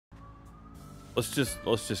let's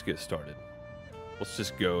just get started. Let's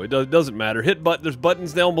just go. It doesn't matter. There's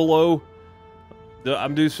buttons down below.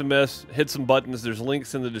 I'm DeuceMS. Hit some buttons. There's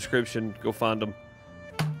links in the description. Go find them.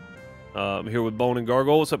 I'm here with Bone and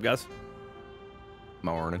Gargoyle. What's up, guys?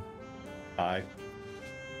 Morning. Hi.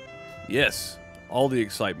 Yes. All the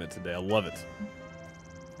excitement today. I love it.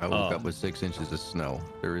 I woke up with 6 inches of snow.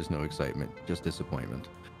 There is no excitement, just disappointment.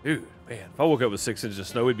 Dude, man, if I woke up with 6 inches of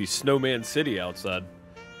snow, it'd be Snowman City outside.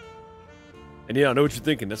 And yeah, I know what you're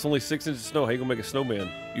thinking. That's only 6 inches of snow. How you gonna make a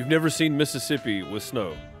snowman? You've never seen Mississippi with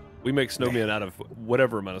snow. We make snowmen out of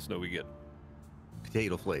whatever amount of snow we get.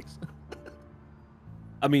 Potato flakes.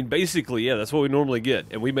 I mean, basically, yeah, that's what we normally get.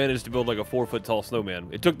 And we managed to build like a 4-foot tall snowman.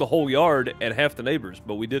 It took the whole yard and half the neighbors,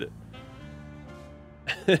 but we did it.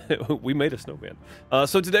 We made a snowman.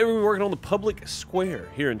 So today we're working on the public square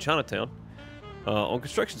here in Chinatown on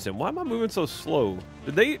construction sim. Why am I moving so slow?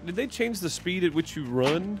 Did they change the speed at which you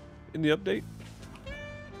run in the update?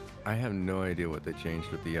 I have no idea what they changed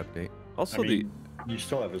with the update. Also, you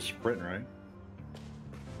still have a sprint, right?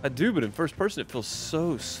 I do, but in first person it feels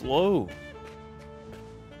so slow.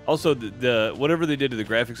 Also, the whatever they did to the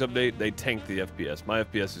graphics update, they tanked the FPS. My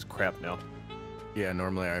FPS is crap now. Yeah,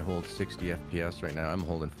 normally I hold 60 FPS. Right now I'm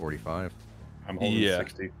holding 45. I'm holding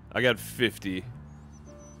 60. I got 50.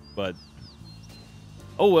 But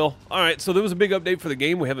oh well. All right. So there was a big update for the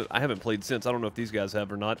game. I haven't played since. I don't know if these guys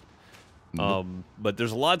have or not. Nope. But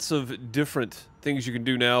there's lots of different things you can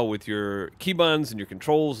do now with your keybinds and your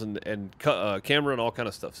controls and camera and all kind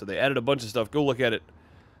of stuff. So they added a bunch of stuff. Go look at it.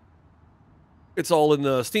 It's all in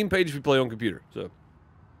the Steam page if you play on computer. So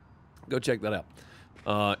go check that out.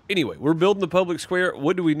 Anyway, we're building the public square.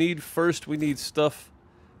 What do we need? First, we need stuff.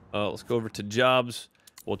 Let's go over to jobs.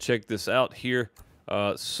 We'll check this out here.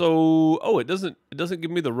 Oh, it doesn't give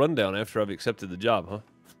me the rundown after I've accepted the job, huh?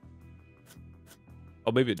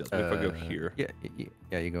 Oh, maybe it does. Maybe if I go here.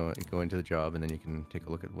 Yeah, you go into the job, and then you can take a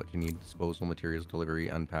look at what you need: disposal, materials, delivery,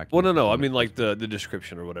 unpacking. Well, no. I mean, like the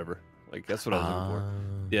description or whatever. Like that's what I was looking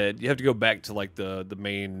for. Yeah, you have to go back to like the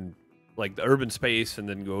main, like the urban space, and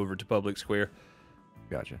then go over to public square.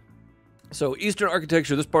 Gotcha. So Eastern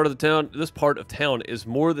architecture, this part of town is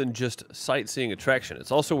more than just sightseeing attraction.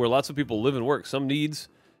 It's also where lots of people live and work. Someone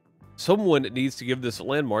needs to give this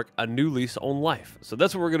landmark a new lease on life. So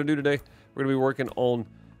that's what we're going to do today. We're going to be working on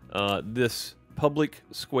this public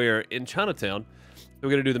square in Chinatown. We're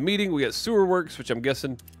going to do the meeting. We got sewer works, which I'm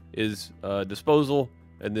guessing is disposal,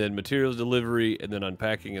 and then materials delivery, and then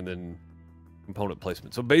unpacking, and then component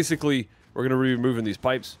placement. So basically, we're going to be removing these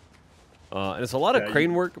pipes. And it's a lot of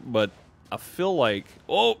crane work, but I feel like...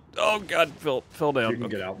 Oh God, fell down. You can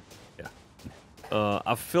get out. Yeah.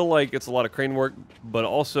 I feel like it's a lot of crane work, but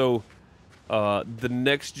also the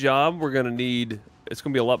next job we're going to need... It's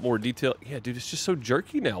going to be a lot more detailed. Yeah, dude, it's just so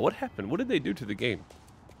jerky now. What happened? What did they do to the game?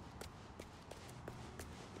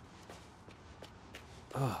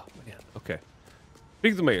 Oh, man. Okay.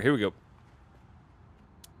 Speak to the mayor. Here we go.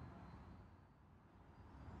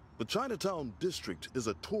 The Chinatown district is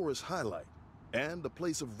a tourist highlight and a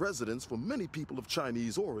place of residence for many people of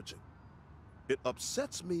Chinese origin. It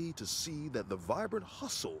upsets me to see that the vibrant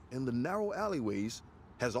hustle in the narrow alleyways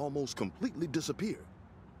has almost completely disappeared.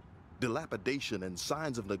 Dilapidation and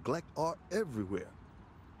signs of neglect are everywhere.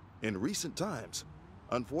 In recent times,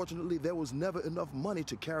 unfortunately, there was never enough money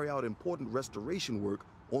to carry out important restoration work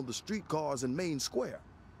on the streetcars and main square.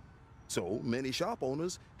 So many shop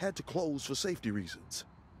owners had to close for safety reasons.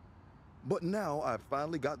 But now I've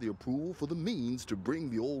finally got the approval for the means to bring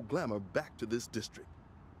the old glamour back to this district.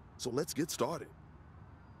 So let's get started.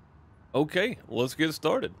 Okay, let's get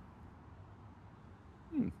started.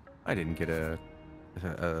 I didn't get a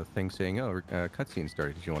thing saying, oh, cutscene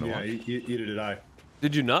started. Did you want to watch? Yeah, either did I.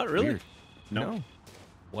 Did you not really? Weird. No.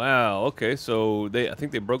 Wow. Okay, so I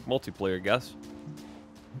think they broke multiplayer, guys.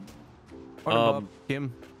 Bob,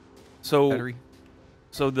 Kim, So battery.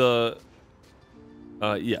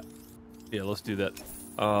 Yeah, let's do that.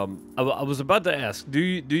 I was about to ask, do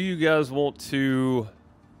you guys want to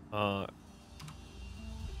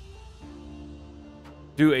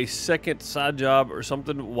do a second side job or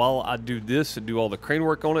something while I do this and do all the crane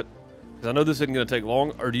work on it? Because I know this isn't going to take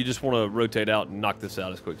long. Or do you just want to rotate out and knock this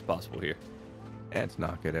out as quick as possible here? Let's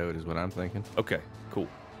knock it out is what I'm thinking. Okay, cool.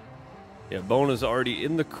 Yeah, Bone is already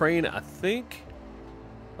in the crane, I think.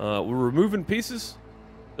 We're removing pieces,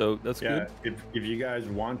 so that's good. Yeah, if you guys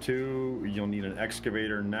want to, you'll need an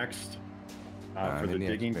excavator next for the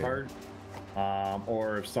digging part.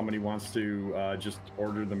 Or if somebody wants to just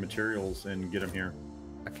order the materials and get them here.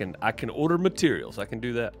 I can order materials. I can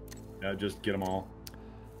do that. Yeah, just get them all.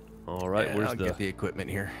 All right, Yeah, I'll get the equipment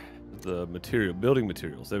here. The building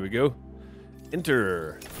materials. There we go.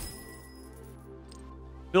 Enter.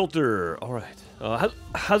 Filter. All right.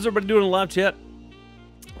 How's everybody doing in live chat?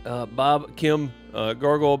 Bob, Kim,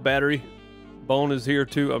 Gargoyle, Battery. Bone is here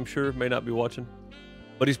too, I'm sure. May not be watching.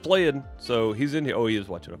 But he's playing, so he's in here. Oh, he is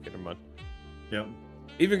watching. Okay, never mind. Yep.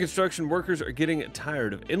 Even construction workers are getting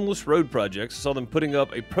tired of endless road projects. I saw them putting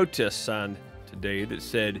up a protest sign today that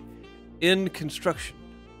said, "End construction."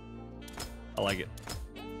 I like it.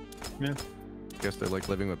 Yeah. Guess they like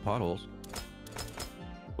living with potholes.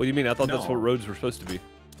 What do you mean? I thought that's what roads were supposed to be.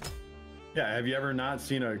 Yeah, have you ever not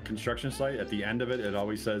seen a construction site? At the end of it, it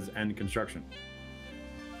always says "end construction."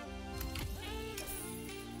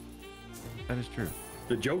 That is true.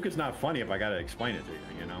 The joke is not funny if I gotta explain it to you,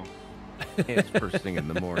 you know? It's first thing in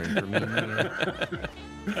the morning for me.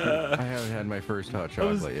 I haven't had my first hot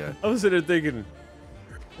chocolate yet. I was sitting there thinking,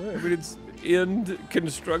 I mean, it's end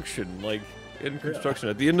construction, like end construction,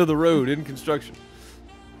 at the end of the road, in construction.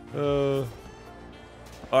 All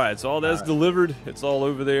right, so all that's delivered. It's all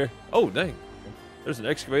over there. Oh, dang. There's an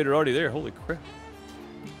excavator already there. Holy crap.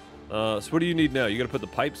 So what do you need now? You got to put the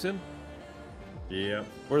pipes in? Yeah.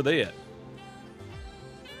 Where are they at?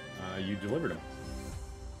 You delivered them.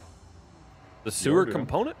 The sewer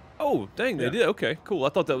component? Oh, dang, they did. Okay, cool. I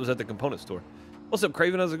thought that was at the component store. What's up,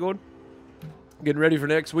 Craven? How's it going? Getting ready for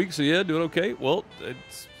next week, so yeah, doing okay. Well,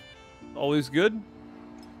 it's always good.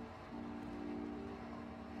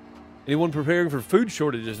 Anyone preparing for food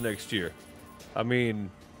shortages next year? I mean,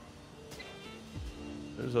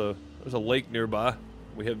 there's a lake nearby.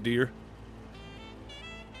 We have deer.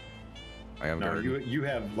 No, you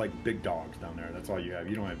have like big dogs down there. That's all you have.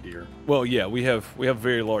 You don't have deer. Well, yeah, we have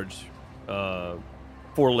very large,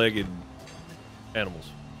 four-legged animals,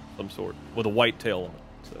 of some sort, with a white tail on it.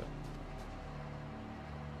 So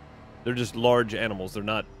they're just large animals. They're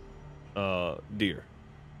not deer.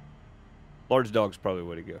 Large dog's probably the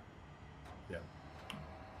way to go. Yeah.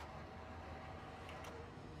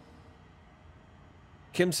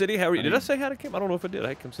 Kim City, how are you? Did I say hi to Kim? I don't know if I did.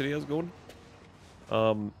 Hi, Kim City, how's it going?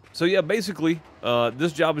 So yeah, basically,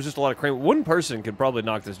 this job is just a lot of crane. One person could probably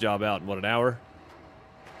knock this job out in, what, an hour?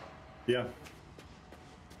 Yeah.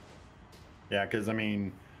 Yeah, because, I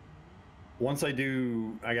mean, once I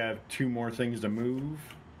got 2 more things to move,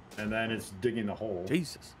 and then it's digging the hole.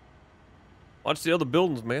 Jesus. Watch the other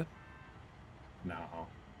buildings, man. No.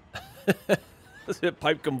 That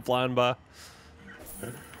pipe come flying by.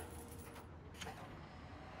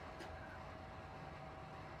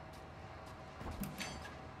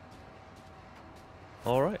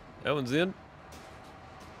 All right, that one's in.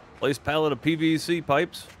 Place pallet of PVC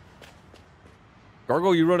pipes.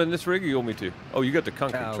 Gargoyle, you running this rig or you want me to? Oh, you got the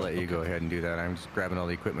concrete I'll truck. let you go ahead and do that. I'm just grabbing all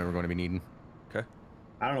the equipment we're going to be needing. Okay.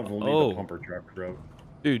 I don't know if we'll need the pumper truck, bro.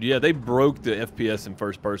 Dude, yeah, they broke the FPS in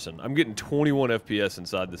first person. I'm getting 21 FPS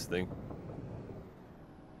inside this thing.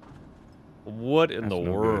 What in the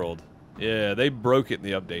world? Yeah, they broke it in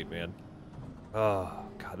the update, man. Oh,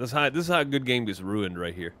 God. This is how a good game gets ruined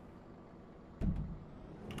right here.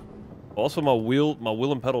 Also, my wheel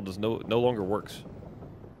and pedal does no longer works.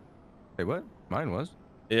 Hey, what? Mine was.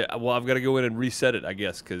 Yeah, well, I've got to go in and reset it, I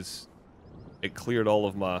guess, because it cleared all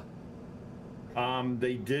of my...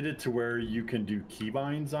 They did it to where you can do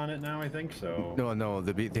keybinds on it now, I think, so... No,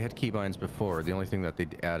 they had keybinds before. The only thing that they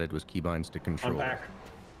added was keybinds to control. Unpack.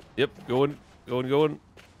 Yep, going.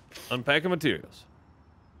 Unpacking materials.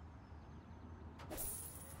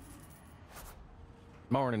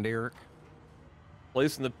 Morning, Derek.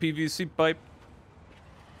 Placing the PVC pipe.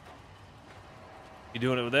 You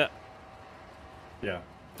doing it with that? Yeah.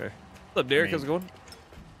 Okay. What's up, Derek? How's it going?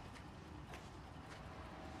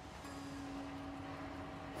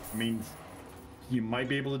 I mean, you might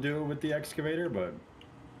be able to do it with the excavator, but...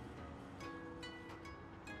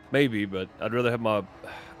 Maybe, but I'd rather have my...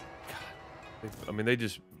 God. I mean, they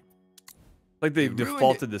just... Like they've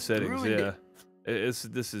defaulted the settings, yeah.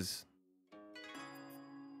 This is...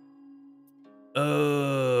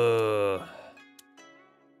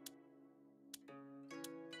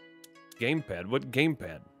 Gamepad? What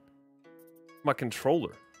gamepad? My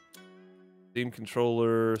controller. Steam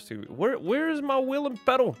controller. Where is my wheel and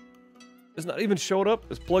pedal? It's not even showing up.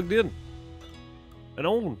 It's plugged in. And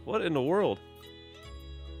on. What in the world?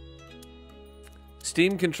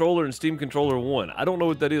 Steam controller and Steam controller 1. I don't know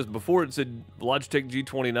what that is. Before it said Logitech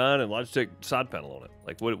G29 and Logitech side panel on it.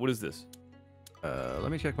 Like, what is this?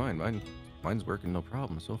 Let me check mine. Mine's working no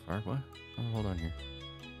problem so far. What? Oh, hold on here.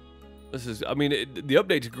 This is, I mean, the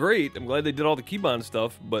update's great. I'm glad they did all the keybind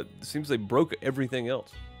stuff, but it seems they broke everything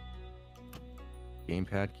else.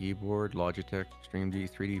 Gamepad, keyboard, Logitech Extreme G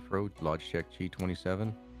 3D Pro, Logitech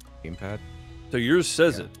G27, gamepad. So yours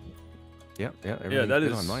says it. Yeah, Yeah, that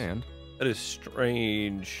is on my end. That is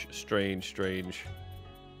strange, strange, strange.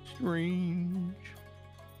 Strange.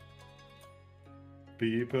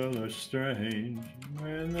 People are strange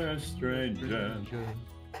when they're strangers.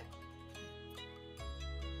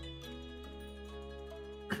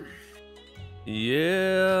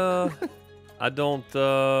 Yeah, I don't,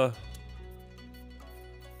 like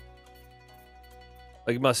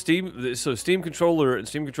my Steam, so Steam Controller and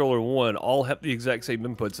Steam Controller 1 all have the exact same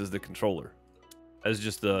inputs as the controller, as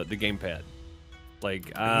just the gamepad.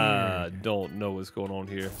 Like, I don't know what's going on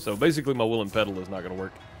here. So basically my wheel and pedal is not going to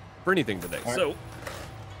work for anything today. Right. So,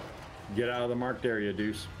 get out of the marked area,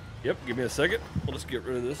 Deuce. Yep, give me a second. We'll just get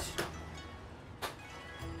rid of this.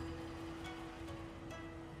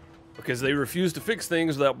 Because they refuse to fix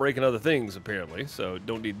things without breaking other things, apparently. So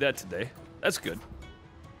don't need that today. That's good.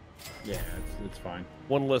 Yeah, it's fine.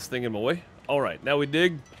 One less thing in my way. All right, now we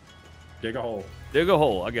dig. Dig a hole. Dig a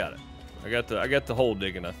hole. I got it. I got the hole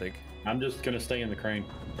digging, I think. I'm just gonna stay in the crane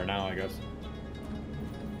for now, I guess.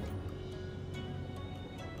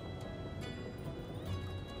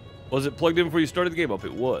 Was it plugged in before you started the game up?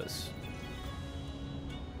 It was.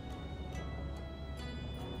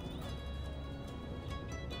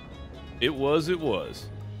 It was.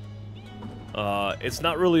 It's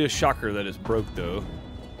not really a shocker that it's broke, though.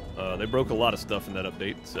 They broke a lot of stuff in that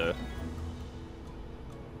update, so...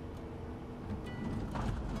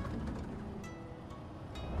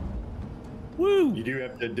 Woo! You do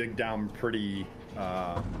have to dig down pretty deep.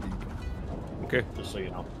 Okay. Just so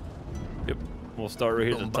you know. Yep. We'll start right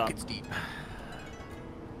here at the top. Deep.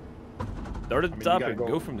 Start at the top and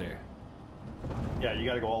go from there. Yeah, you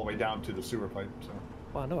gotta go all the way down to the sewer pipe, so...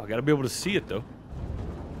 Well, no, I gotta be able to see it, though.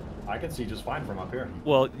 I can see just fine from up here.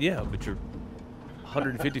 Well, yeah, but you're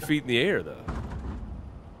 150 feet in the air, though.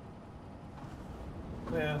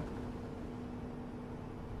 Yeah.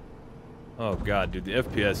 Oh God, dude, the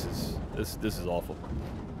FPS is this is awful.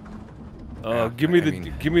 Give me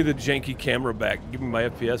the janky camera back. Give me my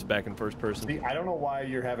FPS back in first person. See, I don't know why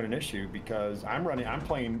you're having an issue because I'm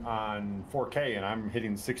playing on 4K and I'm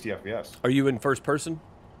hitting 60 FPS. Are you in first person?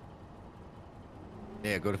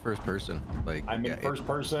 Yeah, go to first person. Like I'm in first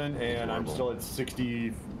person and I'm still at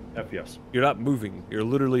 60 FPS. You're not moving. You're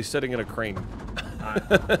literally sitting in a crane.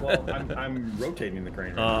 Well, I'm rotating the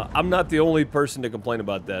crane. Right I'm not the only person to complain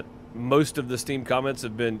about that. Most of the Steam comments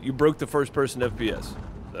have been, you broke the first person FPS.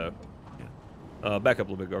 So, back up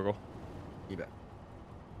a little bit, Gargle. You bet.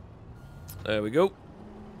 There we go.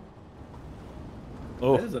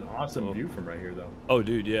 Oh, that is an awesome view from right here, though. Oh,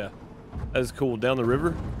 dude, yeah. That's cool. Down the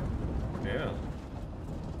river? Yeah.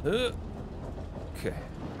 Okay.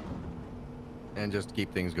 And just to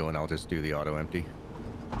keep things going, I'll just do the auto empty.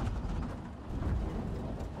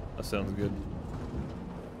 That sounds good.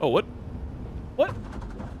 Oh, what? What?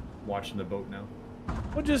 Watching the boat now.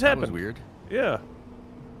 What just happened? That was weird. Yeah.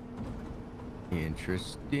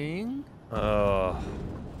 Interesting. Love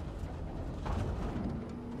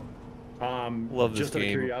this just game. Out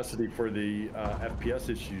of curiosity for the FPS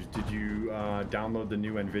issues, did you download the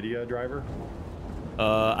new NVIDIA driver?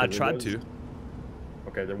 I tried to.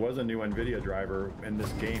 Okay, there was a new NVIDIA driver, and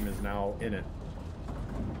this game is now in it.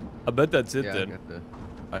 I bet that's it yeah, then.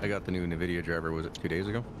 I got the new NVIDIA driver, was it 2 days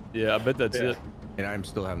ago? Yeah, I bet that's it. And I'm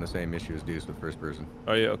still having the same issue as Deuce with first person.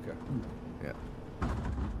 Oh, yeah, okay. Yeah.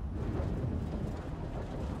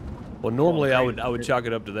 Well, normally I would chalk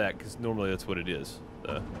it up to that, because normally that's what it is.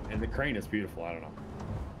 And the crane is beautiful, I don't know.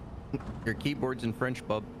 Your keyboard's in French,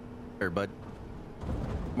 bud.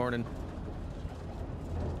 Morning.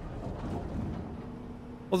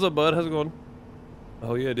 What's up, bud? How's it going?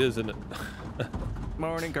 Oh, yeah, it is, isn't it?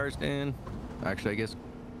 Morning, Karsten. Actually, I guess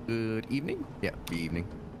good evening? Yeah, good evening.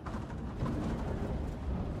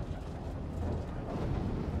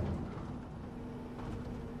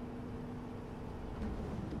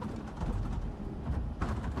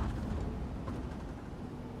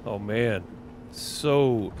 Oh, man.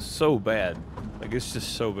 So bad. Like, it's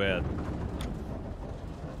just so bad.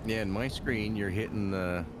 Yeah, in my screen, you're hitting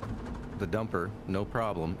the dumper, no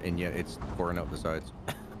problem, and yet it's pouring out the sides.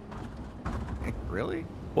 Really?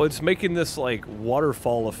 Well, it's making this, like,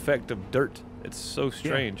 waterfall effect of dirt. It's so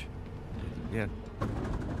strange. Yeah.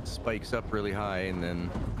 Spikes up really high and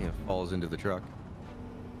then, falls into the truck.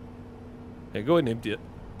 Hey, go ahead and empty it.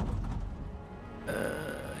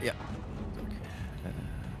 Yeah.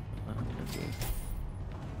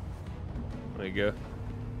 There you go.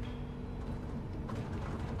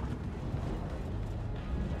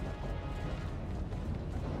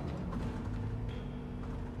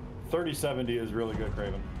 $3070 is really good,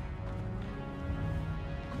 Craven.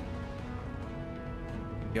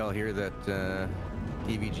 Y'all hear that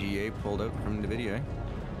TVGA pulled out from NVIDIA?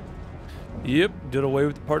 Yep, did away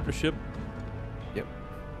with the partnership. Yep.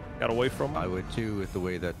 Got away from them. I would too with the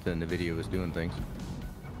way that NVIDIA was doing things.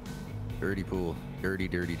 Dirty pool. Dirty,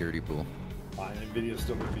 dirty, dirty pool. Fine, NVIDIA's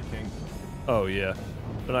still going to be king. Oh, yeah.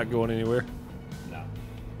 They're not going anywhere. No.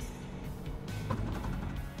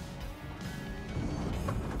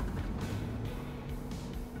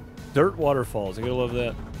 Dirt waterfalls. You gotta love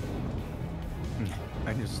that.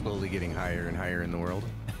 I'm just slowly getting higher and higher in the world.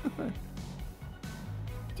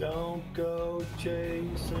 Don't go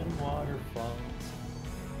chasing waterfalls.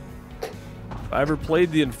 If I ever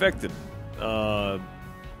played The Infected,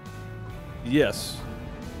 yes.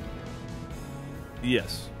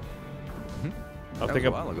 Yes. Mm-hmm. I That think was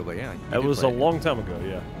a while ago, but yeah. That was a long time ago,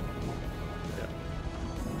 yeah.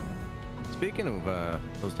 Speaking of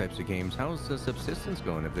those types of games, how's the Subsistence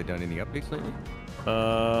going? Have they done any updates lately?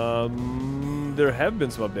 There have been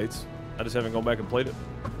some updates. I just haven't gone back and played it.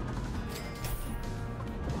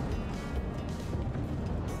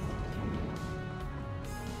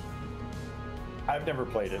 I've never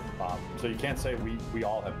played it, so you can't say we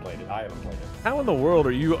all have played it. I haven't played it. How in the world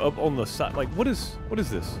are you up on the side? Like, what is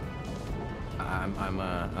this?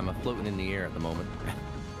 I'm floating in the air at the moment.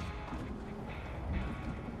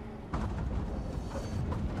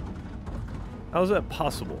 How is that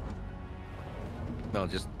possible? Well,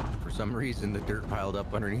 just for some reason the dirt piled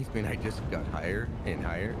up underneath me, and I just got higher and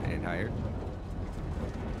higher and higher.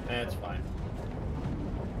 That's fine.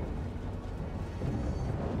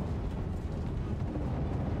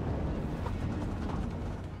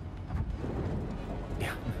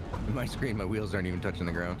 Yeah, my screen, my wheels aren't even touching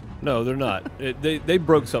the ground. No, they're not. They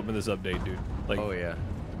broke something in this update, dude. Like, Oh yeah.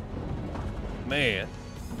 man.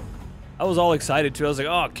 I was all excited too. I was like,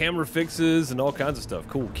 oh, camera fixes and all kinds of stuff.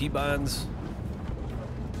 Cool. Keybinds.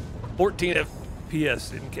 14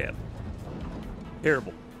 FPS in cap.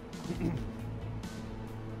 Terrible.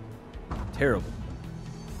 Terrible.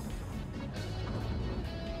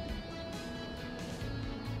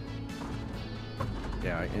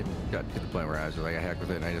 Yeah, it got to the point where I was like, I heck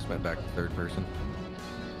with it, and I just went back to third person.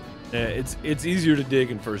 Yeah, it's easier to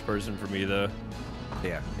dig in first person for me though.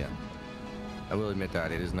 Yeah, yeah. I will admit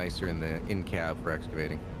that it is nicer in cab for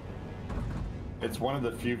excavating. It's one of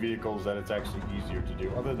the few vehicles that it's actually easier to do,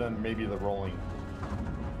 other than maybe the rolling.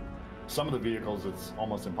 Some of the vehicles, it's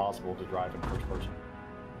almost impossible to drive in first person.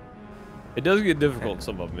 It does get difficult in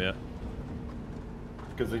some of them, yeah.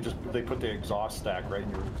 Because they put the exhaust stack right in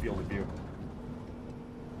your field of view.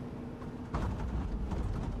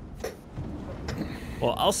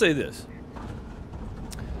 Well, I'll say this.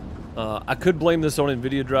 I could blame this on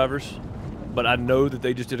NVIDIA drivers, but I know that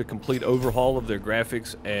they just did a complete overhaul of their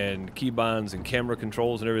graphics and keybinds and camera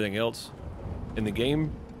controls and everything else in the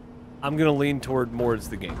game. I'm going to lean toward more it's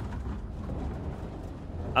the game.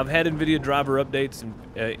 I've had NVIDIA driver updates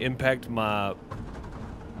and impact my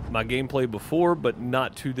gameplay before, but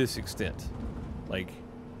not to this extent. Like,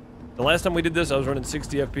 the last time we did this, I was running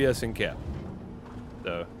 60 FPS in cap.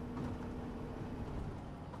 So...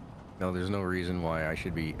 No, there's no reason why I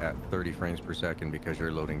should be at 30 frames per second because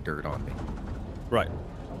you're loading dirt on me. Right.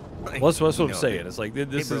 Like, Well, that's what I'm saying. It's like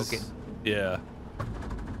this broke is it. yeah.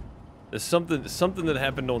 There's something that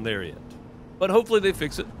happened on their end, but hopefully they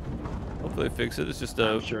fix it. Hopefully they fix it. It's just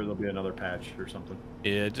I'm sure there'll be another patch or something.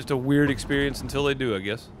 yeah, just a weird experience until they do, I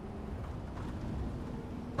guess.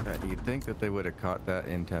 You'd think that they would have caught that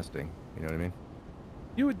in testing. You know what I mean?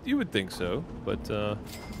 You would think so, but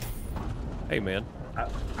hey, man,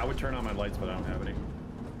 I would turn on my lights, but I don't have any.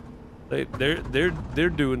 they're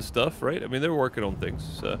doing stuff, right? I mean, they're working on things.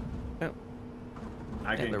 So. Yeah.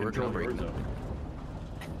 I can't they're working control on yours breaking though.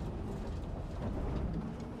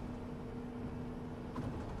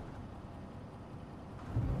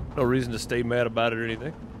 No reason to stay mad about it or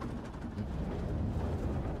anything.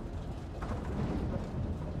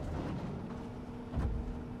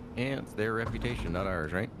 And it's their reputation, not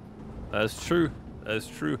ours, right? That's true. That's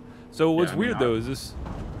true. So what's Yeah, I mean, weird though is this.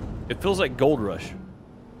 It feels like Gold Rush.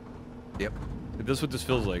 Yep. This is what this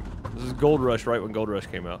feels like. This is Gold Rush right when Gold Rush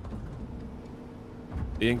came out.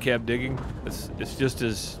 The in-cab digging, it's just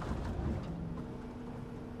as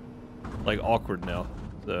like awkward now.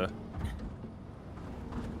 So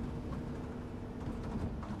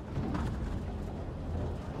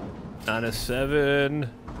 '97,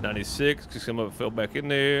 '96, just some of it fell back in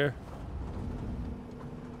there.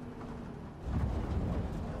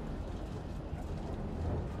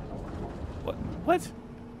 What?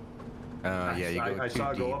 Yeah, you go I too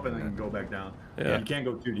saw it go deep, up and then man. go back down. Yeah. You can't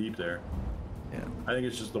go too deep there. Yeah. I think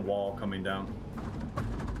it's just the wall coming down.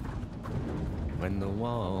 When the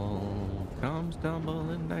wall comes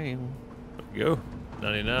tumbling down. There we go.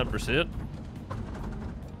 99%.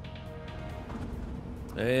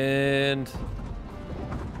 And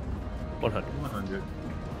 100. 100.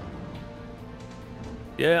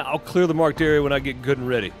 Yeah, I'll clear the marked area when I get good and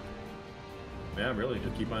ready. Yeah, really.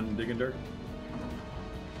 Just keep on digging dirt.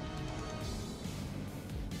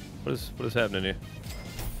 What is happening here?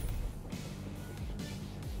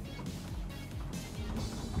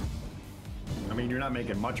 I mean, you're not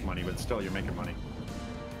making much money, but still, you're making money.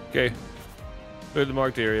 Okay. Clear the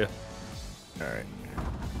marked area. All right.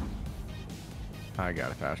 I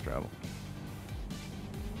got a fast travel.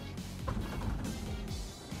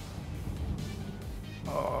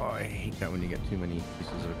 Oh, I hate that when you get too many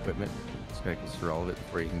pieces of equipment. This guy goes through all of it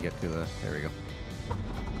before you can get to the... There we go.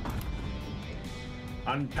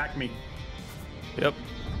 Unpack me. Yep.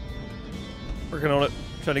 Working on it.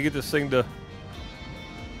 Trying to get this thing to...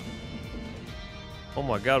 Oh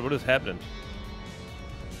my god, what is happening?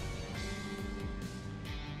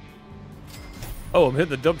 Oh, I'm hitting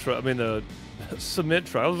the dump truck. I mean the cement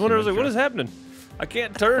truck. I was wondering, like, what is happening? I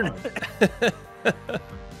can't turn.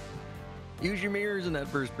 Use your mirrors in that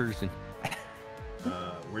first person.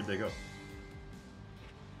 Where'd they go?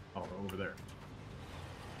 Oh, over there.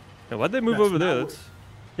 Yeah, why'd they move over there?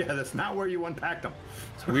 Yeah, that's not where you unpacked them.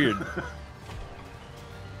 It's weird.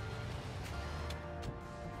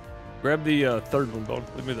 Grab the third one, Bone.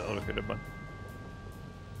 Let me the... Oh, okay, never mind.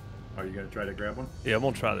 Are you gonna try to grab one? Yeah, I'm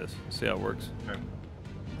gonna try this. See how it works. Okay.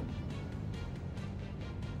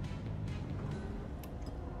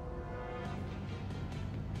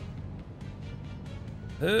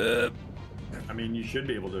 I mean, you should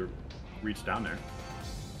be able to reach down there.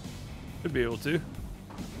 Should be able to.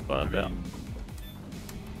 Find out.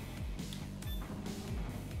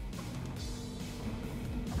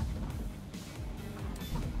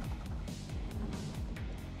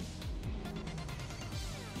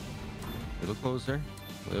 A little closer.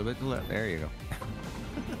 A little bit to the left. There you go.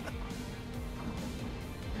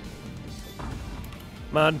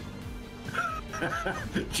 Man.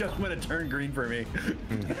 Just when it turned green for me.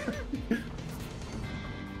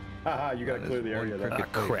 Haha, you gotta clear the area there. Ah,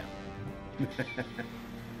 crap.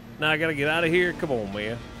 Now I gotta get out of here. Come on,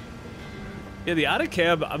 man. Yeah, the auto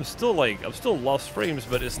cab, I'm still lost frames,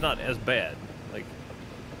 but it's not as bad. Like,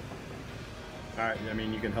 Alright, I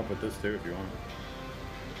mean, you can help with this too if you want.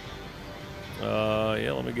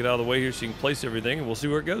 yeah, let me get out of the way here so you can place everything and we'll see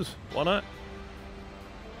where it goes. Why not?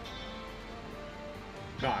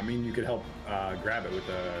 No, I mean, you could help grab it with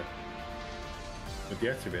the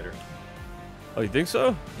excavator. Oh, you think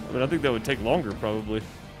so? I mean, I think that would take longer, probably.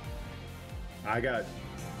 I got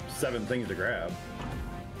 7 things to grab.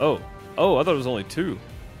 Oh. Oh, I thought it was only 2.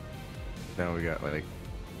 Now we got, like,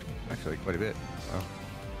 actually quite a bit. Wow.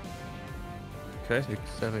 Okay. 6,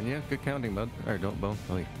 7, yeah, good counting, bud. All right, don't bone.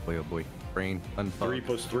 Oh, boy, oh boy. Brain, unfucked. 3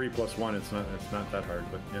 plus 3 plus 1, it's not that hard,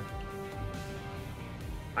 but yeah.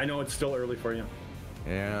 I know it's still early for you.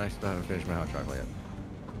 Yeah, I still haven't finished my hot chocolate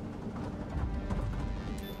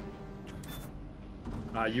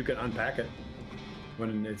yet. You can unpack it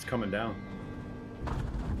when it's coming down.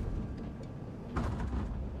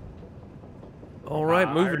 All right,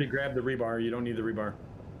 I moving. already grabbed the rebar. You don't need the rebar.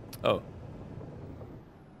 Oh.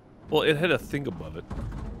 Well, it had a thing above it.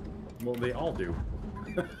 Well, they all do.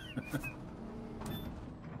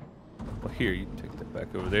 Well, here, you can take that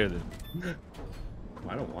back over there then.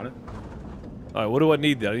 I don't want it. All right, what do I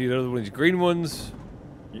need then? I need another one of these green ones.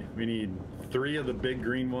 Yeah, we need 3 of the big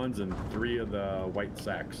green ones and 3 of the white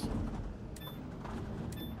sacks.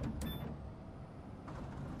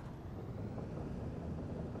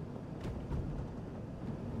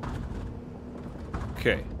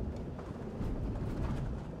 Okay.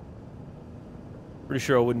 Pretty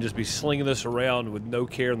sure I wouldn't just be slinging this around with no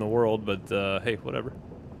care in the world, but hey, whatever.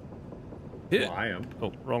 Hit. Well, I am.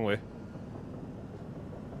 Oh, wrong way.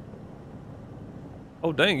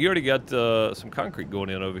 Oh, dang, you already got some concrete going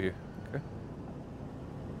in over here. Okay.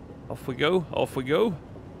 Off we go, off we go.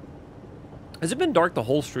 Has it been dark the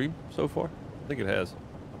whole stream so far? I think it has.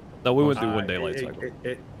 No, we went through one daylight cycle.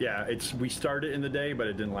 Yeah, we started in the day, but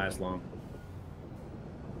it didn't last long.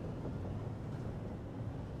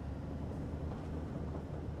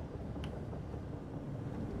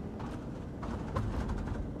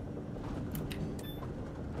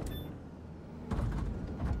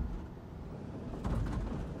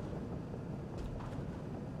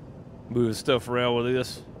 Moving stuff around with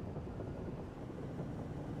this.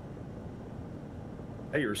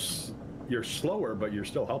 Hey, you're slower, but you're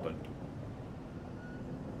still helping.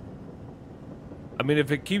 I mean,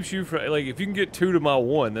 if it keeps you from, like, if you can get 2 to my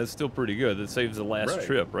 1, that's still pretty good. That saves the last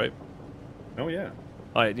trip, right? Oh yeah.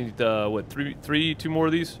 All right, you need what, 2 more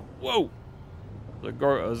of these? Whoa!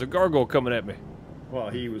 There's a gargoyle coming at me. Well,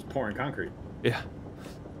 he was pouring concrete. Yeah.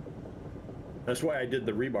 That's why I did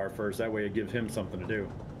the rebar first. That way it gives him something to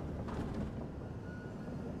do.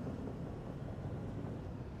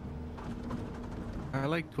 I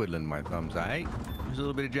like twiddling my thumbs. There's a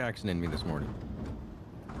little bit of Jackson in me this morning.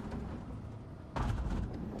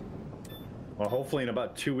 Well, hopefully in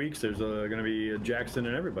about 2 weeks, there's going to be a Jackson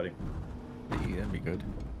and everybody. Yeah, that'd be good.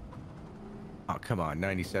 Oh, come on,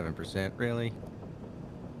 97%, really?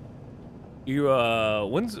 You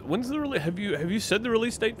when's the release? Have you said the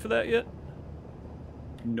release date for that yet?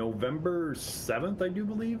 November 7th, I do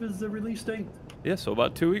believe, is the release date. Yeah, so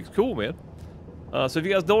about 2 weeks. Cool, man. So if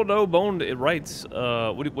you guys don't know, Bone, it writes,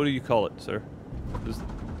 what do you call it, sir?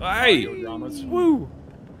 Hey! Audio dramas. Woo!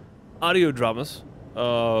 Audio dramas.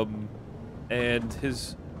 And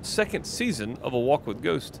his second season of A Walk with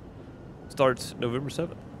Ghost starts November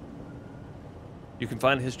 7th. You can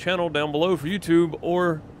find his channel down below for YouTube,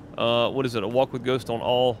 or, what is it, A Walk with Ghost on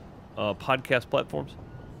all podcast platforms?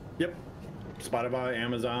 Yep. Spotify,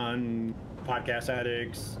 Amazon, Podcast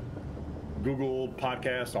Addicts, Google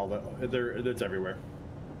Podcasts, all that. It's everywhere.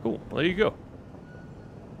 Cool. Well, there you go.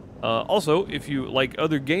 Also, if you like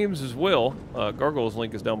other games as well, Gargoyle's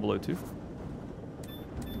link is down below too.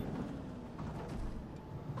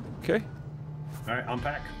 Okay. All right,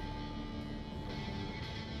 unpack.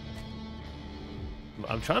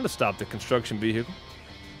 I'm trying to stop the construction vehicle.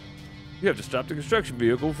 You have to stop the construction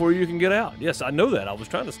vehicle before you can get out. Yes, I know that. I was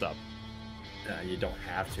trying to stop. You don't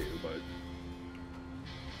have to, but...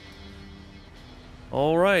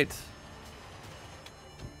 All right.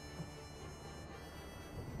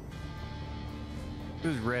 It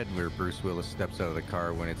was red where Bruce Willis steps out of the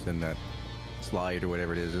car when it's in that slide or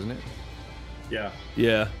whatever it is, isn't it? Yeah.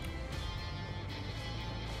 Yeah.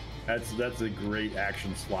 That's a great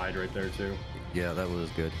action slide right there, too. Yeah, that was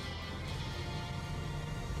good.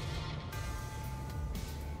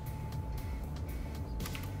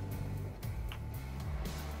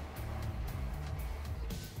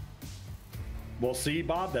 Well, see,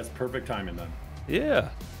 Bob, that's perfect timing then. Yeah.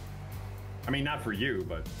 I mean, not for you,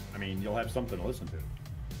 but, I mean, you'll have something to listen to.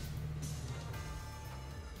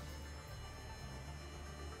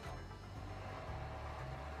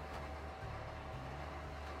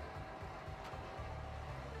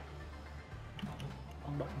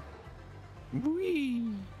 Whee!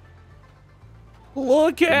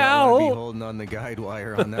 Look Be out! holding on the guide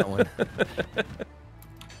wire on that one.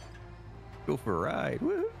 Go for a ride.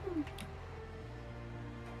 Woo!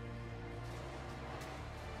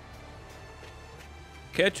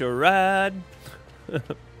 Catch a ride. Did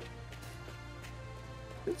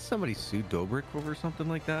somebody sue Dobrik over something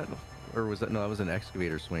like that? Or was that, no, that was an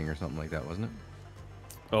excavator swing or something like that, wasn't it?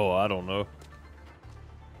 Oh, I don't know.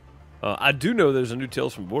 I do know there's a new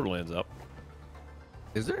Tales from Borderlands out.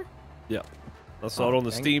 Is there? Yeah. I saw it on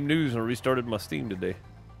the Steam news and restarted my Steam today.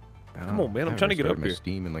 Come on, man. I'm trying to get up here.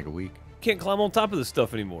 Steam in like a week. Can't climb on top of this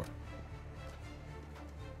stuff anymore.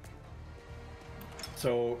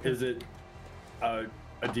 So, is it a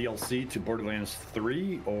DLC to Borderlands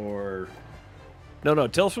 3, or... No.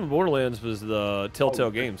 Tales from Borderlands was the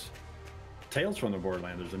Telltale Games. Tales from the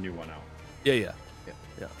Borderlands, there's a new one out. Yeah.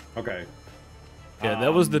 Okay. Yeah,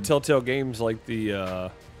 that was the Telltale Games, like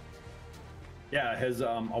the... Yeah, has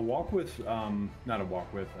a walk with... not a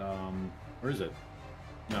walk with... where is it?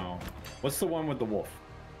 No. What's the one with the wolf?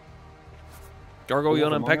 Gargoyle, you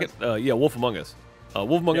want to unpack it? Yeah, Wolf Among Us.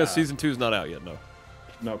 Wolf Among Us Yeah. Season 2 is not out yet, no.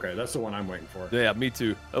 Okay, that's the one I'm waiting for. Yeah, me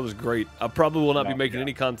too. That was great. I probably will not be Oh, making yeah.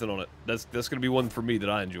 any content on it. That's going to be one for me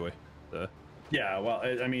that I enjoy. Yeah, well,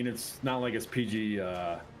 I mean, it's not like it's PG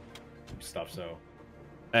stuff, so...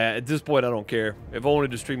 At this point, I don't care. If I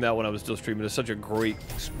wanted to stream that one, I would still stream it. It's such a great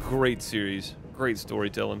series. Great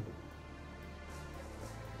storytelling.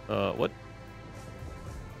 What?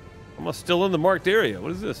 Am I still in the marked area?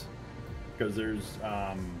 What is this? Because there's...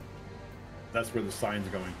 that's where the sign's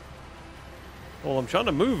going. Well, I'm trying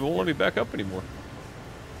to move. It won't let me back up anymore.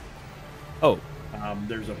 Oh.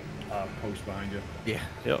 There's a post behind you. Yeah.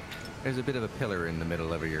 Yep. There's a bit of a pillar in the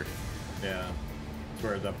middle of your... Yeah. It's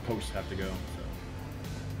where the posts have to go, so...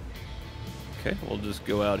 Okay, we'll just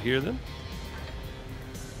go out here then.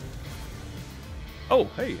 Oh,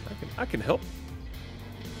 hey, I can help.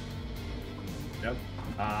 Yep.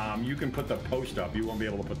 You can put the post up. You won't be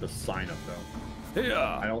able to put the sign up though.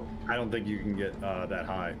 Yeah. I don't think you can get that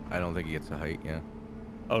high. I don't think it gets a height, yeah.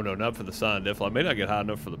 Oh no, not for the sign. Definitely. I may not get high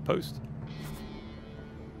enough for the post.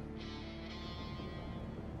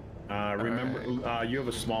 Remember, you have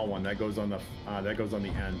a small one that goes on the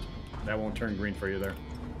end. That won't turn green for you there.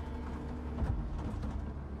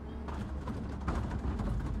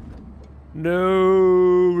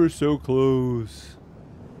 No, we're so close.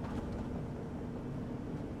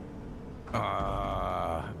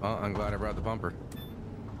 Well, I'm glad I brought the bumper.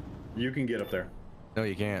 You can get up there. No,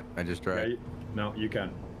 you can't. I just tried. Yeah, no, you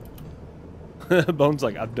can. Bones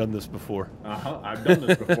like, I've done this before. I've done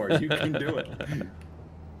this before. You can do it.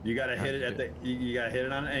 You gotta hit it at the. You gotta hit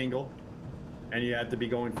it on an angle, and you have to be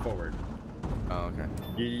going forward. Oh, okay.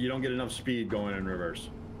 You don't get enough speed going in reverse.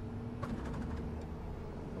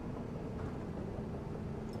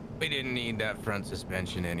 We didn't need that front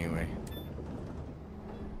suspension anyway.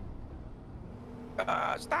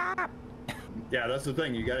 Stop! Yeah, that's the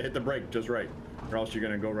thing. You gotta hit the brake just right, or else you're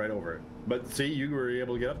gonna go right over it. But see, you were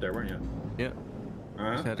able to get up there, weren't you? Yeah.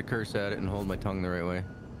 Just had to curse at it and hold my tongue the right way.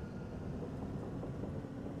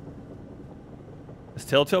 Is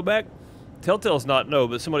Telltale back? Telltale's not, no,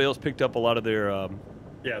 but somebody else picked up a lot of their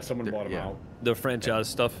yeah, someone bought them out. The franchise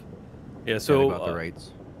stuff. Yeah, so about the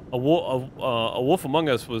rights. A Wolf Among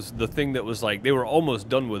Us was the thing that was like they were almost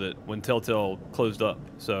done with it when Telltale closed up.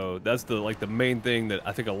 So that's the main thing that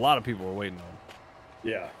I think a lot of people were waiting on.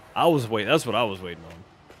 Yeah. I was waiting. That's what I was waiting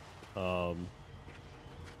on.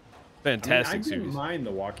 Fantastic I didn't series. mind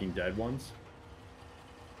the Walking Dead ones.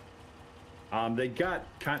 They got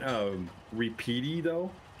kind of repeaty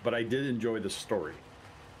though, but I did enjoy the story.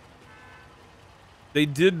 They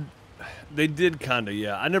did kind of,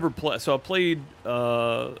 yeah. I never played, so I played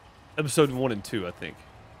episode 1 and 2, I think.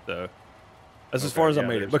 So that's as far as I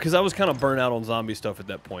made it, because I was kind of burnt out on zombie stuff at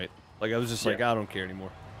that point. Like I was just like, I don't care anymore.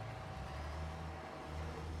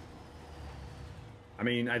 I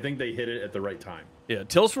mean, I think they hit it at the right time. Yeah,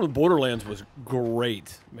 Tales from the Borderlands was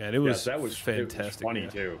great, man. It was that was fantastic. It was funny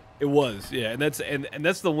too. It was, yeah, and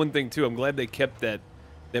that's the one thing too. I'm glad they kept that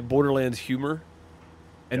Borderlands humor,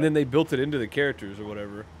 and then they built it into the characters or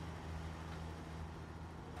whatever.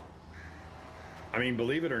 I mean,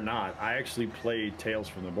 believe it or not, I actually played Tales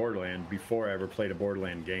from the Borderland before I ever played a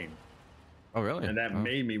Borderland game. Oh, really? And that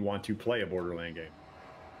made me want to play a Borderland game.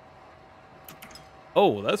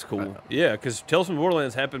 Oh, that's cool. Yeah, because Tales from the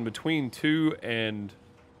Borderlands happened between 2 and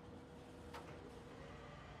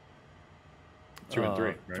 3,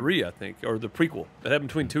 right? 3, I think, or the prequel. That happened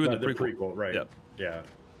between 2 and the prequel. Right? Yep. Yeah.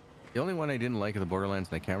 The only one I didn't like of the Borderlands,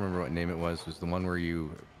 and I can't remember what name it was the one where the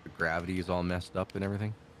gravity is all messed up and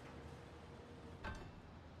everything.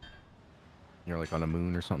 You're like on a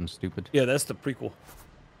moon or something stupid. Yeah, that's the prequel.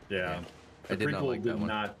 Yeah. The prequel did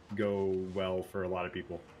not go well for a lot of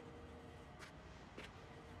people.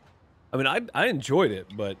 I mean, I enjoyed it,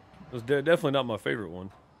 but it was definitely not my favorite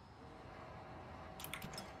one.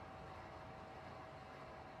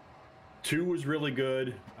 2 was really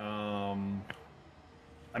good. I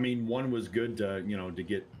mean, 1 was good to to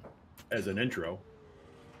get as an intro.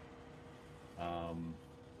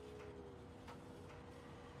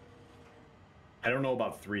 I don't know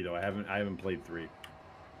about 3 though. I haven't played 3.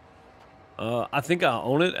 I think I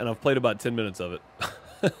own it, and I've played about 10 minutes of it.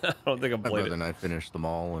 I don't think I've played it. And I finished them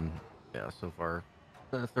all, and yeah, so far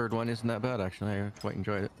the third one isn't that bad actually. I quite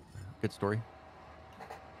enjoyed it. Good story.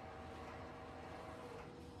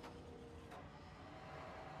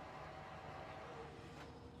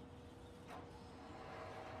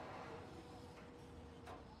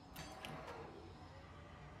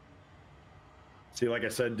 See, like I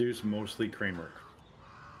said, Deuce, mostly crane work.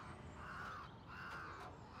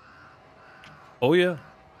 Oh yeah,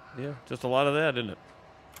 yeah, just a lot of that, isn't it?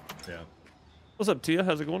 Yeah. What's up, Tia?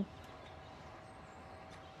 How's it going?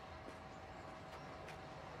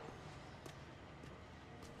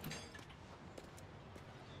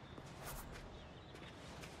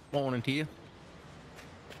 Morning to you.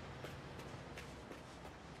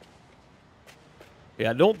 Yeah,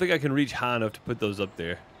 I don't think I can reach high enough to put those up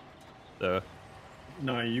there. So.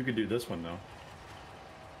 No, you could do this one though.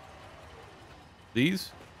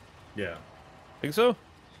 These? Yeah. Think so? I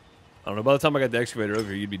don't know. By the time I got the excavator over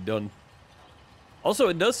here, you'd be done. Also,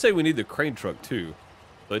 it does say we need the crane truck too.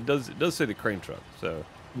 So it does say the crane truck. So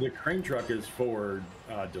the crane truck is for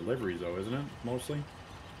deliveries, though, isn't it? Mostly.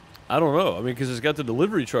 I don't know. I mean, because it's got the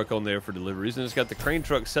delivery truck on there for deliveries, and it's got the crane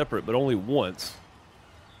truck separate, but only once.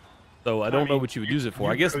 So I don't know what you would use it for.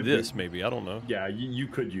 I guess this maybe. I don't know. Yeah, you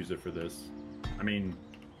could use it for this. I mean,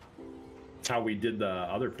 it's how we did the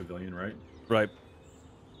other pavilion, right? Right.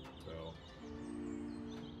 So.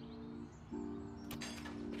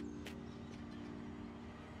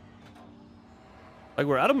 Like,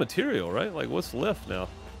 we're out of material, right? Like, what's left now?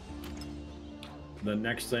 The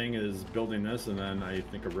next thing is building this, and then I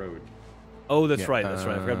think a road. Oh, that's right. That's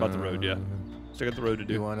right. I forgot about the road, yeah. Still got the road to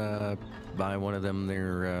do. You want to buy one of them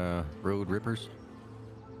there road rippers?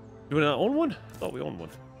 Do we not own one? I thought we owned one.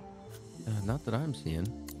 Not that I'm seeing.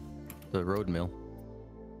 The road mill.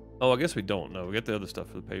 Oh, I guess we don't. No, we got the other stuff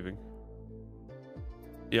for the paving.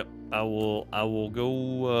 Yep, I will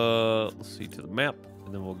go, let's see, to the map,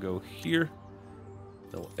 and then we'll go here.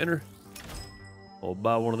 Then we'll enter. We'll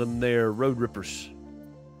buy one of them there road rippers.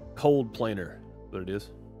 Cold planer, what it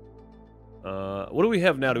is. What do we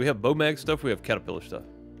have now? Do we have Bomag stuff? We have Caterpillar stuff.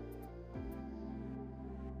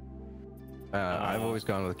 I've always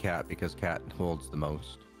gone with Cat because Cat holds the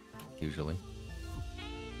most, usually.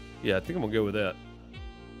 Yeah, I think I'm gonna go with that.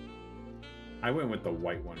 I went with the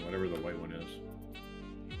white one, whatever the white one is.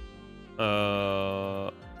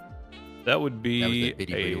 That would be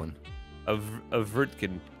a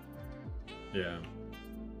Vertkin. Yeah.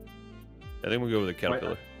 I think we'll go with a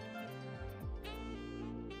Caterpillar.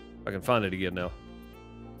 I can find it again now.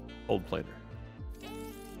 Old planer.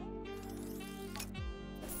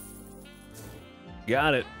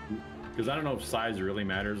 Got it. Because I don't know if size really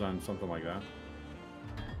matters on something like that.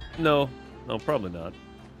 No, probably not.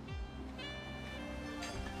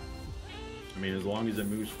 I mean, as long as it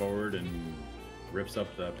moves forward and rips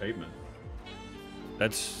up the pavement.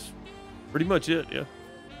 That's pretty much it, yeah.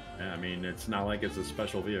 Yeah, I mean, it's not like it's a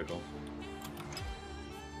special vehicle.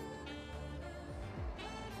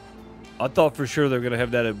 I thought for sure they were going to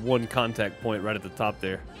have that at one contact point right at the top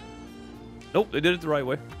there. Nope, they did it the right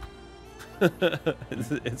way.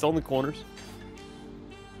 It's on the corners.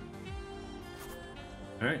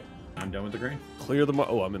 All right, I'm done with the grain. Clear the mark.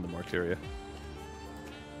 Oh, I'm in the marked area.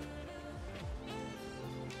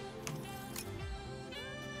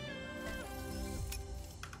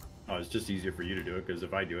 Oh, it's just easier for you to do it, because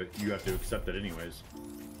if I do it, you have to accept it anyways.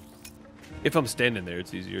 If I'm standing there,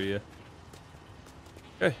 it's easier, yeah.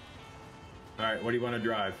 Okay. All right, what do you want to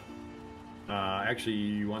drive? Actually,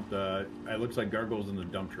 you want the... It looks like Gargoyle's in the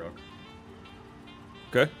dump truck.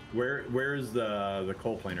 Okay. Where is the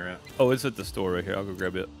coal planer at? Oh, it's at the store right here. I'll go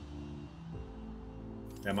grab it.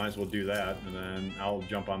 Yeah, might as well do that, and then I'll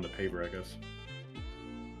jump on the paver, I guess.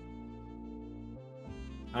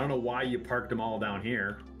 I don't know why you parked them all down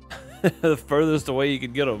here. The furthest away you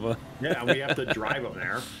could get them, huh? Yeah, we have to drive them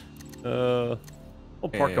there. I'll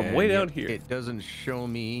park them way down here. It doesn't show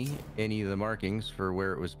me any of the markings for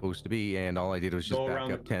where it was supposed to be, and all I did was just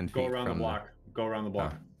back up 10 feet. Go around the block. Go around the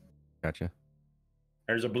block. Gotcha.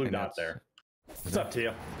 There's a blue dot there. What's up to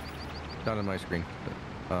you? Not on my screen.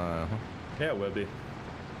 Yeah, it will be.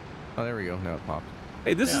 Oh, there we go. Now it popped.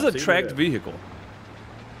 Hey, this is a tracked vehicle.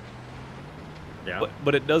 Yeah.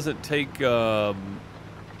 But it doesn't take.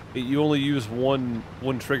 You only use one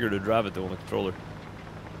trigger to drive it though on the controller.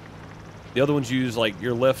 The other ones use like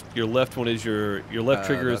your left one is your left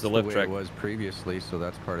trigger is the left track. It was previously, so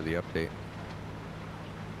that's part of the update.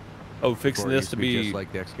 Oh, fixing this to be just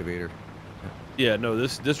like the excavator. Yeah, no,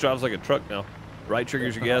 this drives like a truck now. Right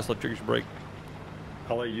trigger's your gas, left trigger's your brake.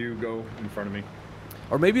 I'll let you go in front of me.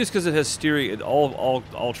 Or maybe it's because it has steering.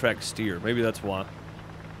 All tracks steer. Maybe that's why.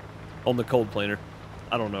 On the cold planer,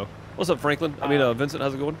 I don't know. What's up, Franklin? I mean, Vincent,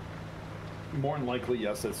 how's it going? More than likely,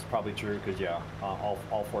 yes, that's probably true. Because yeah,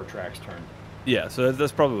 all four tracks turn. Yeah, so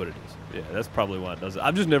that's probably what it is. Yeah, that's probably why it does it.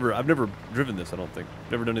 I've never driven this. I don't think.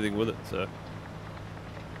 Never done anything with it. So.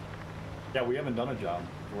 Yeah, we haven't done a job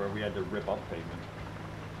where we had to rip up pavement.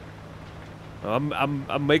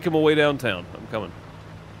 I'm making my way downtown. I'm coming.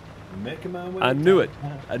 Making my way. I knew it.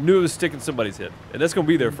 I knew it was sticking somebody's head, and that's gonna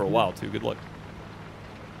be there for a while too. Good luck.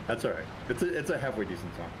 That's all right. It's a halfway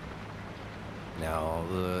decent song. Now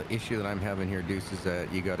the issue that I'm having here, Deuce, is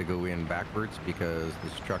that you got to go in backwards because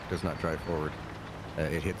this truck does not drive forward.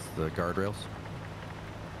 It hits the guardrails.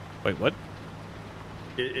 Wait, what?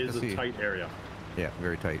 It is a tight area. Yeah,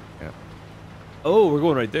 very tight. Yeah. Oh, we're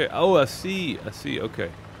going right there. Oh, I see. I see. Okay.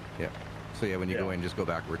 Yeah. So yeah, when you go in, just go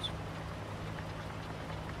backwards.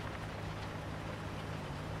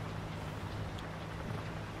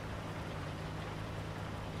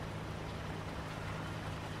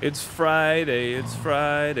 It's Friday. It's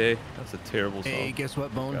Friday. That's a terrible song. Hey, guess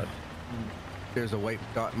what, Bone? God. There's a white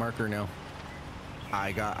dot marker now.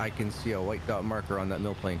 I can see a white dot marker on that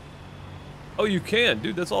mill plane. Oh, you can,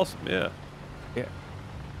 dude. That's awesome. Yeah. Yeah.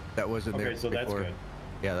 That wasn't there so before. That's good.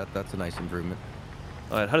 Yeah, that's a nice improvement.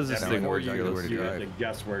 All right. How does this thing work? You had to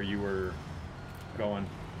guess where you were going.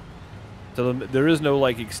 So there is no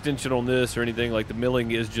like extension on this or anything. Like the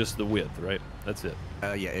milling is just the width, right? That's it.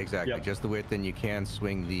 Yeah, exactly. Yep. Just the width, and you can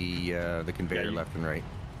swing the conveyor left and right.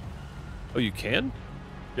 Oh, you can?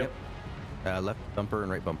 Yep. Left bumper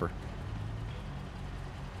and right bumper.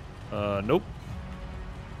 Nope.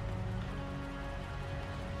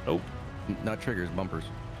 Nope. Not triggers, bumpers.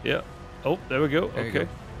 Yeah. Oh, there we go. There okay.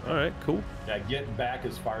 All right. Cool. Yeah, get back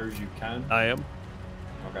as far as you can. I am.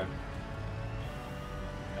 Okay.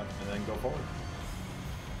 Yep, and then go forward.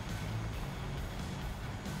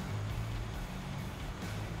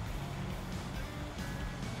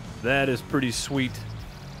 That is pretty sweet.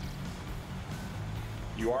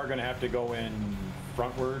 You are going to have to go in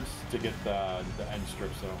frontwards to get the end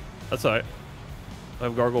strips, though. That's all right. I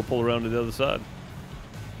have Gargoyle pull around to the other side.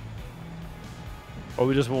 Or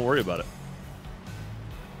we just won't worry about it.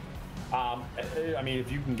 I mean,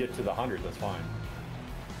 if you can get to the 100, that's fine.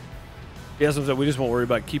 Yeah, so we just won't worry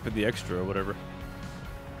about keeping the extra or whatever.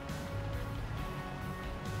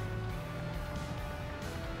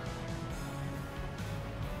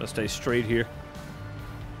 I'll stay straight here.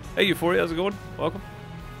 Hey, Euphoria, how's it going? Welcome.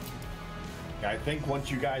 Yeah, I think once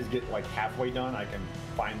you guys get like halfway done, I can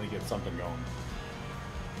finally get something going.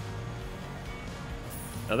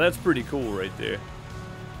 Now that's pretty cool right there.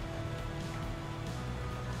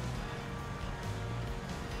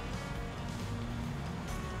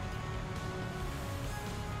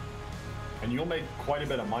 And you'll make quite a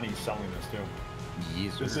bit of money selling this too.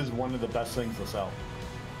 Yes, this is one of the best things to sell.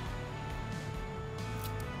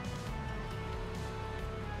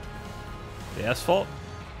 The asphalt?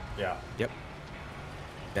 Yeah. Yep.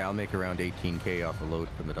 Yeah, I'll make around 18K off a load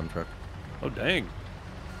from the dump truck. Oh, dang.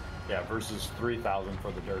 Yeah, versus 3,000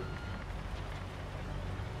 for the dirt.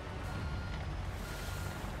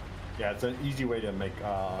 Yeah, it's an easy way to make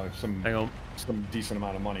some decent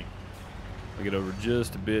amount of money. I'll get over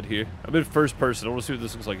just a bit here. I'm in first person. I want to see what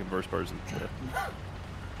this looks like in first person. Yeah.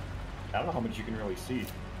 I don't know how much you can really see in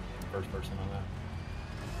first person on that.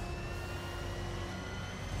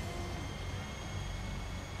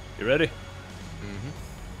 You ready? Mm-hmm.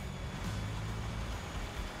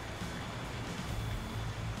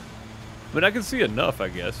 I mean, I can see enough, I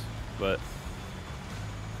guess, but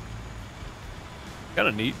kind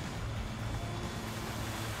of neat.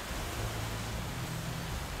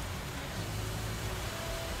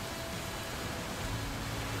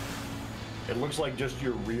 It looks like just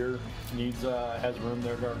your rear needs has room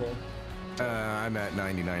there, Gargoyle. I'm at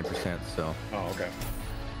 99%, so. Oh, okay.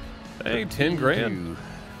 Dang, 10 grand.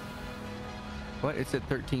 What? It's at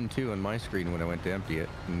 13.2 on my screen when I went to empty it,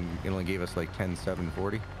 and it only gave us like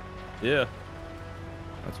 10,740. Yeah.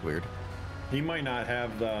 That's weird. He might not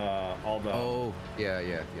have all the. Oh,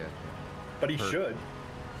 yeah. But he should.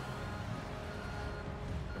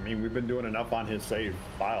 I mean, we've been doing enough on his save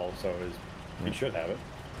file, so he should have it.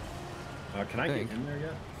 Can I get in there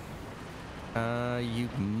yet? You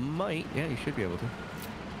might. Yeah, you should be able to.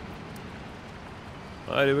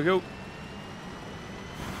 All right, here we go.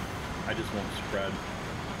 I just won't spread.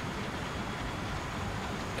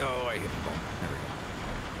 Oh, I hit the ball. There we go.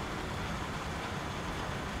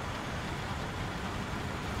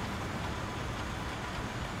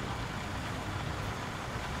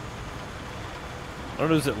 I don't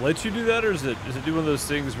know, does it let you do that, or is it do one of those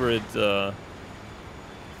things where it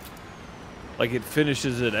like it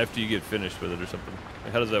finishes it after you get finished with it or something?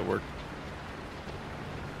 Like, how does that work?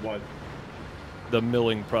 What? The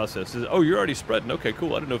milling process. Oh, you're already spreading. Okay,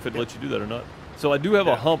 cool. I didn't know if it let you do that or not. So I do have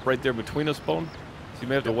a hump right there between us, Bone. So you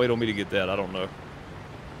may have to wait on me to get that. I don't know.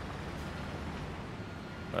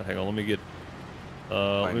 All right, hang on. Let me get.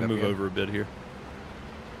 Let me move over a bit here.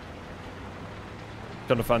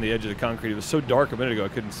 Trying to find the edge of the concrete. It was so dark a minute ago I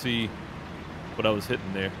couldn't see what I was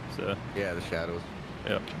hitting there. So. Yeah, the shadows.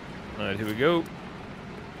 Yep. All right, here we go.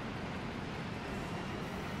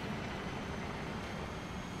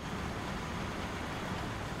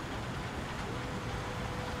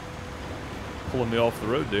 Pulling me off the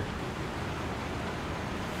road there.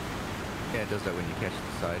 Yeah, it does that when you catch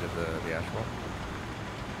the side of the asphalt.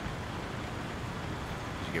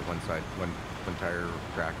 You get one side, one tire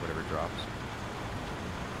crack, whatever drops.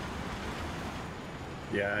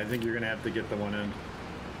 Yeah, I think you're gonna have to get the one end.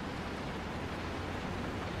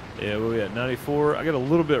 Yeah, where we at? 94. I got a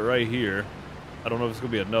little bit right here. I don't know if it's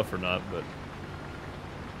gonna be enough or not, but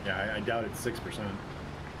yeah, I doubt it's 6%.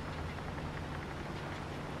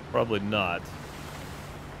 probably not.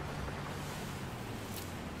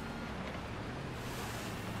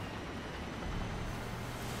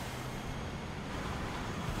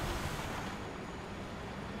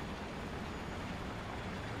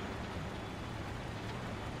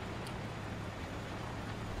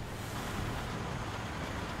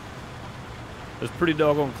 It was pretty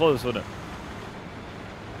doggone close, wasn't it?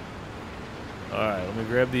 Alright, let me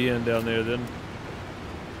grab the end down there then.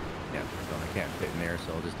 Yeah, so I can't fit in there,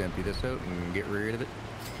 so I'll just empty this out and get rid of it.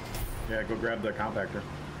 Yeah, go grab the compactor.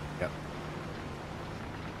 Yep.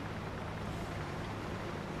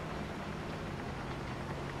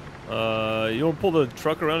 You want to pull the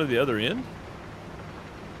truck around to the other end?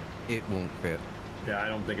 It won't fit. Yeah, I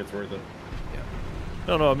don't think it's worth it.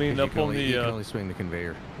 No, I mean up on you the. can only swing the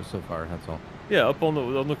conveyor so far. That's all. Yeah, up on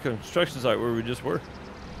the construction site where we just were.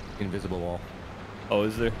 Invisible wall. Oh,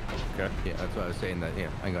 is there? Okay. Yeah, that's why I was saying that. Yeah,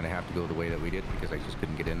 I'm gonna have to go the way that we did because I just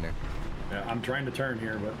couldn't get in there. Yeah, I'm trying to turn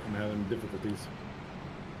here, but I'm having difficulties.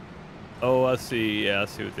 Oh, I see. Yeah, I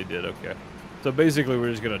see what they did. Okay. So basically, we're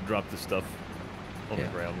just gonna drop this stuff on the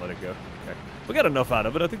ground, let it go. Okay. We got enough out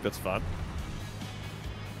of it. I think that's fine.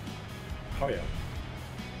 Oh yeah.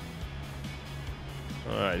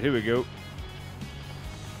 All right, here we go.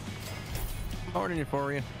 Morning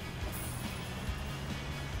for you.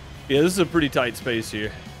 Yeah, this is a pretty tight space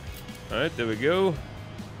here. All right, there we go.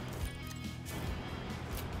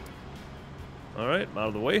 All right, I'm out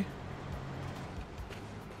of the way.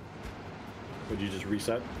 Would you just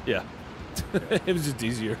reset? Yeah. It was just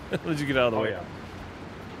easier. Let's just get out of the way. Yeah.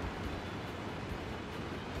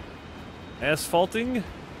 Asphalting,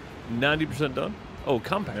 90% done. Oh,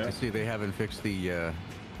 compact. I see they haven't fixed the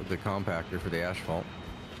compactor for the asphalt.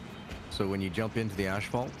 So when you jump into the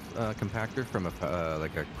asphalt compactor from a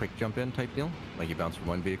like a quick jump in type deal, like you bounce from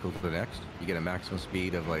one vehicle to the next, you get a maximum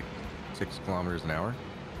speed of like 6 kilometers an hour.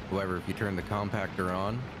 However, if you turn the compactor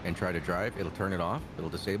on and try to drive, it'll turn it off, it'll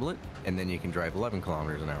disable it, and then you can drive 11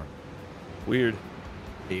 kilometers an hour. Weird.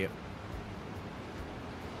 Yep.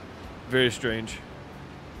 Very strange.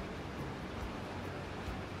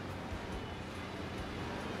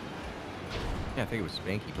 Yeah, I think it was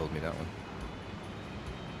Spanky told me that one.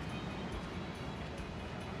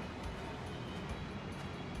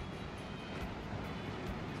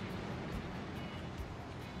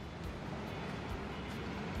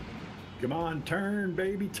 Come on, turn,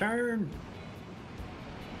 baby, turn.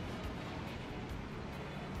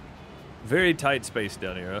 Very tight space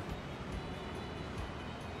down here, huh?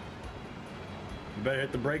 You better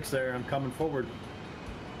hit the brakes there. I'm coming forward.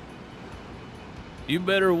 You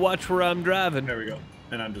better watch where I'm driving. There we go.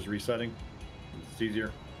 And I'm just resetting. It's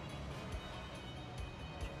easier.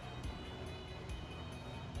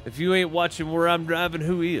 If you ain't watching where I'm driving,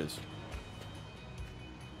 who is?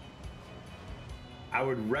 I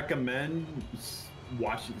would recommend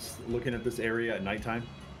looking at this area at nighttime.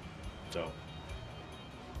 So.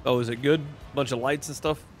 Oh, is it good? Bunch of lights and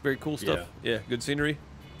stuff? Very cool stuff? Yeah, good scenery?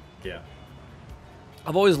 Yeah.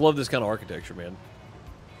 I've always loved this kind of architecture, man.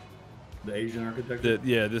 The Asian architecture?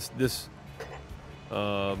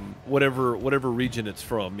 Whatever region it's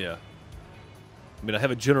from, yeah. I mean, I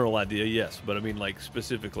have a general idea, yes, but I mean, like,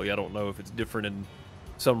 specifically, I don't know if it's different in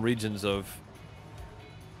some regions of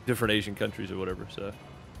different Asian countries or whatever, so.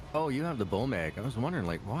 Oh, you have the Bomag. I was wondering,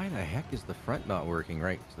 like, why the heck is the front not working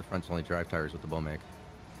right? Because the front's only drive tires with the Bomag.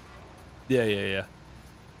 Yeah.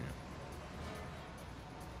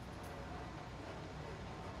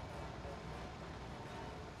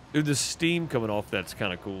 Dude, the steam coming off that's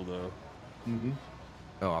kind of cool, though. Mm-hmm.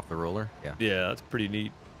 Oh, off the roller? Yeah. Yeah, that's pretty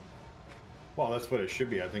neat. Well, that's what it should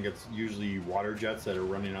be. I think it's usually water jets that are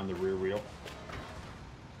running on the rear wheel.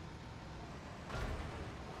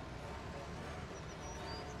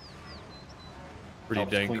 Pretty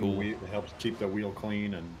dang cool. It helps keep the wheel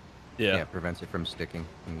clean and... Yeah, it prevents it from sticking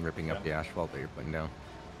and ripping up the asphalt that you're putting down.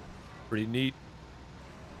 Pretty neat.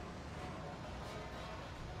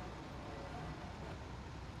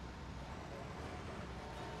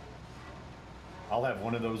 I'll have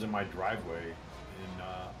one of those in my driveway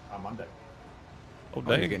on Monday. Oh,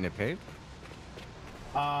 dang. You're getting it paved?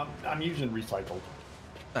 I'm using recycled.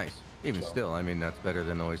 Nice. Even still, I mean, that's better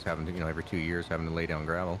than always having to, every 2 years having to lay down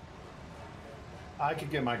gravel. I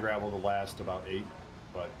could get my gravel to last about 8,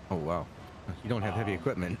 but... Oh, wow. You don't have heavy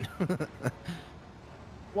equipment.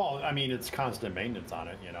 Well, I mean, it's constant maintenance on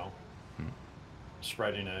it, Hmm.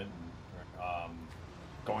 Spreading it, and,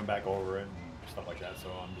 going back over it, and stuff like that.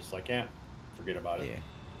 So I'm just like, forget about it. Yeah.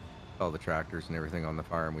 All the tractors and everything on the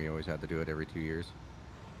farm, we always had to do it every 2 years.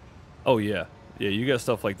 Oh, yeah. Yeah, you got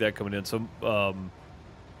stuff like that coming in. So,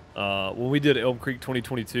 when we did Elm Creek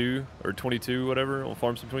 2022, or 22, whatever, on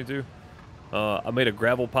Farm Sim 22, I made a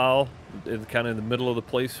gravel pile kind of in the middle of the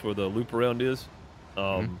place where the loop around is.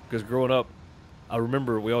 Because growing up, I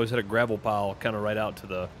remember we always had a gravel pile kind of right out to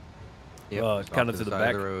the, kind of to the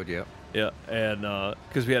back. Of the road, yep. Yeah, and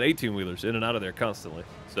because we had 18-wheelers in and out of there constantly.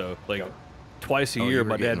 So, like, twice a year,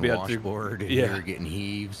 my dad would be out there. You were getting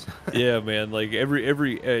heaves. Yeah, man. Like every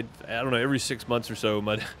I don't know, every 6 months or so,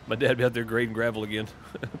 my dad would be out there grading gravel again,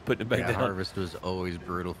 putting it back down. Harvest was always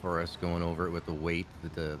brutal for us going over it with the weight,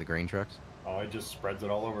 the grain trucks. Oh, it just spreads it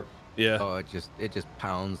all over. Yeah. Oh, it just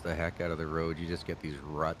pounds the heck out of the road. You just get these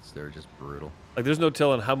ruts. They're just brutal. Like there's no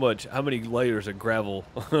telling how many layers of gravel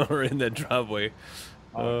are in that driveway.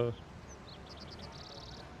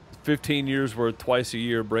 15 years worth, twice a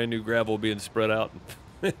year, brand new gravel being spread out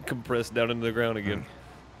and compressed down into the ground again.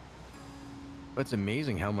 But it's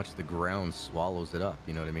amazing how much the ground swallows it up.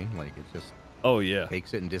 You know what I mean? Like it's just Oh yeah.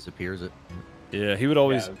 Takes it and disappears it. Yeah, he would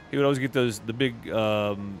always get those the big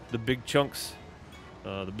chunks,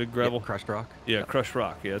 the big gravel. Yep, crushed rock. Yeah, crushed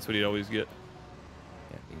rock. Yeah, that's what he'd always get.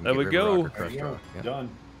 Yeah, There we go. Rock. Yeah. Done.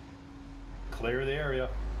 Clear the area,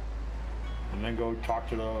 and then go talk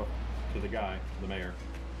to the guy, the mayor.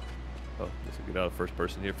 Oh, let's get out of first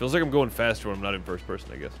person here. Feels like I'm going faster when I'm not in first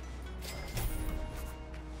person, I guess.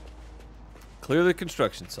 Clear the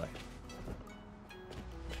construction site.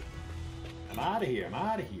 I'm out of here. I'm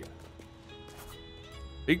out of here.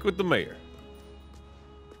 Speak with the mayor.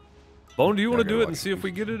 Bone, do you want to do it and see if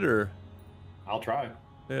we get it, or? I'll try.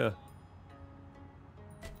 Yeah.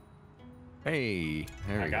 Hey,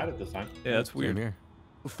 there I got it this time. Yeah, that's weird. Here.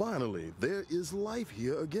 Finally, there is life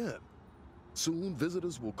here again. Soon,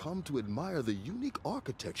 visitors will come to admire the unique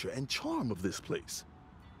architecture and charm of this place.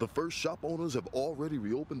 The first shop owners have already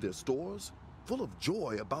reopened their stores, full of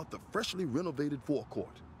joy about the freshly renovated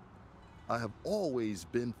forecourt. I have always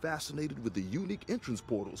been fascinated with the unique entrance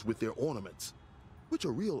portals with their ornaments, which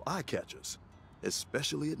are real eye-catchers,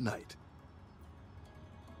 especially at night.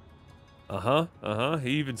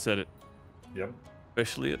 He even said it. Yep.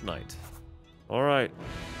 Especially at night. All right.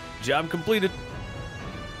 Job completed.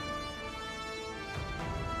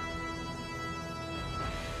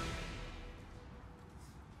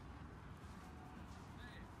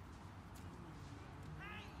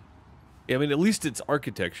 Yeah, I mean, at least it's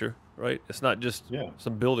architecture, right? It's not just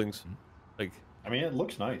some buildings. Like, I mean, it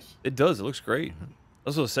looks nice. It does. It looks great. I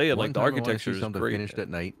was gonna say it. Like the architecture is something great. Finished at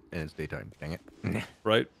night and it's daytime. Dang it.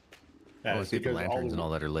 Right. Yeah, I want to see if the lanterns and all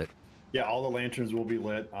that are lit. Yeah, all the lanterns will be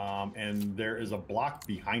lit, and there is a block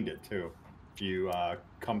behind it too. If you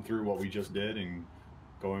come through what we just did and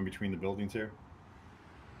go in between the buildings here,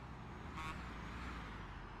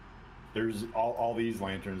 there's all these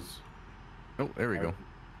lanterns. Oh, there we go.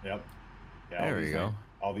 Yep. Yeah, there we go.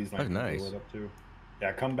 All these lanterns are lit up too.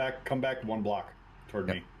 Yeah, come back one block toward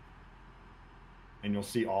me, and you'll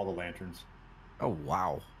see all the lanterns. Oh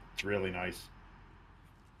wow! It's really nice.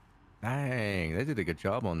 Dang, they did a good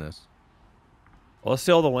job on this. Well, let's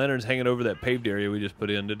see all the lanterns hanging over that paved area we just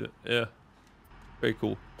put in, did it? Yeah. Very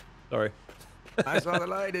cool. Sorry. I saw the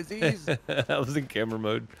light, Aziz. I was in camera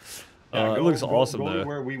mode. Yeah, it looks awesome, go though. to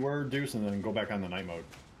where we were, Deuce, and then go back on the night mode.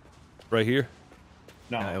 Right here?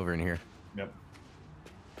 No. Over in here. Yep.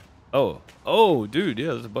 Oh, dude, yeah,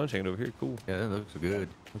 there's a bunch hanging over here. Cool. Yeah, that looks good.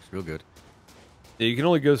 Looks real good. Yeah, you can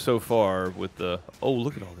only go so far with the... Oh,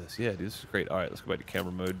 look at all this. Yeah, dude, this is great. All right, let's go back to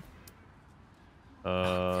camera mode.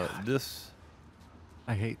 This...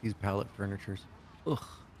 I hate these pallet furnitures. Ugh.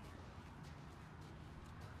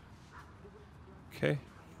 Okay.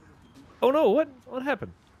 Oh, no, what? What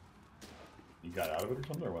happened? You got out of it or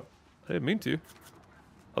something, or what? I didn't mean to.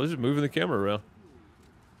 I was just moving the camera around.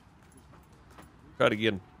 Try it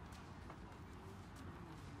again.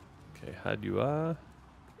 Okay, how do I...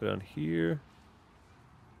 Go down here.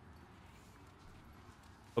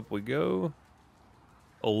 Up we go.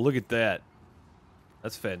 Oh, look at that.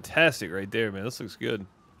 That's fantastic right there, man. This looks good.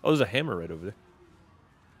 Oh, there's a hammer right over there.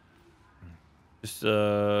 Just,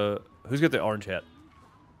 who's got the orange hat?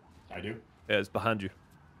 I do. Yeah, it's behind you.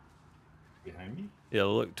 Behind me? Yeah,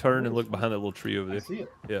 look, turn and look behind that little tree over there. I see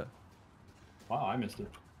it. Yeah. Wow, I missed it.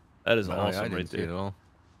 That is No, awesome I didn't right see there. it at all.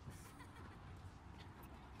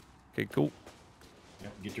 Okay, cool.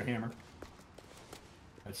 Yep, get your hammer.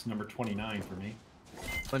 That's number 29 for me.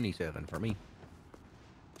 27 for me.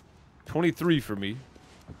 23 for me.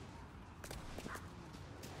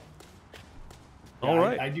 Yeah, All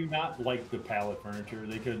right. I do not like the pallet furniture.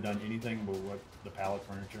 They could have done anything but what the pallet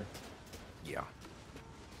furniture. Yeah.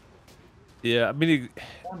 Yeah, I mean,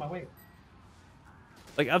 On my way.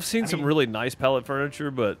 like I've seen some really nice pallet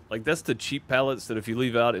furniture, but like that's the cheap pallets that if you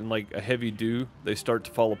leave out in like a heavy dew, they start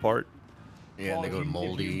to fall apart. Yeah, and they go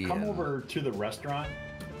moldy. If you come over to the restaurant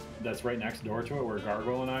that's right next door to it, where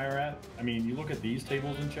Gargoyle and I are at, I mean, you look at these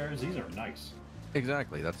tables and chairs; these are nice.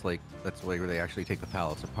 Exactly. That's like where they actually take the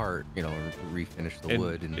pallets apart, you know, and refinish the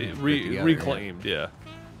wood and reclaimed. Yeah.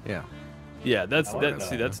 Yeah. Yeah, that's like that.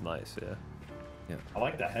 See, that's nice. Yeah. Yeah. I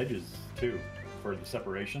like the hedges too for the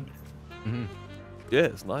separation. Mm-hmm. Yeah,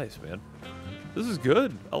 it's nice, man. This is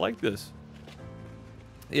good. I like this.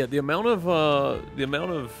 Yeah, the amount of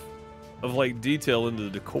like detail into the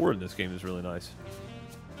decor in this game is really nice.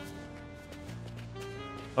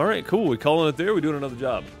 All right, cool. We calling it there. We doing another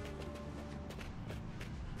job.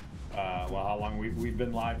 Well, how long we've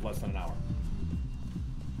been live? Less than an hour.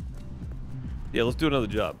 Yeah, let's do another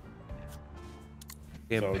job.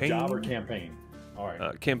 Campaign. So job or campaign? All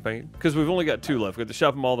right. Campaign, because we've only got 2 left. We got the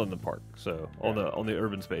shopping mall and the park. So on the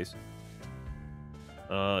urban space.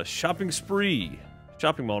 Shopping spree.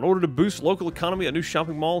 Shopping mall. In order to boost local economy, a new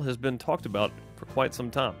shopping mall has been talked about for quite some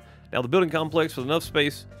time. Now, the building complex with enough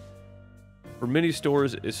space for many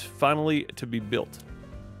stores is finally to be built.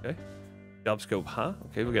 Okay. Job scope high.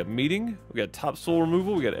 Okay, we got meeting. We got topsoil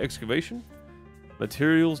removal. We got excavation.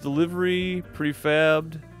 Materials delivery.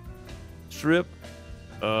 Prefabbed. Strip.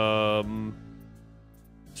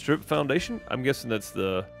 Strip foundation. I'm guessing that's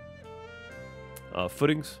the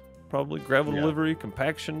footings, probably. Gravel delivery.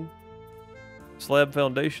 Compaction. Slab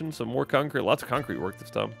foundation. Some more concrete. Lots of concrete work this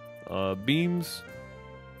time. Beams.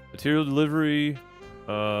 Material delivery.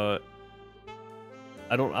 I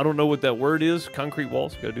don't know what that word is. Concrete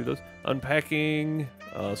walls. Gotta do those. Unpacking.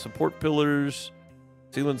 Support pillars.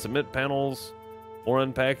 Sealing cement panels. More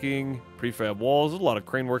unpacking. Prefab walls. There's a lot of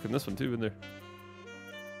crane work in this one too, in there.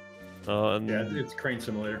 Yeah, it's crane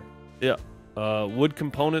simulator. Yeah. Wood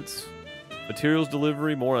components. Materials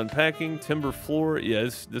delivery. More unpacking. Timber floor. Yeah,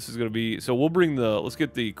 this is gonna be. So we'll bring let's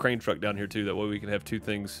get the crane truck down here too. That way we can have two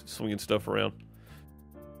things swinging stuff around.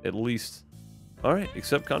 At least. All right.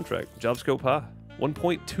 Accept contract. Job scope high.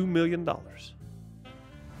 $1.2 million.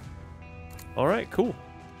 All right, cool.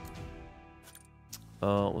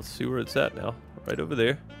 Let's see where it's at now. Right over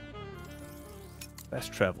there.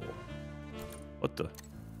 Fast travel. What the?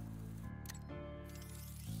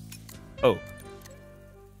 Oh.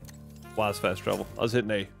 Why is fast travel? I was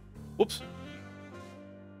hitting A. Whoops.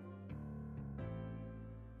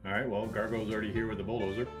 All right, well, Gargo's already here with the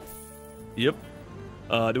bulldozer. Yep.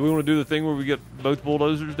 Do we want to do the thing where we get both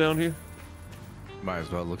bulldozers down here? Might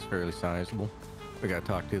as well. It looks fairly sizable. We gotta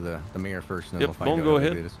talk to the mayor first, and then Yep, we'll find out go how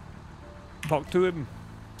big ahead. it is. Talk to him.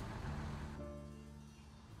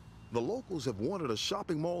 The locals have wanted a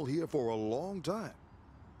shopping mall here for a long time.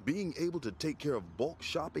 Being able to take care of bulk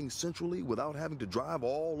shopping centrally without having to drive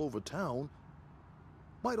all over town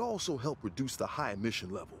might also help reduce the high emission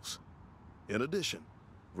levels. In addition,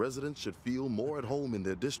 residents should feel more at home in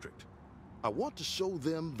their district. I want to show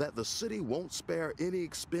them that the city won't spare any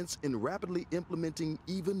expense in rapidly implementing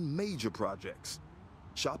even major projects.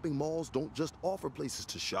 Shopping malls don't just offer places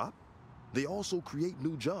to shop, they also create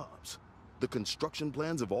new jobs. The construction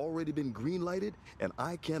plans have already been green-lighted, and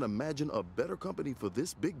I can't imagine a better company for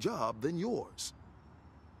this big job than yours.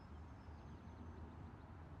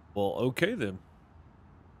 Well, okay then.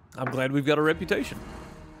 I'm glad we've got a reputation.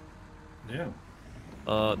 Yeah.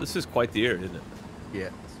 This is quite the area, isn't it? Yeah,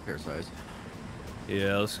 it's fair size.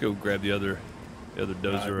 Yeah, let's go grab the other dozer Do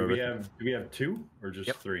over. we have two or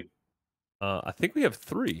just three? I think we have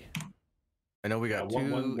three. I know we got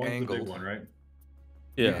two one's the angled. big one, right?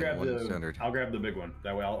 Yeah. You grab one centered. I'll grab the big one.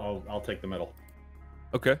 That way I'll take the middle.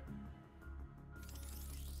 Okay.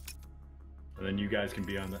 And then you guys can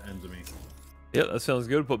be on the ends of me. Yeah, that sounds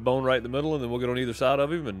good. Put Bone right in the middle, and then we'll get on either side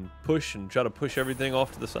of him and push and try to push everything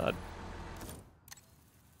off to the side.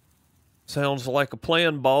 Sounds like a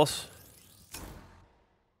plan, boss.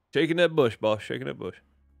 Shaking that bush, boss. Shaking that bush.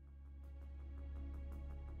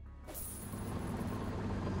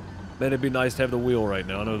 Man, it'd be nice to have the wheel right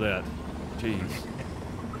now. I know that. Jeez.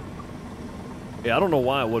 Yeah, I don't know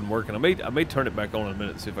why it wasn't working. I may turn it back on in a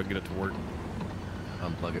minute and see if I can get it to work.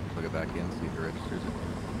 Unplug it, plug it back in, see if it registers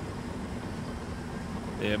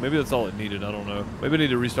it. Yeah, maybe that's all it needed. I don't know. Maybe I need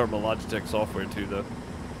to restart my Logitech software too, though.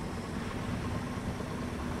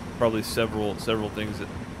 Probably several things that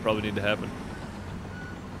probably need to happen.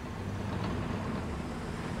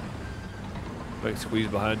 Like squeeze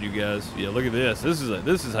behind you guys. Yeah, look at this. This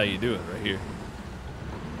is how you do it right here.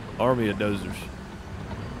 Army of dozers.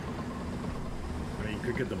 I mean, you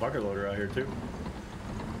could get the bucket loader out here too.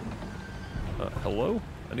 Hello?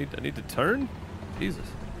 I need to turn? Jesus.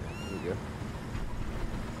 There we go.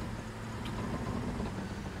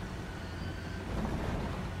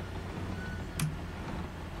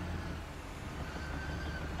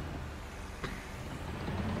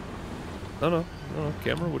 No,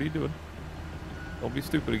 camera, what are you doing? Don't be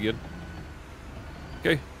stupid again.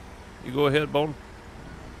 Okay, you go ahead, Bone.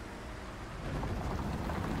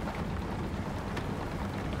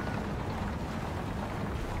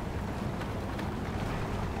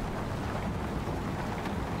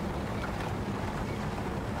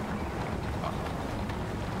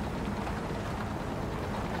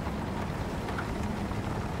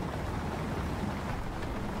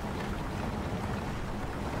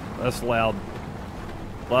 That's loud.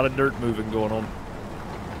 A lot of dirt moving going on.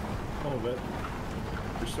 A little bit.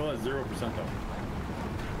 We're still at 0% though.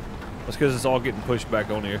 That's because it's all getting pushed back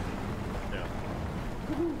on here. Yeah.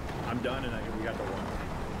 I'm done and we got the one.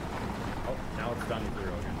 Oh, now it's done to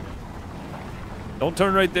 0 again. Don't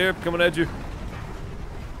turn right there. Coming at you.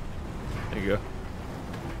 There you go.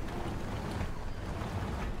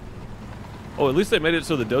 Oh, at least they made it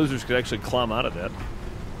so the dozers could actually climb out of that.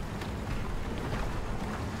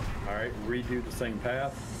 All right, redo the same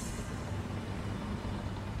path.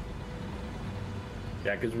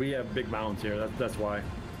 Yeah, because we have big mountains here. That's why.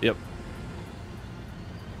 Yep.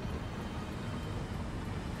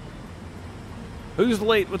 Who's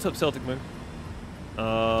late? What's up, Celtic Moon?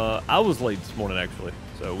 I was late this morning actually,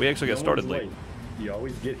 so we actually got started late. You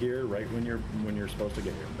always get here right when you're supposed to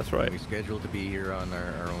get here. That's right. We scheduled to be here on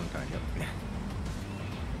our own time. Yep.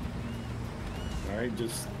 All right,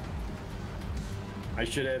 I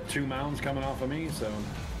should have 2 mounds coming off of me, so.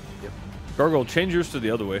 Yep. Gargoyle, change yours to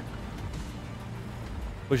the other way.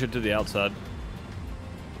 Push it to the outside.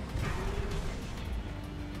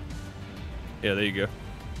 Yeah, there you go.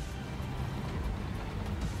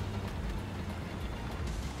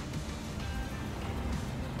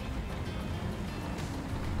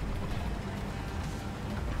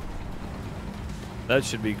 That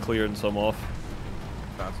should be clearing some off.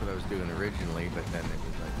 That's what I was doing originally, but then it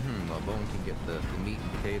was like, well, Bone can get the meat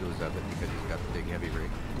and potatoes of it because he's got the big heavy rig.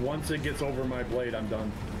 Once it gets over my blade, I'm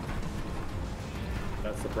done.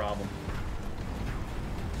 That's the problem.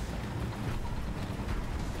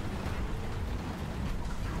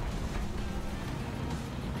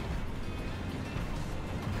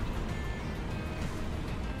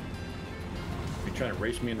 You trying to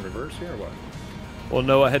race me in reverse here or what? Well,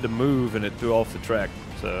 no, I had to move and it threw off the track,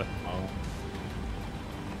 so. Oh.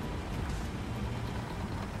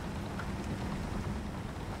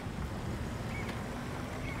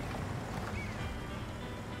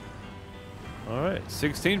 All right,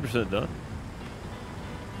 16% done.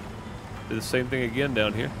 Do the same thing again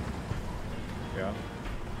down here. Yeah.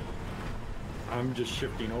 I'm just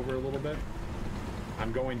shifting over a little bit.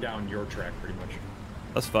 I'm going down your track pretty much.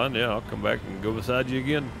 That's fine, yeah, I'll come back and go beside you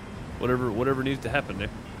again. Whatever needs to happen there.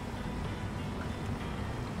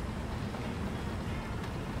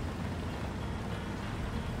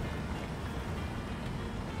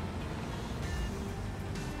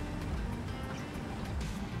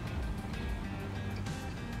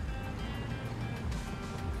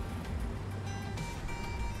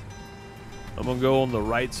 I'm gonna go on the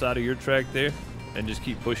right side of your track there and just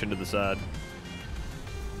keep pushing to the side.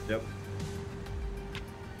 Yep.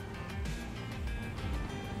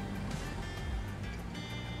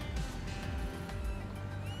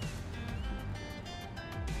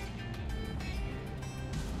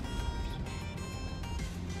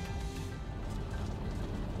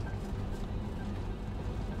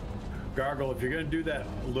 Gargle, if you're going to do that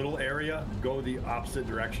little area, go the opposite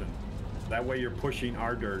direction. That way you're pushing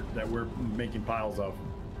our dirt that we're making piles of.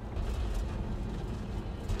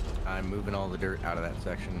 I'm moving all the dirt out of that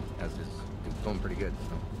section as it's going pretty good.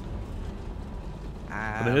 So.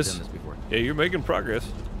 I've done this before. Yeah, you're making progress.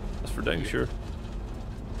 That's for dang sure.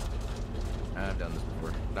 I've done this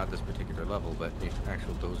before. Not this particular level, but the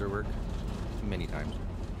actual dozer work many times.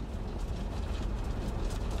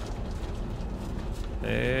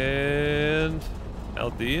 And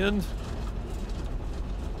out the end.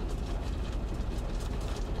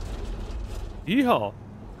 Yeehaw.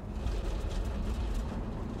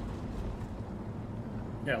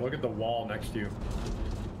 Yeah, look at the wall next to you.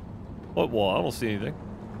 What wall? I don't see anything.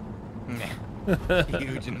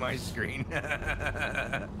 Huge in my screen.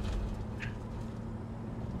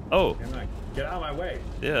 Oh. Get out of my way.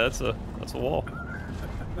 Yeah, that's a wall.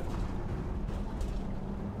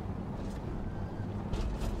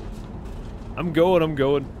 I'm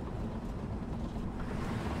going.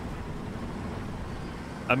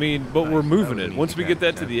 I mean, but we're moving it. Once we get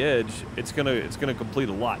that to the edge, it's gonna complete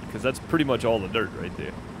a lot because that's pretty much all the dirt right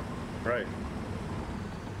there. Right.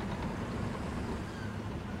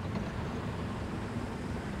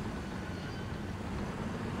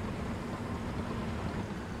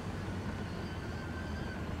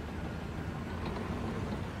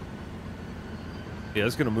 Yeah,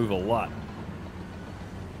 it's gonna move a lot.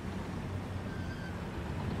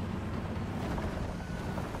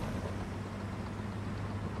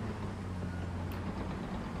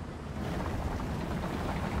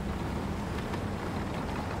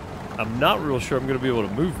 I'm not real sure I'm going to be able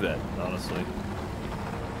to move that, honestly.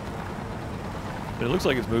 But it looks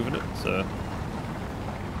like it's moving it, so.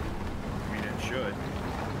 I mean, it should.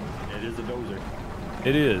 It is a dozer.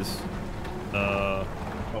 It is. Oh,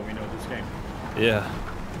 we know this game. Yeah.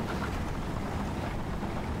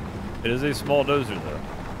 It is a small dozer, though.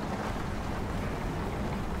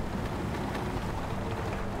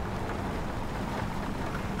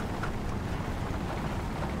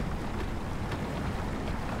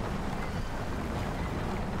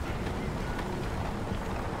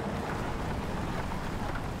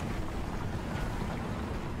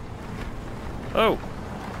 Oh,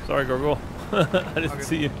 sorry, Gargoyle. I didn't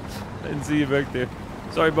see you. I didn't see you back there.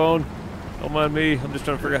 Sorry, Bone. Don't mind me. I'm just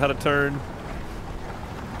trying to figure out how to turn.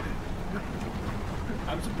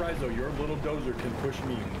 I'm surprised though. Your little dozer can push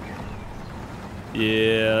me.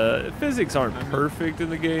 Yeah, physics aren't perfect in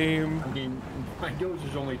the game. I mean, my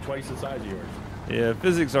dozer's only twice the size of yours. Yeah,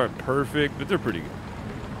 physics aren't perfect, but they're pretty good.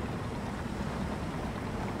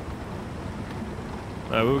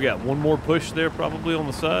 All right, we got one more push there, probably on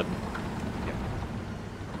the side. Yep.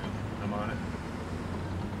 I'm on it.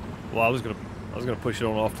 Well, I was gonna push it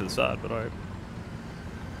on off to the side, but all right.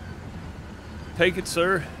 Take it,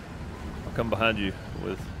 sir. I'll come behind you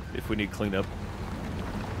with if we need cleanup.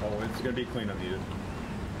 Oh, it's gonna be cleanup needed.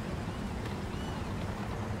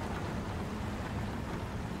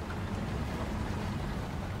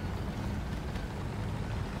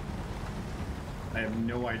 I have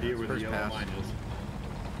no idea where the yellow pass. line is.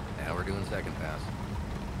 Now we're doing second pass.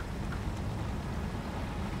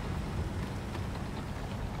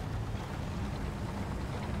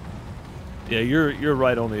 Yeah, you're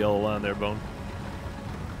right on the yellow line there, Bone.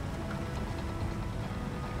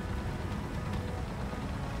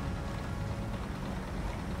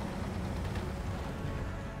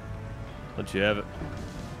 Let you have it.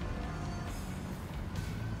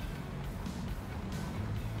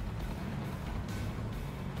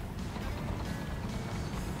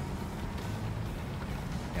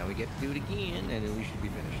 Now we get to do it again, and then we should be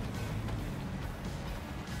finished.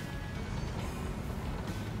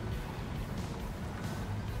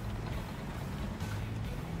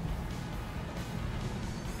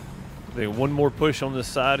 I think one more push on this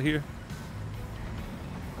side here.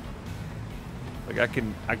 Like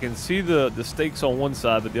I can see the stakes on one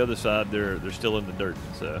side, but the other side they're still in the dirt.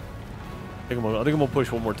 So I think I'm gonna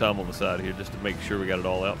push one more time on the side here just to make sure we got it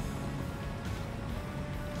all out.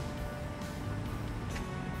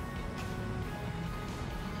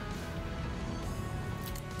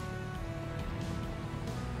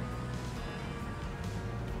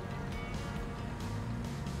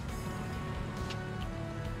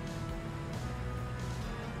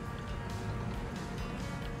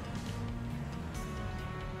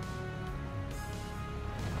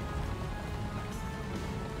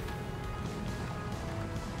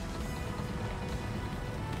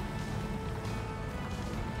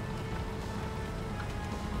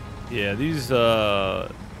 Yeah, these the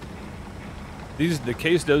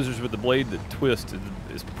case dozers with the blade that twist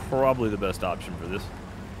is probably the best option for this.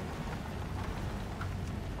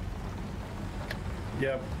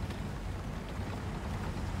 Yep.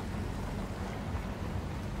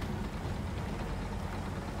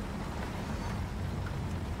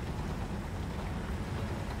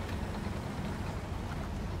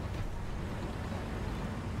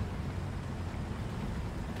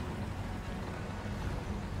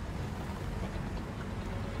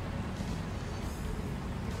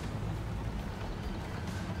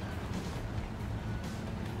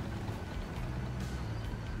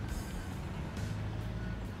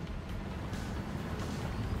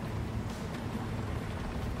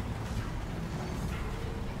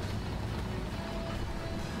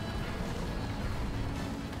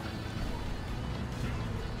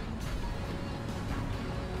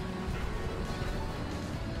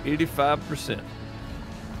 %85%.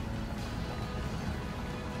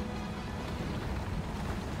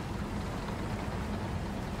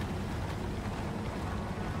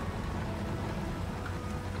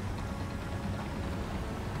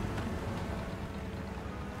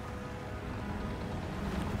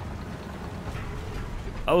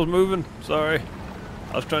 I was moving. Sorry.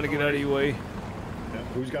 I was trying to get out of your way. Yep.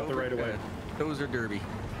 Who's got the right of way? Those are derby.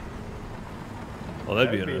 Well,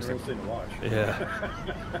 that'd be interesting. To watch. Yeah.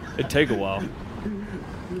 It'd take a while.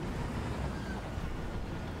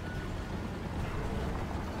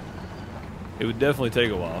 It would definitely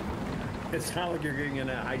take a while. It's not like you're getting in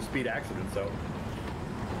a high-speed accident, so.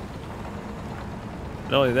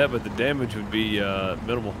 Not only that, but the damage would be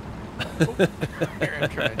minimal. Here, I'm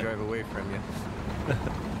trying to drive away from you.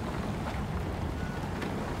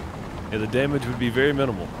 Yeah, the damage would be very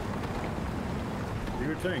minimal. You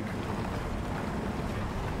would think.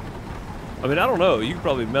 I mean, I don't know. You could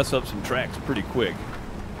probably mess up some tracks pretty quick.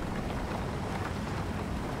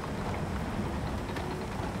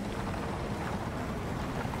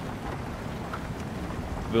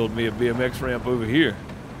 Build me a BMX ramp over here.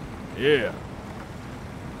 Yeah.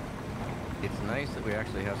 It's nice that we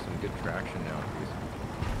actually have some good traction now.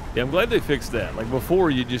 Yeah, I'm glad they fixed that. Like before,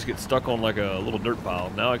 you just get stuck on like a little dirt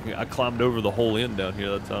pile. Now I climbed over the whole end down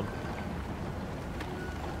here that time.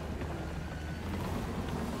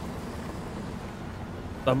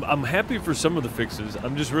 I'm happy for some of the fixes.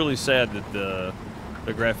 I'm just really sad that the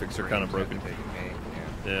graphics are kind of broken.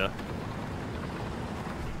 Yeah.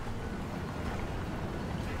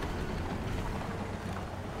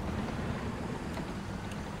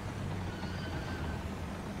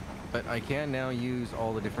 But I can now use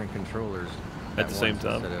all the different controllers at the same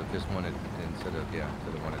time instead of just one instead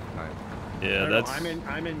of one at a time. Yeah, that's.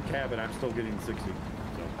 I'm in cabin. I'm still getting 60. So.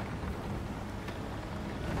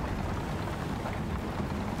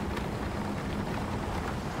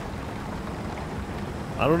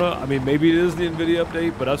 I don't know. I mean, maybe it is the NVIDIA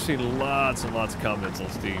update, but I've seen lots and lots of comments on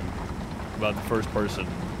Steam about the first-person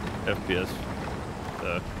FPS.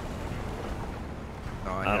 So,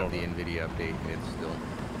 I have the NVIDIA update, and it's still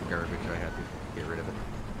garbage. I had to get rid of it.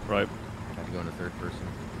 Right. I had to go into third person.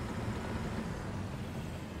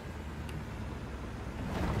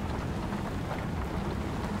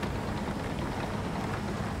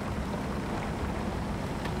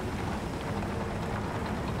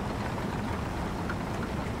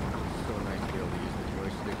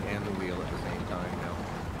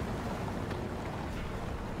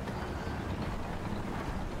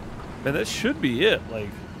 Man, that should be it. Like,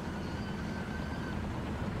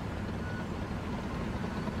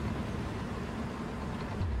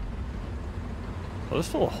 well, there's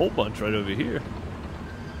still a whole bunch right over here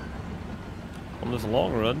on this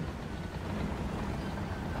long run.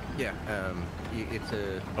 Yeah, it's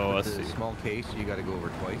a, I see. Small case. You got to go over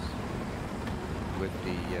twice. With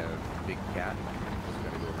the big cat, you just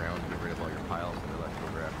got to go around and get rid of all your piles that are left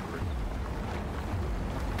over afterwards.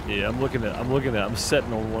 Yeah, I'm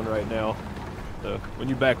setting on one right now. So when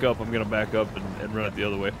you back up, I'm gonna back up and run it the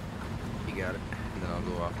other way. You got it. And then I'll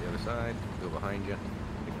go off the other side, go behind you,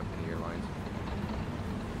 pick up any of your lines.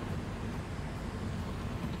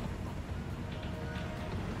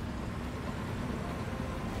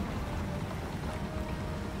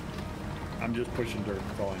 I'm just pushing dirt,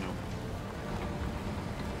 that's all I know.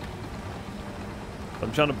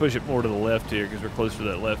 I'm trying to push it more to the left here because we're closer to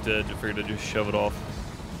that left edge. I figured I'd just shove it off.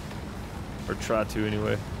 Or try to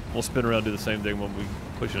anyway. We'll spin around and do the same thing when we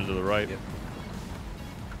push it into the right. Yep.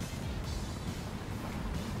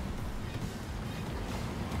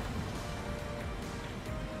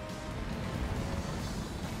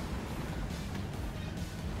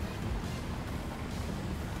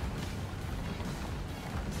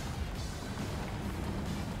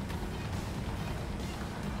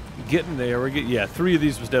 Getting there, yeah, 3 of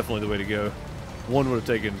these was definitely the way to go. 1 would have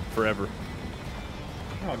taken forever.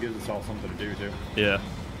 Well, it gives us all something to do, too. Yeah.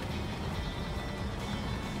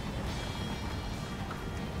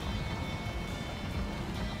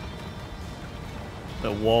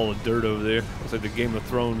 That wall of dirt over there. Looks like the Game of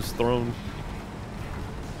Thrones throne.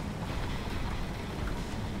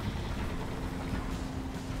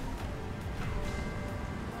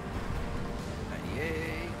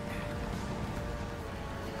 Yay.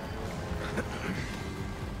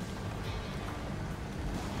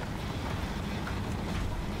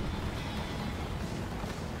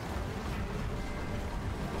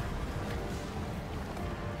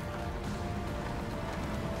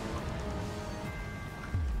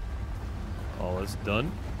 It's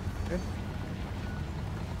done. Okay.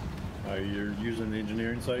 You're using the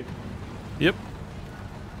engineering site? Yep.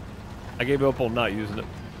 I gave up on not using it.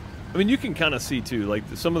 I mean, you can kind of see too, like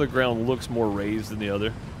some of the ground looks more raised than the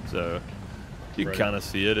other, so you can kind of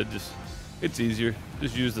see it. It's easier.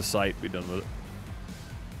 Just use the site, be done with it.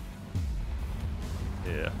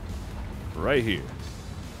 Yeah. Right here.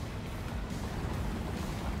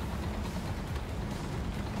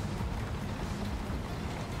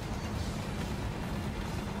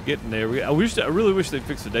 Getting there. I really wish they'd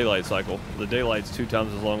fix the daylight cycle. The daylight's 2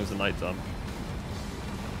 times as long as the nighttime.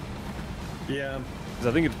 Yeah. Because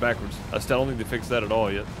I think it's backwards. I still don't think they fixed that at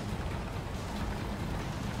all yet.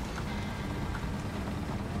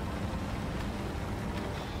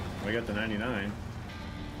 We got the 99.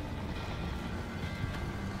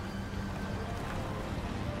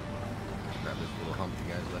 Grab this little hump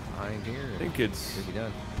you guys left behind here. I think it's... Should be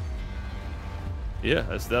done. Yeah,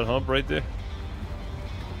 that's that hump right there.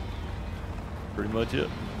 Pretty much it.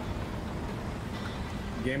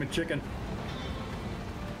 Game of chicken.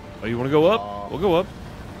 Oh, you want to go up? We'll go up.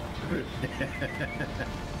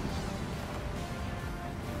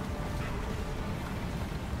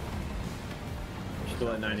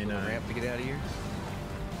 Still at 99. Ramp to get out of here.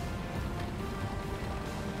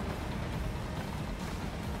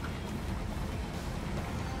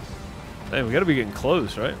 Hey, we got to be getting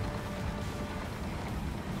close, right?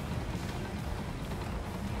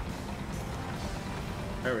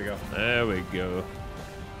 There we go. There we go.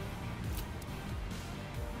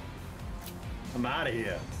 I'm I'm out of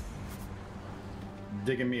here.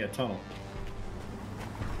 Digging me a tunnel.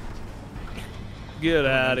 Get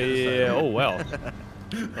out of here. Oh, wow.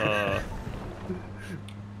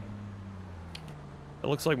 It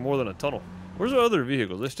looks like more than a tunnel. Where's our other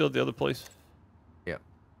vehicles? They're still at the other place? Yeah,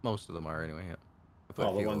 most of them are anyway, yeah.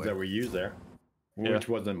 All the ones that we used there, which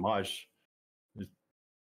wasn't much.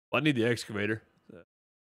 I need the excavator.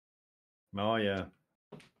 Oh, yeah.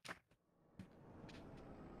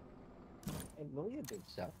 Hello, you big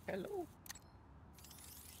self. Hello.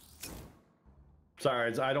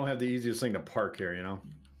 Sorry, I don't have the easiest thing to park here, you know?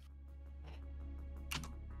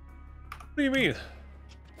 What do you mean?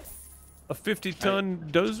 A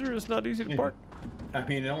 50-ton dozer is not easy to park? I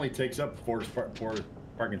mean, it only takes up four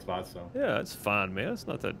parking spots, so. Yeah, it's fine, man. It's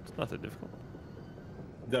not that difficult.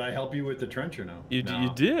 Did I help you with the trench or no? You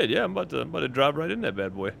did, yeah. I'm about to drive right in that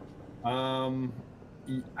bad boy.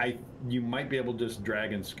 You might be able to just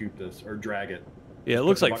drag and scoop this, or drag it. Yeah, just it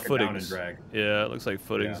looks like down and footings. drag. Yeah, it looks like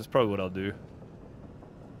footings. Yeah. That's probably what I'll do.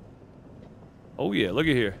 Oh yeah, look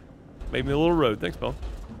at here. Made me a little road. Thanks, Bo.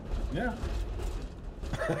 Yeah.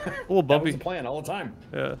 A little bumpy. That was the plan all the time.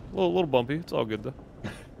 Yeah, a little bumpy. It's all good though.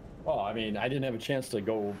 Well, I mean, I didn't have a chance to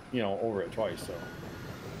go, over it twice, so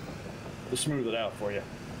to smooth it out for you.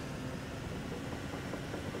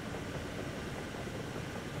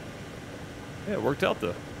 Yeah, it worked out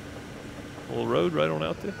though. A little road right on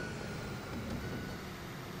out there.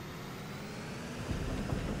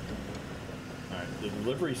 All right, the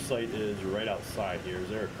delivery site is right outside here. Is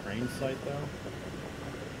there a crane site though?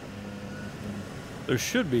 There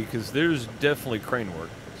should be, because there's definitely crane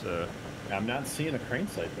work. So I'm not seeing a crane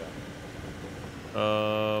site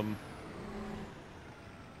though.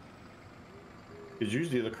 Because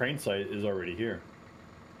usually the crane site is already here.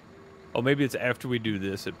 Oh, maybe it's after we do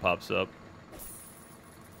this it pops up.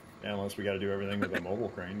 Yeah, unless we got to do everything with a mobile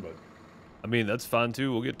crane, but. I mean, that's fine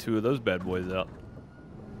too. We'll get 2 of those bad boys out.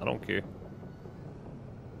 I don't care.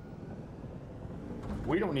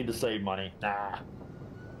 We don't need to save money. Nah.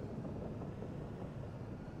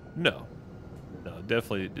 No,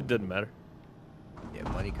 definitely it doesn't matter. Yeah,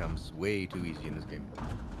 money comes way too easy in this game.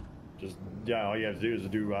 Just, yeah, all you have to do is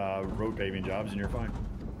do road paving jobs and you're fine.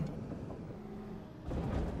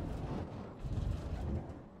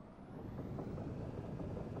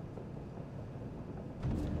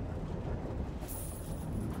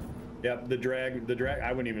 Yeah, the drag,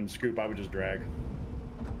 I wouldn't even scoop, I would just drag.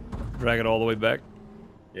 Drag it all the way back?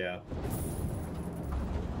 Yeah.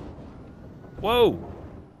 Whoa!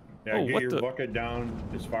 Yeah, oh, get your bucket down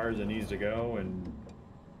as far as it needs to go, and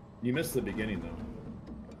you missed the beginning,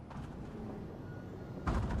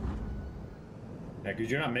 though. Yeah,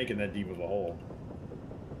 because you're not making that deep of a hole.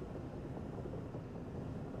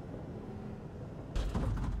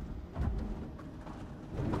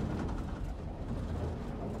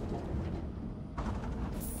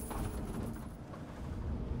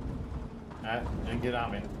 And get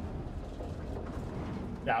on me.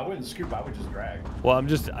 Yeah, I wouldn't scoop, I would just drag. Well,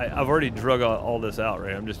 I've already drug all this out,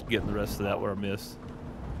 right? I'm just getting the rest of that where I missed.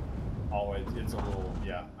 Oh, it's a little,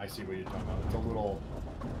 yeah, I see what you're talking about. It's a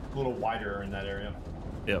little wider in that area.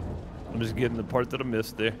 Yep. I'm just getting the part that I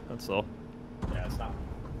missed there, that's all. Yeah, it's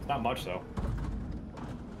not much though.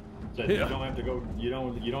 So yeah. You don't have to go, you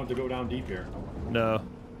don't have to go down deep here. No.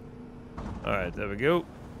 Alright, there we go.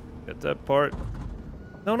 Got that part.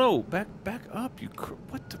 No, back up,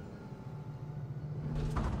 what the?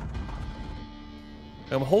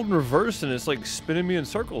 I'm holding reverse and it's like spinning me in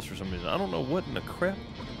circles for some reason. I don't know what in the crap.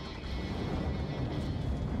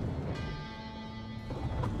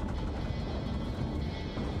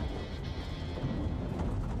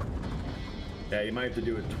 Yeah, you might have to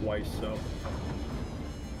do it twice, so.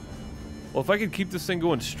 Well, if I could keep this thing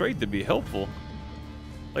going straight, that'd be helpful.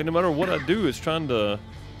 Like, no matter what I do, it's trying to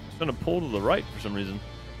pull to the right for some reason.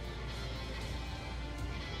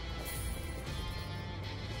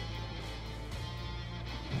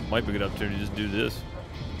 Might be a good opportunity to just do this.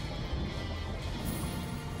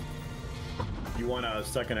 You want a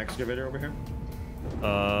second excavator over here?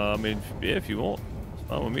 I mean, yeah, if you want. It's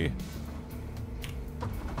fine with me.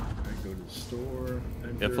 Alright, go to the store.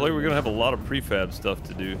 Yeah, I feel like we're gonna have a lot of prefab stuff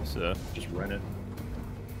to do, so. Just rent it.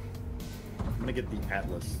 I'm gonna get the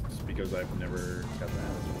Atlas, just because I've never got the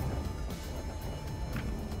Atlas.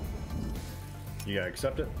 You gotta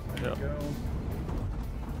accept it. There you go.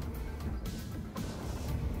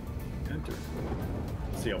 Enter.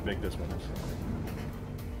 Let's see how big this one is.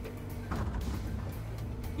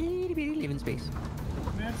 Itty bitty living space.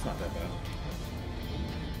 Man, it's not that bad.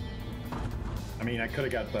 I mean, I could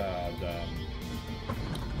have got the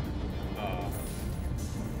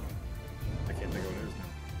I can't think of what it is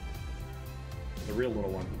The real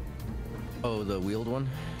little one. Oh, the wheeled one?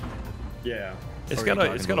 Yeah. It's got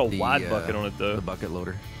a wide bucket on it though. The bucket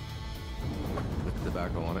loader with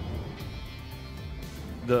tobacco on it.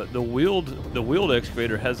 The wheeled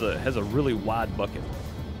excavator has a really wide bucket.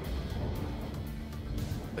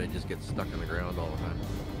 But it just gets stuck in the ground all the time.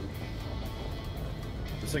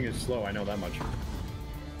 This thing is slow, I know that much.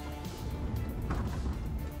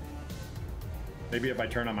 Maybe if I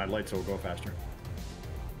turn on my lights, it'll go faster.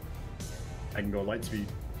 I can go light speed.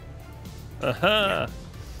 Aha!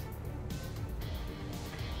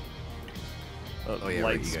 Oh yeah,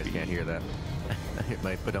 right, you guys can't hear that. It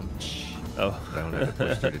might put Oh. I don't have to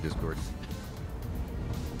push through to Discord.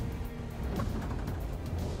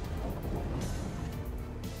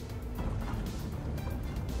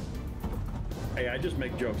 Hey, I just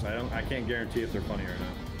make jokes. I can't guarantee if they're funny or not.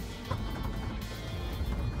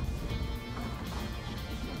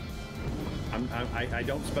 I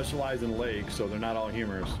don't specialize in legs, so they're not all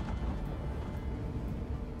humorous.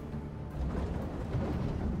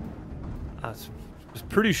 I was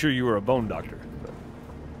pretty sure you were a bone doctor.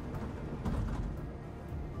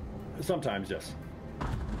 Sometimes, yes.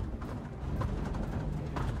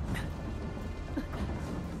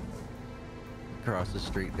 Across the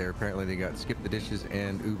street there, apparently they got Skip the Dishes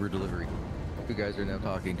and Uber Delivery. Two guys are now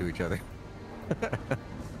talking to each other.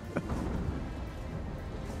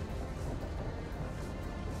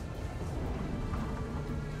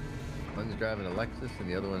 One's driving a Lexus and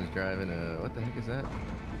the other one's driving a... what the heck is that?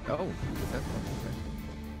 Oh, that's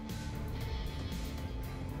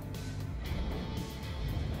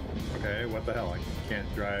Okay, what the hell? I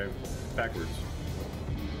can't drive backwards.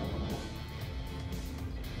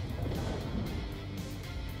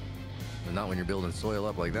 and not when you're building soil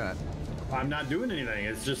up like that. I'm not doing anything.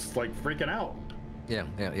 It's just like freaking out. Yeah,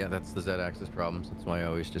 that's the Z-axis problems. That's why I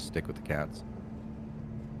always just stick with the cats.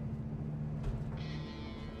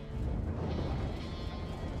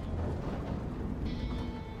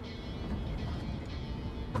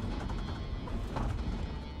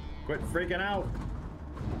 Quit freaking out.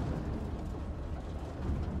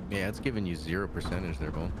 Yeah, it's giving you 0%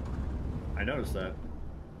 there, Bone. I noticed that.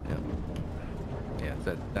 Yeah. Yeah,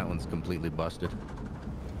 that one's completely busted.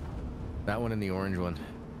 That one and the orange one.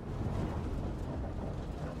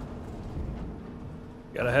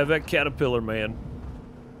 Gotta have that caterpillar, man.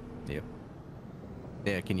 Yep.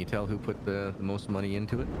 Yeah, can you tell who put the most money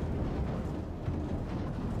into it?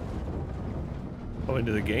 Oh,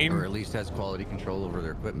 into the game? Or at least has quality control over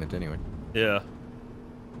their equipment anyway. Yeah.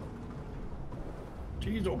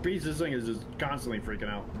 Jeez, oh, piece, this thing is just constantly freaking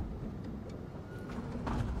out.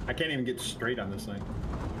 I can't even get straight on this thing.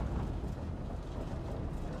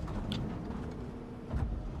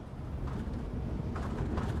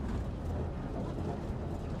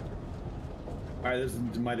 Alright, this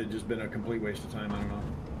might have just been a complete waste of time, I don't know.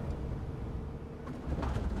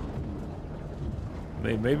 I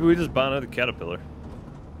mean, maybe we just buy another caterpillar.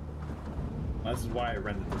 This is why I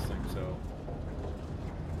rented this thing, so...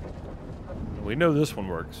 We know this one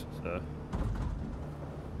works, so...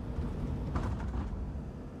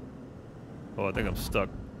 Oh, I think I'm stuck.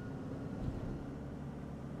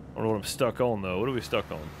 I don't know what I'm stuck on, though. What are we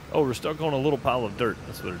stuck on? Oh, we're stuck on a little pile of dirt.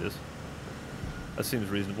 That's what it is. That seems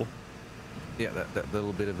reasonable. Yeah, that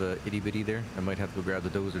little bit of a itty-bitty there. I might have to go grab the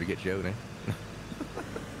dozer to get you out, eh?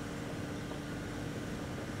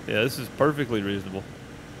 Yeah, this is perfectly reasonable.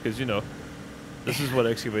 Because, you know, this is what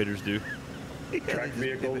excavators do. Track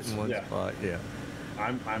vehicles, in one yeah. spot, yeah.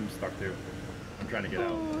 I'm stuck too. I'm trying to get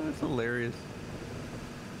out. Oh, that's hilarious.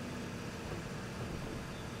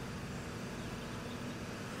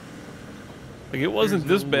 Like, it wasn't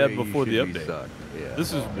There's this no bad way before the you should be update. sucked. Yeah.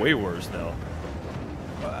 This is way worse now.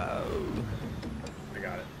 Wow. I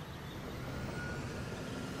got it.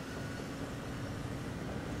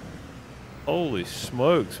 Holy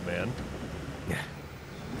smokes, man. Yeah.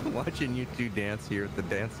 Watching you two dance here at the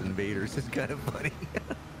Dance Invaders is kind of funny.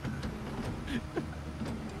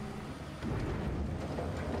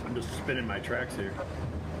 I'm just spinning my tracks here.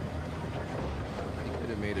 Could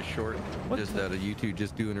have made a short What just the- out of you two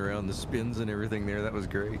just doing around the spins and everything there. That was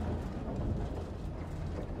great.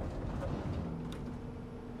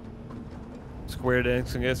 Square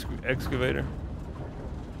dancing excavator.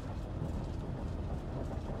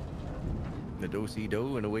 The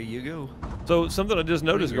do-si-do and away you go. So something I just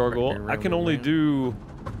noticed, You're Gargoyle, cracking I around can the only land. do,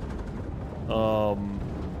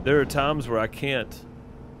 there are times where I can't,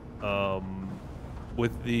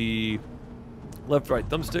 with the left-right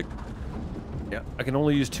thumbstick, Yeah. I can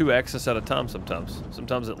only use 2 axis at a time sometimes.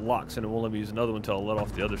 Sometimes it locks and it won't let me use another one until I let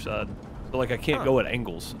off the other side. So like I can't go at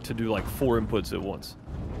angles to do like 4 inputs at once.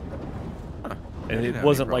 Huh. I And didn't it have any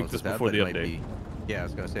wasn't like problems this with that, before but the it might update. Yeah, I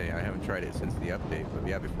was gonna say I haven't tried it since the update, but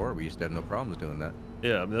yeah, before we used to have no problems doing that.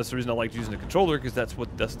 Yeah, I mean, that's the reason I liked using a controller, because that's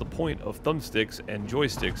the point of thumbsticks and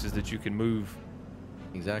joysticks, is that you can move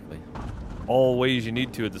Exactly. all ways you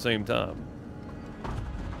need to at the same time.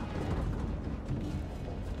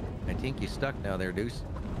 I think you're stuck now there, Deuce.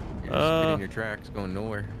 You're just spinning your tracks, going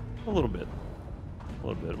nowhere. A little bit. A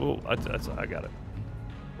little bit. Well, I got it.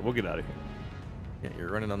 We'll get out of here. Yeah, you're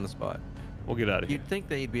running on the spot. We'll get out of here. You'd think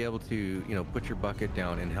they'd be able to, you know, put your bucket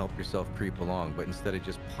down and help yourself creep along, but instead it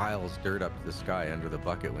just piles dirt up to the sky under the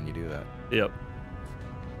bucket when you do that. Yep.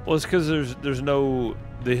 Well, it's because there's no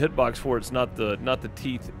the hitbox for it's not the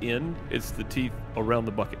teeth in, it's the teeth around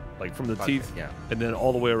the bucket, like from the teeth, yeah, and then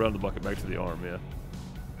all the way around the bucket back to the arm. Yeah.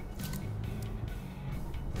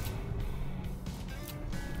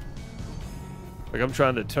 Like I'm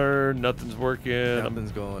trying to turn, nothing's working.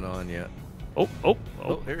 Nothing's going on yet. Oh,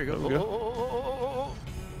 There you go. There we go.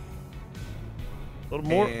 A little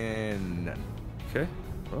more. And none. Okay.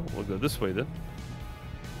 Well, we'll go this way then.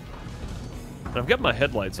 And I've got my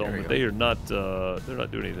headlights on, but they are not. They're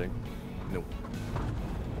not doing anything. Nope.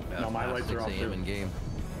 No, my lights are off too. In game.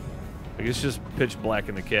 Like it's just pitch black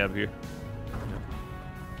in the cab here.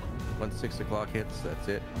 Once 6 o'clock hits, that's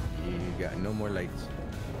it. You got no more lights.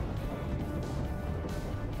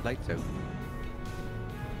 Lights out.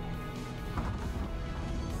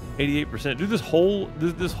 88%. Dude,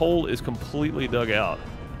 this hole is completely dug out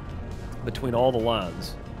between all the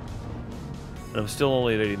lines, and I'm still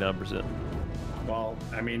only at 89%. Well,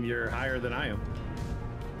 I mean, you're higher than I am.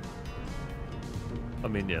 I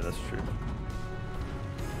mean, yeah, that's true.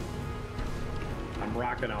 I'm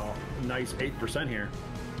rocking a nice 8% here.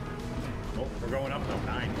 Oh, we're going up though.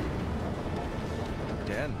 9.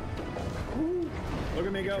 10. Ooh, look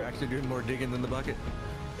at me go. You're actually doing more digging than the bucket.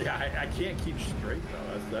 Yeah, I can't keep straight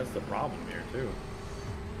though. That's the problem here too.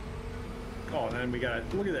 Oh, and then we got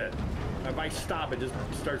look at that. If I stop, it just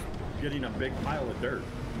starts getting a big pile of dirt.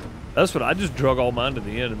 That's what I just drug all mine to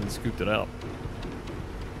the end and then scooped it out.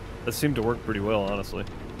 That seemed to work pretty well, honestly.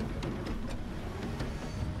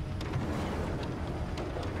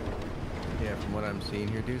 Yeah, from what I'm seeing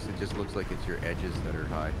here, Deuce, it just looks like it's your edges that are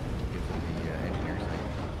high. Gives the engineer's thing.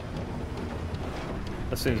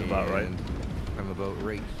 That seems about right. From about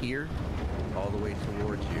right here, all the way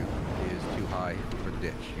towards you, is too high for the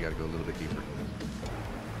ditch. You got to go a little bit deeper.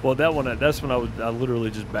 Well, that's when I literally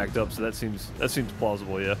just backed up, so that seems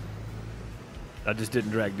plausible, yeah. I just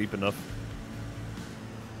didn't drag deep enough.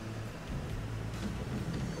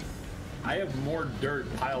 I have more dirt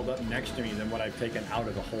piled up next to me than what I've taken out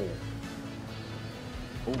of the hole.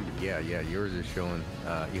 Oh, yeah, yours is showing.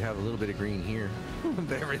 You have a little bit of green here,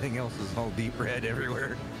 but everything else is all deep red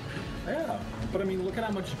everywhere. Yeah, but I mean, look at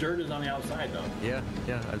how much dirt is on the outside, though. Yeah,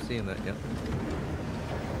 I've seen that, yeah.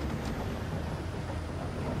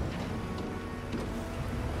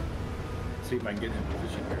 Let's see if I can get in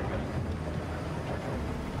position here again.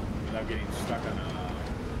 Without getting stuck on a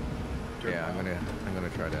dirt Yeah, pile. I'm gonna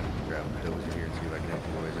try to grab the dozer here and see if I can help the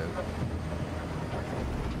boys out.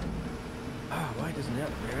 Ah, why doesn't that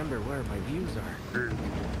remember where my views are?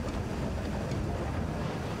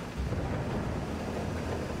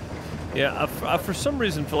 Yeah, I for some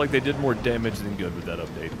reason feel like they did more damage than good with that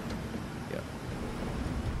update. Yeah.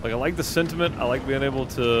 Like I like the sentiment, I like being able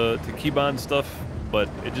to keep on stuff, but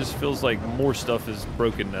it just feels like more stuff is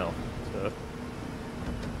broken now. So.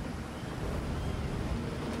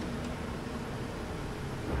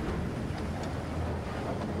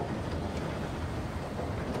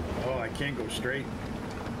 Oh, I can't go straight.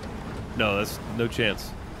 No, that's no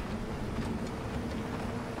chance.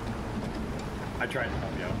 I tried to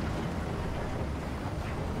help you out.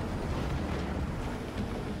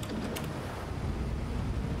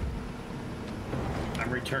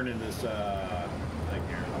 I'm returning this thing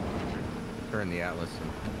here. Turn the Atlas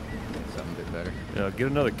and get something a bit better. Yeah, get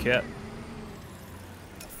another cat.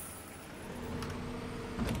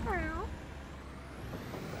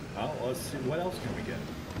 Well, let's see. What else can we get?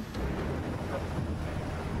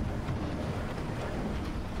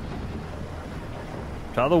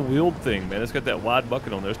 Try the wheeled thing, man. It's got that wide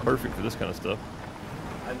bucket on there. It's perfect for this kind of stuff.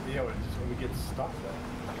 You know, it's just when we get stuck,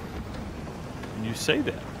 though. And you say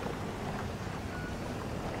that.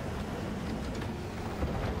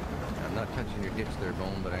 I'm not touching your ditch there,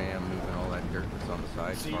 Bone, but I am moving all that dirt that's on the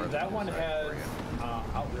side. See, that one has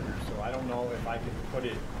outriggers, so I don't know if I can put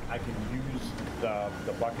it. I can use the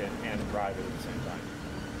bucket and drive it at the same time.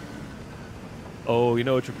 Oh, you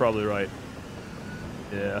know what? You're probably right.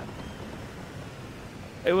 Yeah.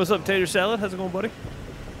 Hey, what's up, Tater Salad? How's it going, buddy?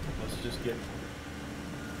 Let's just get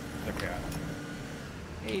the cat.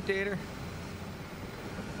 Hey, Tater.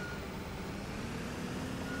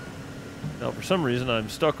 Now, for some reason, I'm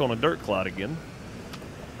stuck on a dirt clod again.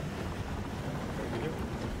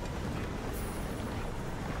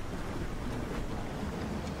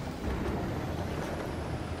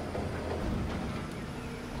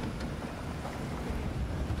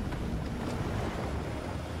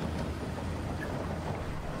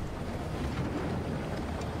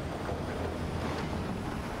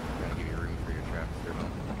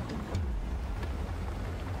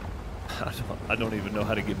 I don't even know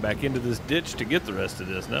how to get back into this ditch to get the rest of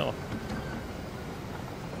this now.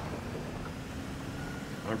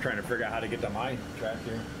 I'm trying to figure out how to get to my track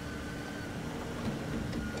here.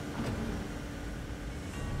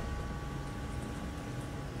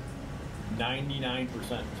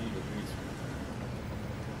 $99%.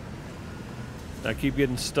 I keep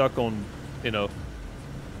getting stuck on, you know,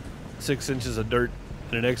 6 inches of dirt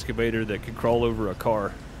in an excavator that could crawl over a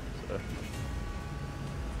car. So.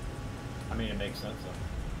 I mean, it makes sense, though.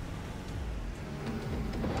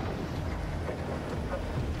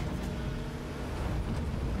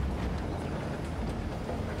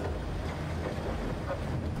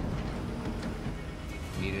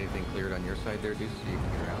 Need anything cleared on your side there, Deuce, so you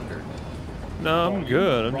can get around, or? No, I'm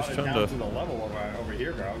good. I'm just trying to the level over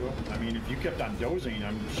here, Gargo. I mean, if you kept on dozing,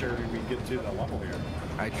 I'm sure we'd get to the level here.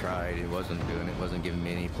 I tried. It wasn't giving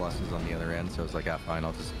me any pluses on the other end, so I was like, ah, fine,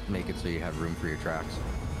 I'll just make it so you have room for your tracks.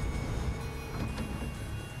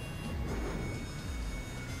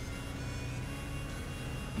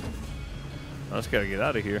 I just gotta get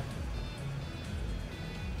out of here.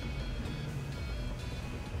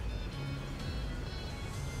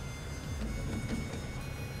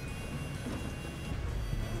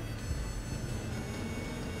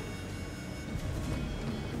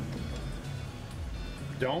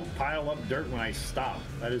 Don't pile up dirt when I stop.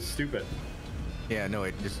 That is stupid. Yeah, no,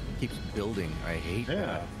 it just keeps building. I hate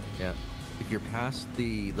that. Yeah. If you're past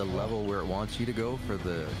the level where it wants you to go for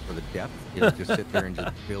the depth, you'll just sit there and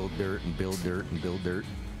just build dirt and build dirt and build dirt.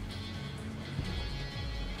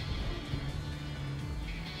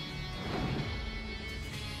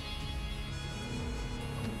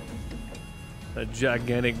 That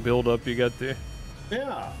gigantic buildup you got there.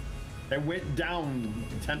 Yeah. It went down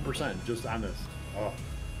 10% just on this. Oh,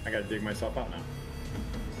 I gotta dig myself out now.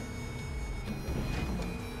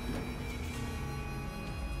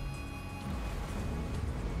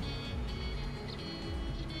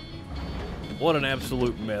 What an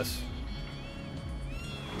absolute mess.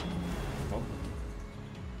 Oh.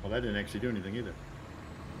 Well, that didn't actually do anything either.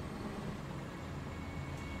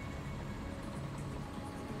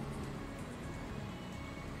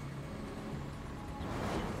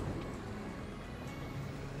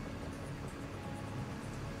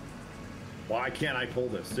 Why can't I pull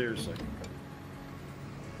this? Seriously.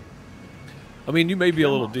 I mean, you may be a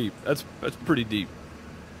little deep. That's pretty deep.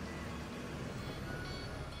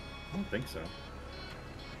 I don't think so.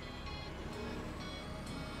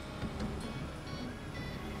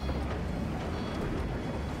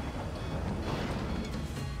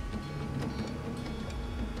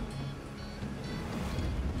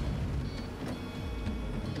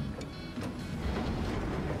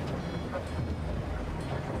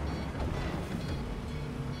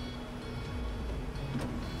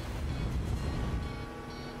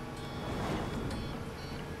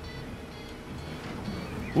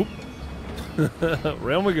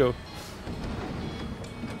 Round we go.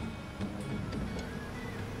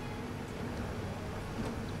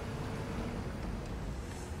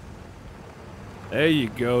 There you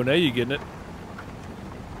go. Now you're getting it.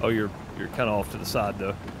 Oh, you're kind of off to the side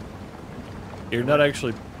though. You're not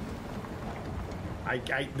actually. I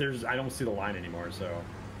don't see the line anymore. So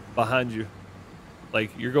behind you,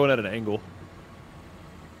 like you're going at an angle.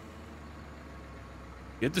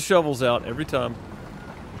 Get the shovels out every time.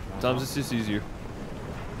 Sometimes it's just easier.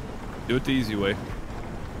 Do it the easy way.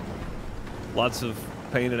 Lots of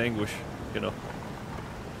pain and anguish, you know.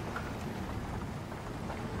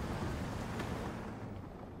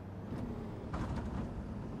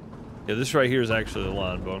 Yeah, this right here is actually the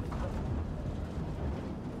line, Bone.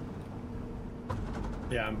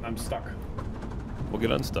 Yeah, I'm stuck. We'll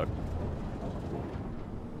get unstuck.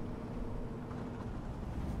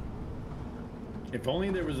 If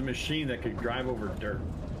only there was a machine that could drive over dirt.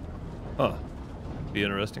 Huh. Be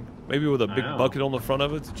interesting. Maybe with a big bucket on the front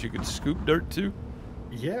of it that you could scoop dirt to.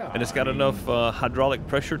 Yeah. And it's got enough hydraulic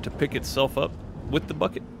pressure to pick itself up with the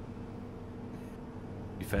bucket.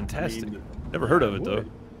 Be fantastic. Never heard of it though.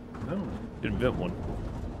 No. Invent one.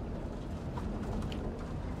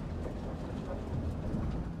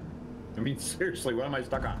 I mean, seriously, what am I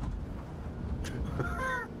stuck on?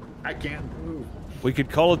 I can't move. We could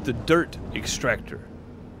call it the dirt extractor.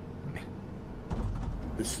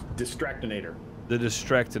 This distractinator. The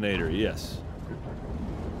distractinator, yes.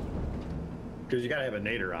 Because you gotta have a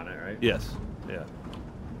nader on it, right? Yes. Yeah.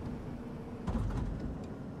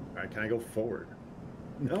 All right, can I go forward?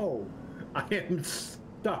 No, I am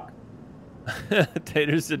stuck.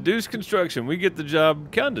 Tater said, Deuce Construction, we get the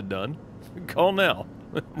job kinda done. Call now.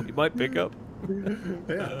 We might pick up.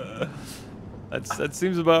 Yeah. That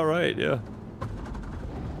seems about right, yeah.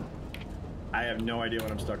 I have no idea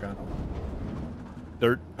what I'm stuck on.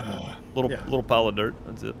 Dirt. Yeah. Little pile of dirt.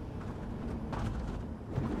 That's it.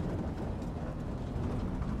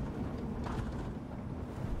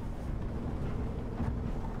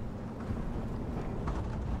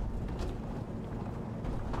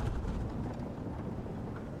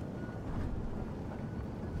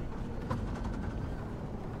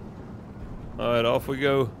 All right, off we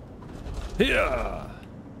go. Yeah.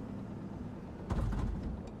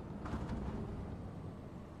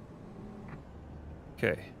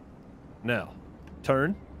 Okay. Now,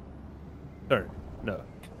 turn. Turn. No.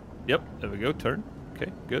 Yep, there we go. Turn.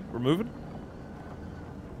 Okay, good. We're moving.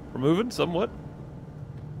 We're moving somewhat.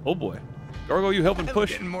 Oh boy. Gargo, you helping I'm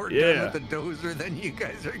push? getting more Yeah. done with the dozer than you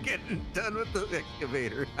guys are getting done with the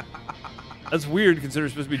excavator. That's weird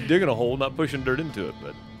considering you're supposed to be digging a hole, not pushing dirt into it,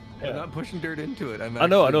 but... I'm not pushing dirt into it. I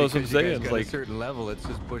know, that's what I'm saying. It's It's like like a certain level, it's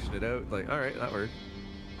just pushing it out. Like, all right, that works.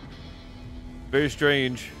 very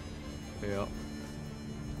strange. Yeah.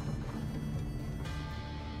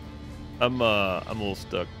 I'm a little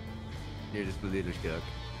stuck. You're just a little stuck.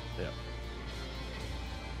 Yeah.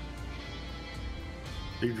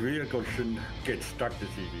 The vehicle shouldn't get stuck this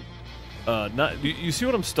easy. Not. You see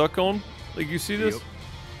what I'm stuck on? Like, you see this? Yep.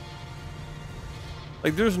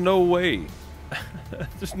 Like, there's no way.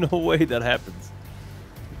 There's no way that happens.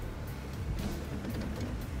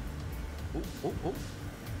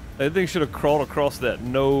 That thing should have crawled across that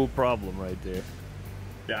no problem right there.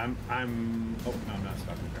 Yeah, I'm. Oh, no, I'm not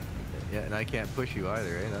stuck. Okay. Yeah, and I can't push you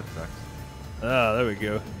either, eh? That sucks. Ah, there we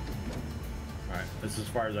go. All right, this is as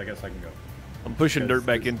far as I guess I can go. I'm pushing Because dirt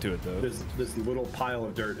back into it though. This little pile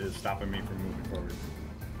of dirt is stopping me from moving forward.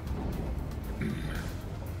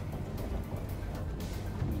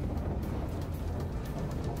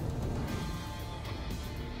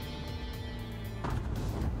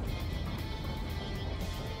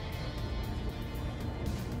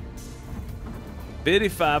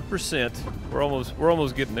 $55%. We're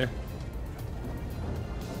almost getting there.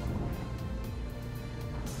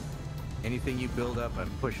 Anything you build up,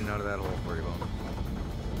 I'm pushing out of that hole for you, Bob.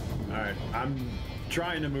 All right, I'm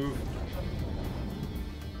trying to move.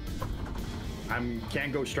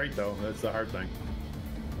 Can't go straight though. That's the hard thing.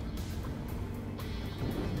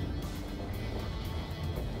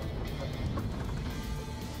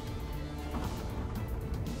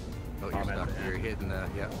 Oh, you're stuck. You're hitting the,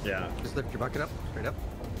 yeah. Yeah. Just lift your bucket up, straight up.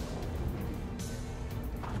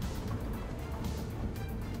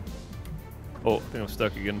 Oh, I think I'm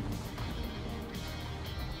stuck again.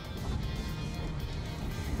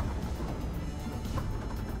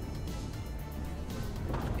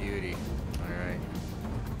 Beauty. Alright.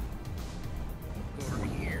 Go over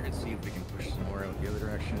here and see if we can push some more out the other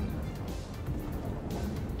direction.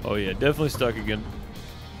 Oh yeah, definitely stuck again.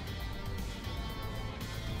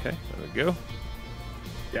 Okay, there we go.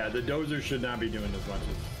 Yeah, the dozer should not be doing as much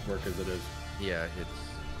as work as it is. Yeah, it's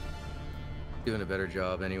doing a better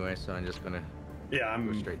job anyway, so I'm just gonna Yeah,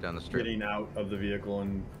 I'm go straight down the strip. getting out of the vehicle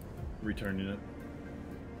and returning it.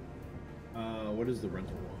 What is the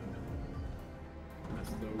rental one? That's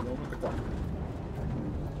the one with the clock.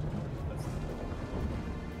 That's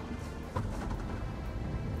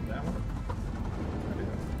that one?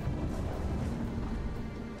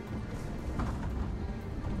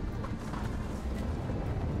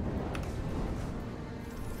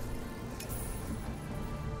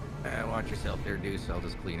 Watch yourself there, Deuce. I'll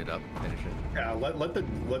just clean it up, finish it. Yeah, let the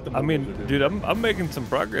I mean, bulldozer do dude, it. I'm making some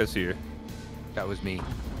progress here. That was me.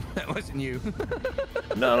 That wasn't you.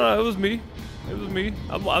 No, it was me. It was me.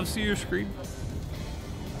 I see your screen.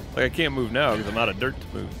 Like I can't move now because I'm out of dirt to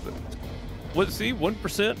move. But what? See,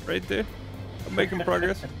 1% right there. I'm making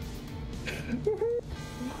progress.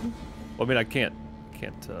 Well, I mean, I can't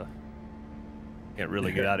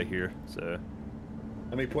really get out of here. So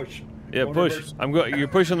Let me push. yeah, Go push. reverse. I'm going. You're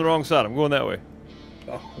pushing the wrong side. I'm going that way.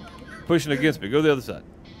 Oh. Pushing against me. Go the other side.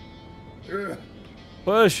 Ugh.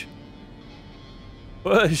 Push.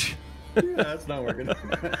 Push. Yeah, that's not working.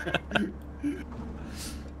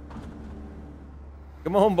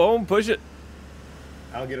 Come on, Bone. Push it.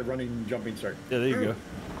 I'll get a running, jumping start. Yeah, there you go.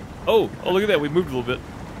 Oh, look at that. We moved a little bit.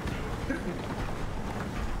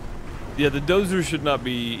 Yeah, the dozer should not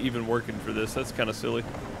be even working for this. That's kind of silly.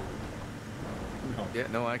 No. Yeah,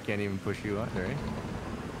 no, I can't even push you either, eh?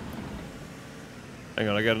 Hang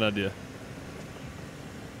on, I got an idea.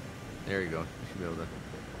 There you go. You should be able to.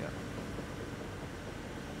 Yeah.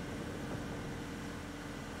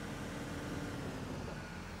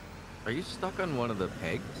 Are you stuck on one of the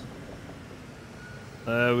pegs?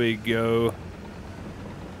 There we go.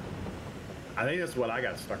 I think that's what I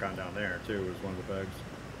got stuck on down there too. Was one of the pegs.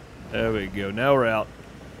 There we go. Now we're out.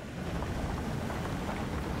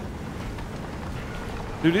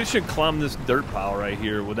 Dude, it should climb this dirt pile right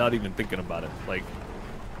here without even thinking about it. Like,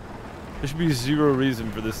 there should be zero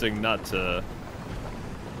reason for this thing not to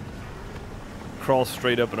crawl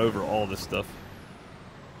straight up and over all this stuff.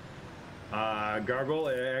 Gargoyle,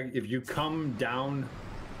 if you come down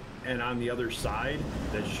and on the other side,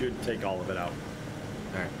 that should take all of it out.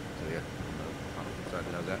 All right. So yeah.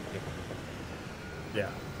 Side knows that. Yeah.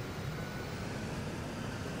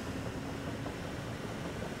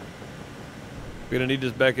 We're gonna need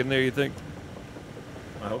this back in there, you think?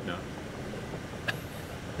 I hope not.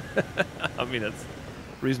 I mean, that's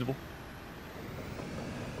reasonable.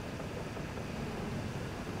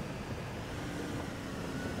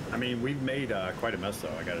 I mean, we've made quite a mess,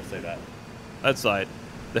 though. I gotta say that. That's all right.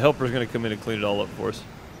 The helper's gonna come in and clean it all up for us.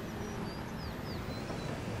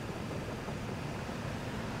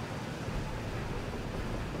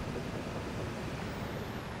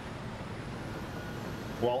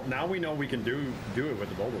 Well, now we know we can do it with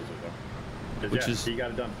the bulldozer, though. Which is he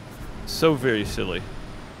got it done. So very silly.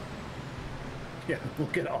 Yeah,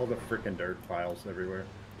 look at all the freaking dirt piles everywhere.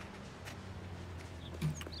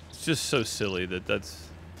 It's just so silly that that's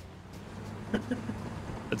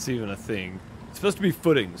even a thing. It's supposed to be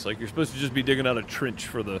footings. Like, you're supposed to just be digging out a trench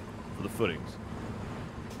for the footings.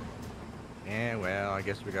 Yeah, well, I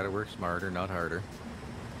guess we got to work smarter, not harder.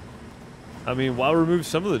 I mean, why remove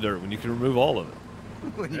some of the dirt when you can remove all of it?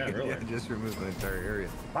 When you Yeah, can, really. yeah, just remove an entire area.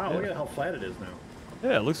 Wow, look at how flat it is now.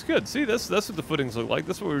 Yeah, it looks good. See, that's what the footings look like.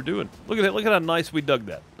 That's what we were doing. Look at that. Look at how nice we dug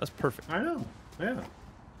that. That's perfect. I know. Yeah.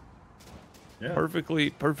 Yeah. Perfectly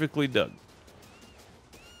dug.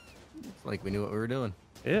 It's like we knew what we were doing.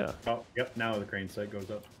 Yeah. Oh, yep. Now the crane set goes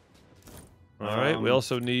up. All right. We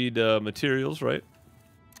also need materials, right?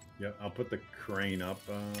 Yep. I'll put the crane up,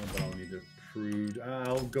 but I'll need to prune.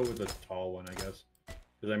 I'll go with the tall one, I guess.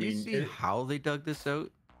 Because I Do mean, you see how they dug this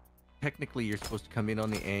out? Technically, you're supposed to come in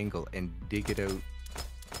on the angle and dig it out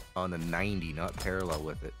on the 90, not parallel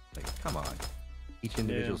with it. Like, come on. Each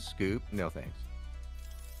individual scoop? No, thanks.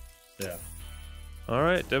 Yeah. All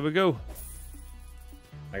right. There we go.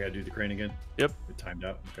 I gotta do the crane again. Yep. It timed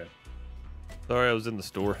out. Okay. Sorry, I was in the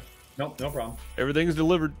store. Nope, no problem. Everything's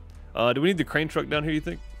delivered. Do we need the crane truck down here, you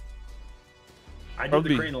think? I did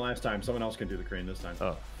Probably. the crane the last time. Someone else can do the crane this time.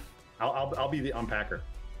 Oh. I'll be the unpacker.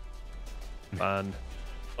 Fine.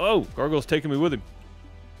 Oh, Gargoyle's taking me with him.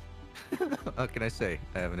 What can I say?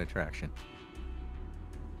 I have an attraction.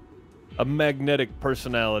 A magnetic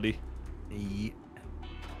personality. Ye-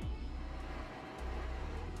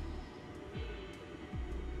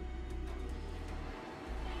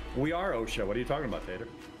 We are OSHA. What are you talking about, Tater?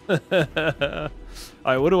 All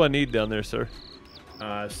right, what do I need down there, sir?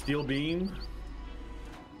 Steel beam,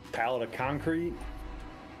 pallet of concrete,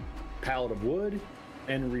 pallet of wood,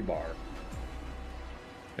 and rebar.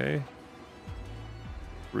 Okay.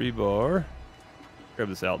 Rebar. Grab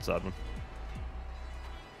this outside one.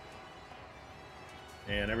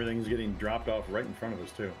 And everything's getting dropped off right in front of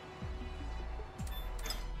us, too.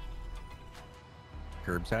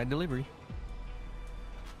 Curbside delivery.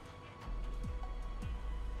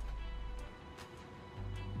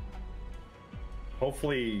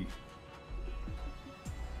 Hopefully,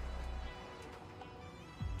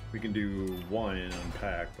 we can do one and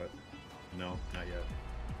unpack, but no, not yet.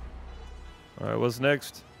 All right, what's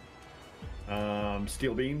next?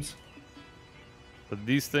 Steel beams, Are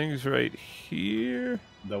these things right here?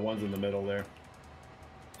 the ones in the middle there.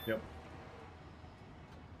 Yep.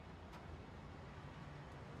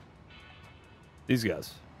 These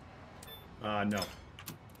guys. No. Not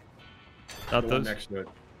The one those? next to it.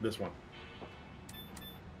 This one.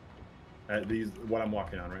 These, what I'm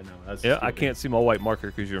walking on right now. That's Yeah, steel I beam. can't see my white marker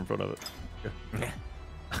because you're in front of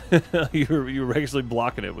it. you were actually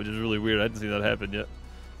blocking it, which is really weird. I didn't see that happen yet.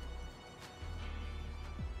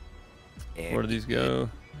 Where do these go?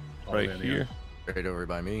 All the Right way in the here. end. Right over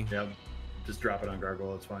by me. Yep. Just drop it on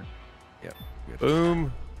Gargoyle. It's fine. Yep. Good.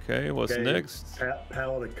 Boom. Okay, what's Okay, next?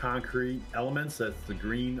 Pallet of concrete elements. That's the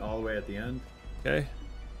green all the way at the end. Okay.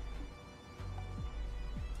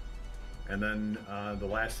 And then the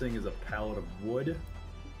last thing is a pallet of wood,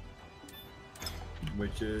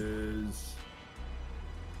 which is...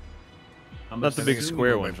 I'm Not the big assuming-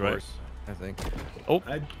 square ones, right? I think. Oh.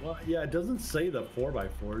 Well, yeah, it doesn't say the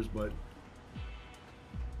 4x4s, but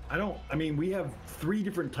I mean, we have 3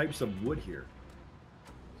 different types of wood here.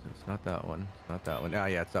 So it's not that one. It's not that one. Ah,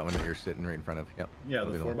 yeah, it's that one that you're sitting right in front of. Yep. Yeah,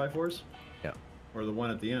 the 4x4s? Yeah. Or the one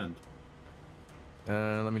at the end?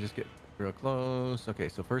 Let me just get real close. Okay,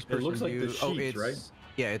 so first person It looks like view. the sheets, right?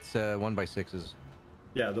 Yeah, it's 1x6s.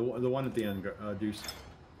 Yeah, the one at the end, Deuce.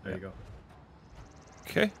 There you go.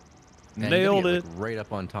 Okay. And Nailed you it. get, like, right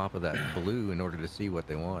up on top of that blue in order to see what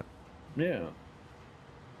they want. Yeah.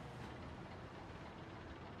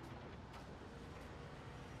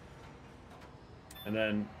 And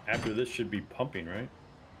then after this should be pumping, right?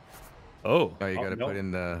 Oh. Oh, you got to no. put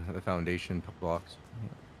in the foundation blocks.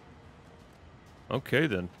 Okay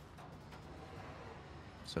then.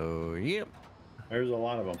 So, yep. There's a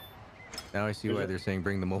lot of them. Now I see why they're saying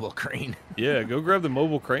bring the mobile crane. Yeah, go grab the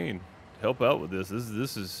mobile crane. Help out with this.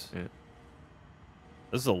 This is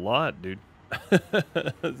a lot, dude.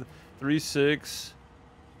 3, 6,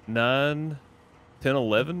 9, 10,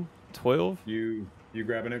 11, 12. You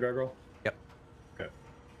grabbing it, Gargoyle? Yep. Okay.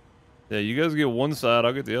 Yeah, you guys get one side,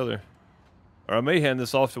 I'll get the other. Or I may hand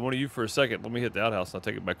this off to one of you for a second. Let me hit the outhouse and I'll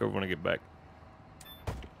take it back over when I get back.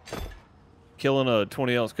 Killing a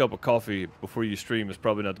 20-ounce cup of coffee before you stream is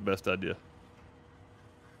probably not the best idea.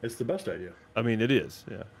 It's the best idea. I mean, it is,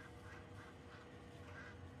 yeah.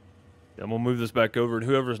 I'm going to move this back over, and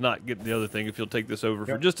whoever's not getting the other thing, if you'll take this over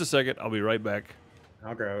for just a second, I'll be right back.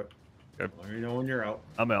 I'll grab it. Okay. Let me know when you're out.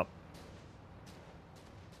 I'm out.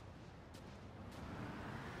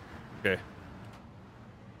 Okay.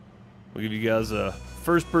 We'll give you guys a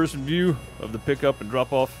first-person view of the pickup and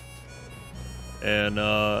drop-off, and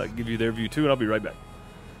give you their view, too, and I'll be right back.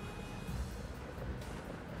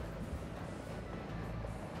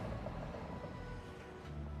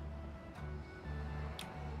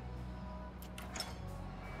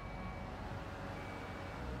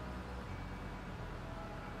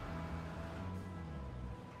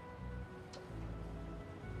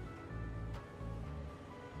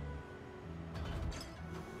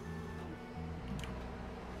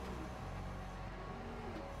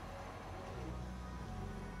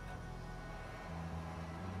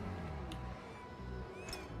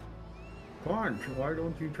 Come on, why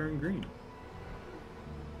don't you turn green?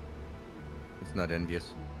 It's not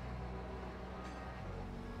envious.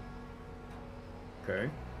 Okay.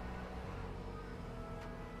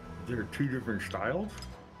 Is there 2 different styles?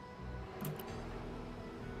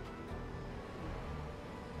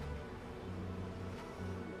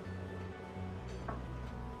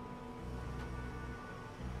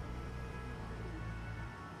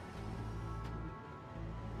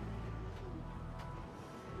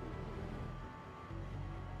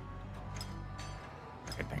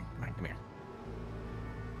 Okay, bang. Come on, come here.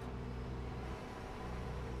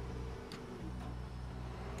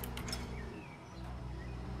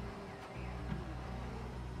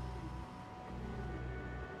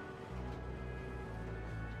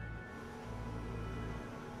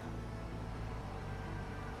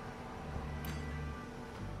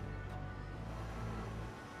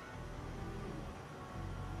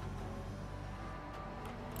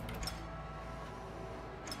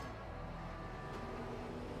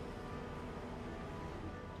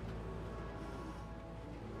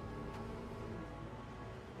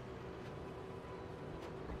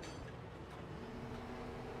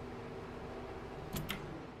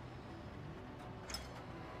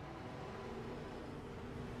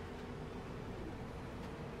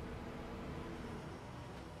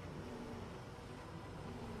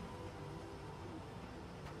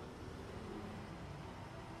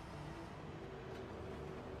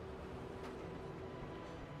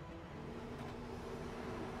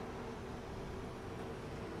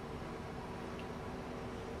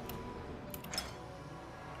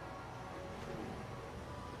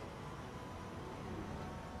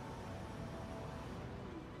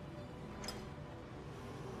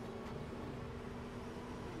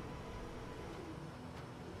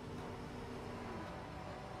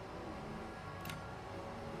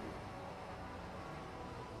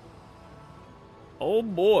 Oh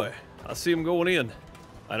boy, I see him going in. All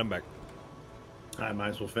right, I'm back. I might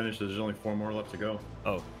as well finish. There's only 4 more left to go.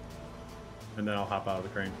 Oh. And then I'll hop out of the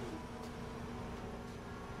crane.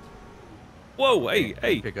 Whoa,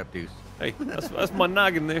 hey. Pick up Deuce. Hey, that's my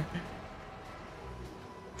noggin there.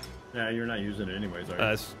 Yeah, you're not using it anyways, are you?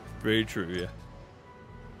 That's very true, yeah.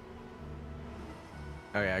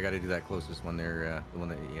 Oh yeah, I got to do that closest one there. The one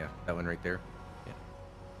that, yeah, that one right there. Yeah.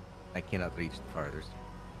 I cannot reach the farthest.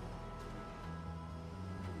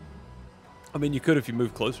 I mean, you could if you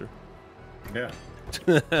move closer. Yeah.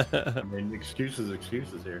 I mean, excuses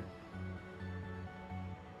here.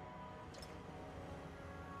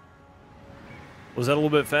 Was that a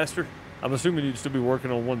little bit faster? I'm assuming you'd still be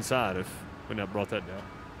working on one side if we not brought that down.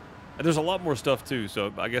 And there's a lot more stuff too,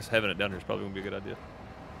 so I guess having it down here is probably gonna be a good idea.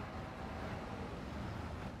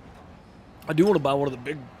 I do want to buy one of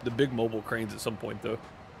the big mobile cranes at some point though.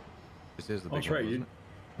 This is the big That's right. one, isn't it?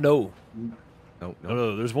 No.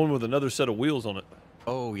 No. There's one with another set of wheels on it.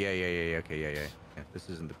 Oh, yeah. Okay, yeah. This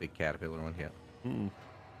isn't the big Caterpillar one yet.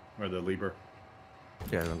 Or the Lieber.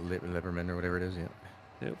 Yeah, the Lieberman or whatever it is, yeah.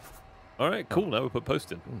 Yep. All right, cool. Now we put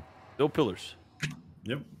post in. No pillars.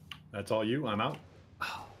 Yep. That's all you. I'm out.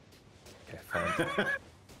 Okay, fine.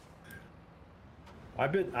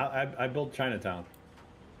 I built Chinatown.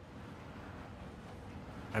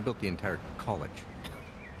 I built the entire college.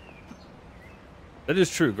 That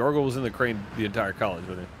is true. Gargle was in the crane the entire college,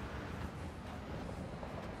 wasn't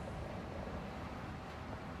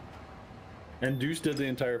he? And Deuce did the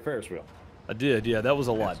entire Ferris wheel. I did, yeah. That was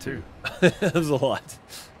a lot, too. That was a lot.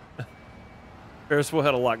 Ferris wheel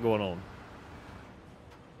had a lot going on.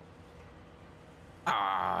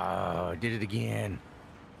 Ah, I did it again.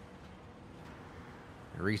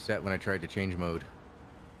 I reset when I tried to change mode.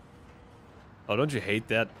 Oh, don't you hate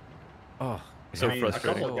that? Oh, So I mean, frustrating.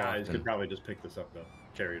 A couple of guys could probably just pick this up, though.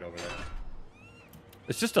 Carry it over there.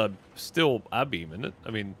 It's just a still I-beam, isn't it?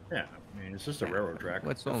 I mean, Yeah, I mean, it's just a railroad track.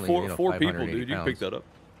 What's only four people, 580 dude. You can pounds. pick that up.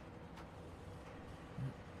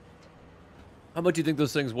 How much do you think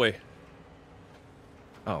those things weigh?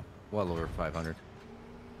 Oh, well over 500.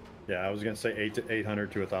 Yeah, I was gonna say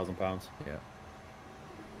 800 to 1,000 pounds. Yeah.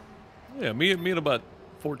 Yeah, me and about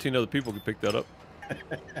 14 other people could pick that up.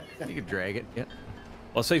 You could drag it, yeah.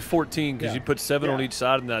 I'll say 14 because Yeah. you'd put 7 on Yeah. each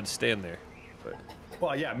side and I'd stand there. But,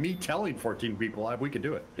 Well, yeah, me telling 14 people we could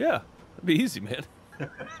do it. yeah, it'd be easy, man.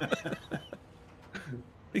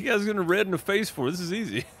 You guys are gonna red in the face for it. This is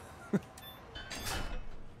easy.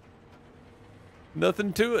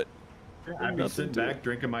 Nothing to it. I'd be sitting back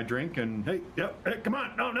drinking my drink and hey, come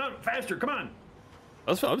on, no, faster, come on.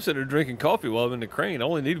 That's why I'm sitting there drinking coffee while I'm in the crane. I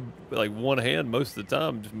only need like one hand most of the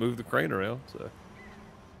time, just move the crane around. So.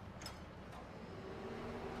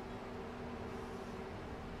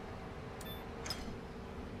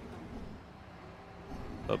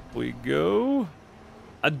 Up we go.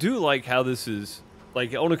 I do like how this is,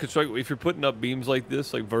 like on a construct, if you're putting up beams like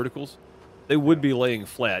this, like verticals, they would be laying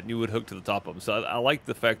flat and you would hook to the top of them. So I like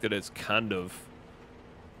the fact that it's kind of,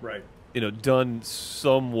 Right. you know, done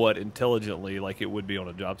somewhat intelligently like it would be on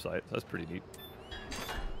a job site. That's pretty neat.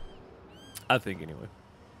 I think anyway.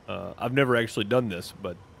 I've never actually done this,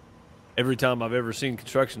 but every time I've ever seen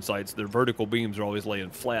construction sites, their vertical beams are always laying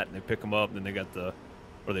flat and they pick them up and then they got the,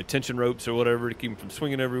 or they tension ropes or whatever to keep them from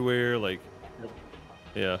swinging everywhere. Like,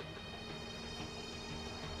 yeah.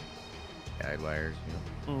 Guide wires,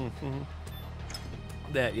 you know.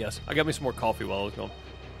 That, yes. I got me some more coffee while I was gone.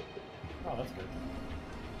 Oh, that's good.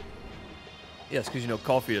 Yes, because, you know,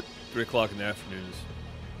 coffee at 3 o'clock in the afternoon is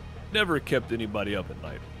never kept anybody up at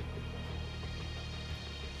night.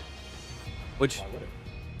 Which, Why would it?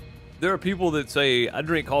 there are people that say, I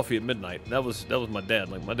drink coffee at midnight. That was my dad.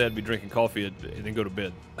 Like, my dad would be drinking coffee and then go to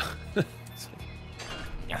bed.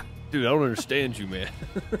 Yeah. Dude, I don't understand you, man.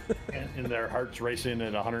 And their hearts racing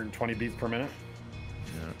at 120 beats per minute?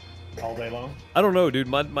 Yeah. All day long? I don't know, dude.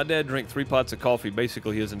 My dad drank 3 pots of coffee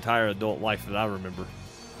basically his entire adult life that I remember.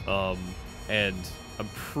 And I'm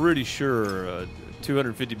pretty sure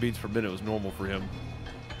 250 beats per minute was normal for him.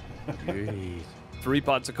 Jeez. 3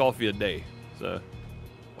 pots of coffee a day. So,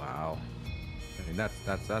 Wow. I mean,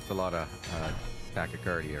 that's a lot of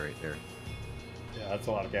tachycardia right there. Yeah, that's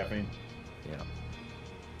a lot of caffeine. Yeah.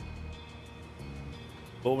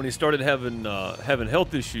 but when he started having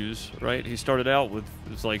health issues, right? He started out with,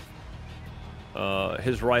 it was like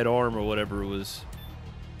his right arm or whatever was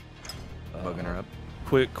Bugging her up.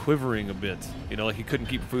 quivering a bit. You know, like he couldn't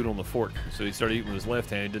keep food on the fork, so he started eating with his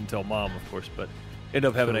left hand. He didn't tell mom, of course, but ended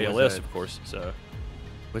up having So was ALS, that- of course. So,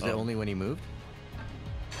 Was it only when he moved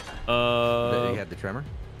uh, that he had the tremor?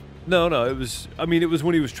 no, it was. I mean, it was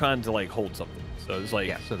when he was trying to like hold something. So it was like,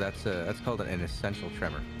 Yeah, so that's called an essential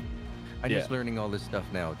tremor. I'm Yeah. just learning all this stuff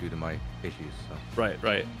now due to my issues. So. right.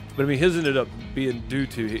 But I mean, his ended up being due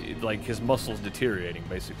to like his muscles deteriorating,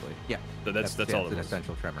 basically. Yeah. So that's all it an was.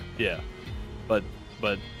 essential tremor. Yeah, but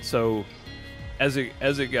so as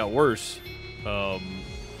it got worse,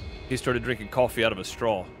 he started drinking coffee out of a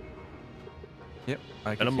straw Yep.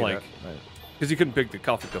 I can I'm see like, that. because he couldn't pick the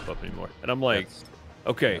coffee cup up anymore. And I'm like, That's-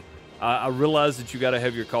 okay, I realize that you got to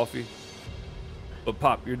have your coffee, but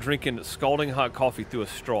Pop, you're drinking scalding hot coffee through a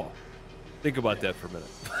straw. Think about that for a minute.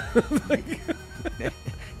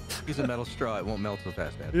 Use a metal straw; it won't melt so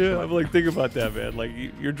fast, man. Yeah, Come on. I'm like, think about that, man. Like,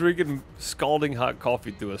 you're drinking scalding hot coffee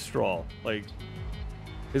through a straw. Like,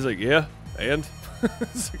 He's like, yeah, and?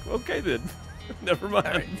 It's like, okay then. Never mind.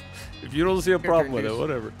 Right. If you don't see a problem with it, Deuce.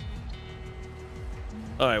 whatever.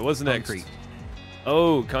 All right, what's next? Concrete.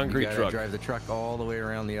 Oh, concrete You gotta truck. drive the truck all the way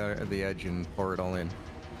around the edge and pour it all in.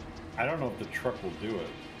 I don't know if the truck will do it.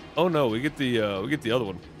 Oh no, we get the other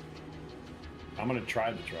one. I'm gonna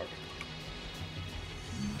try the truck.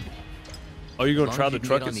 Oh, you're gonna As long try as the you can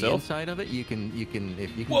truck get on the itself? inside of it, if you can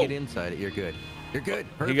Whoa. get inside it, you're good. You're good.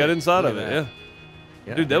 He Perfect. got inside Look of at it, that.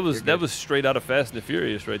 yeah. Dude, that you're was good. straight out of Fast and the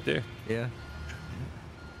Furious right there. Yeah.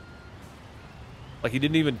 Like he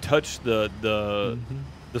didn't even touch the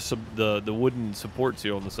wooden supports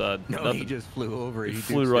here on the side. No, Nothing. he just flew over it. He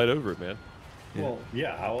flew dukes right it. over it, man. Yeah. Well,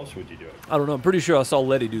 yeah. How else would you do it? I don't know. I'm pretty sure I saw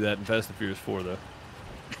Letty do that in Fast and Furious 4, though.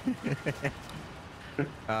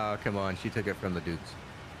 Oh, come on. She took it from the Dukes.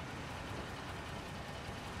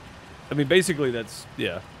 I mean, basically, that's,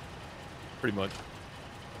 yeah, pretty much.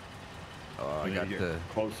 Oh, I You got get the...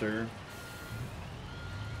 closer.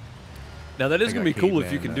 Now, that is I going to got be cool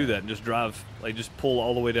if you caveman, can do that and just drive, like, just pull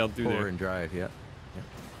all the way down through Pour there. and drive, yeah.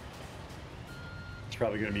 It's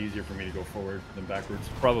probably gonna be easier for me to go forward than backwards.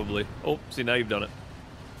 Probably. Oh, see, now you've done it.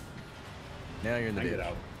 Now you're in the I ditch. get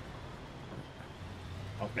out.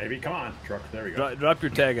 Oh, maybe. Come on, truck. There we go. Drop your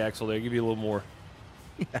tag axle there. Give you a little more.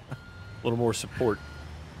 A little more support.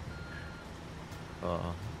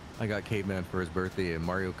 I got Caveman for his birthday, a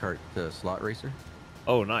Mario Kart slot racer.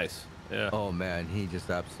 Oh, nice. Yeah. Oh man, he just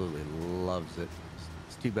absolutely loves it.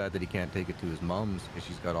 It's too bad that he can't take it to his mom's because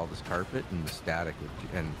she's got all this carpet and the static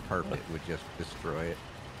and carpet would just destroy it.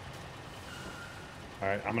 All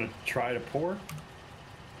right, I'm gonna try to pour,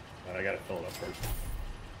 but I gotta fill it up first.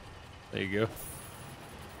 There you go.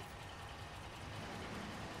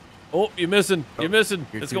 Oh, you're missing. You're missing.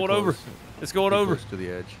 You're It's too going over. close. It's going Too over. close to the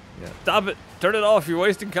edge. Yeah. Stop it. Turn it off. You're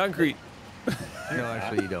wasting concrete. No,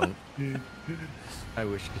 actually, you don't. I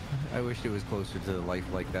wish it was closer to life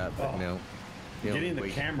like that, but Oh. no. You know, Getting the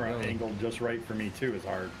wait, camera no. angle just right for me too is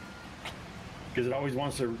hard, because it always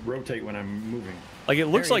wants to rotate when I'm moving. Like, it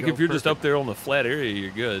looks There you like go, if you're just up perfect. there on the flat area, you're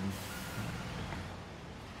good.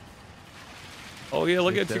 Oh, yeah,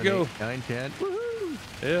 look 6, at you 7, go. 8, 9, 10. Woohoo!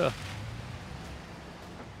 Yeah.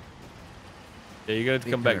 Yeah, you're going to have to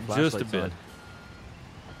come Turn back our just a flashlights bit.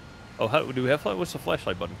 Oh, how do we have flight? What's the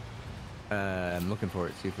flashlight button? I'm looking for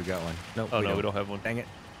it. See if we got one. Nope, Oh, no, we don't have one. Dang it.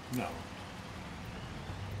 No.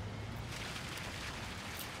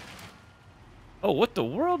 Oh, what the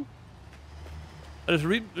world? I just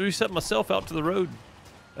reset myself out to the road.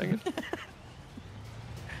 Dang it.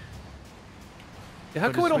 Yeah, how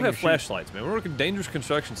Oh, come we just don't swing have your flashlights, man? We're working dangerous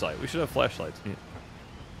construction site. We should have flashlights.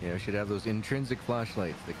 Yeah, we should have those intrinsic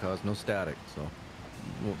flashlights. They cause no static, so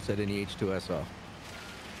won't set any H2S off.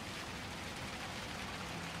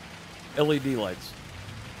 LED lights.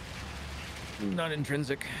 Not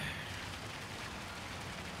intrinsic.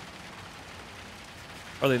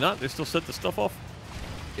 Are they not? They still set the stuff off?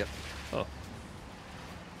 Yep. Oh.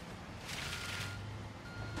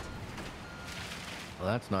 Well,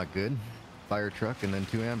 that's not good. Fire truck and then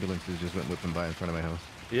 2 ambulances just went whipping by in front of my house.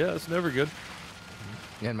 Yeah, it's never good.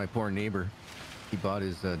 And my poor neighbor, he bought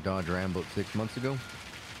his Dodge Ram about 6 months ago.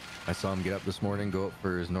 I saw him get up this morning, go up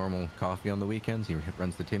for his normal coffee on the weekends. He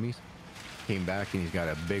runs the Timmy's. Came back and he's got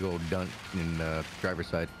a big old dent in the driver's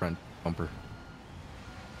side front bumper.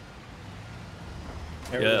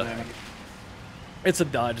 Aerodynamic. It's a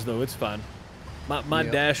Dodge, though. It's fine. My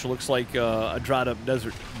Yep. dash looks like a dried up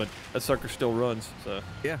desert, but that sucker still runs. So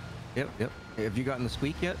Yeah. Yep. Have you gotten the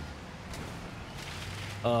squeak yet?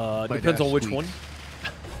 depends on dash which squeaks.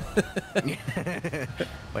 one.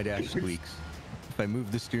 My dash squeaks. If I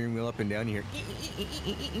move the steering wheel up and down, you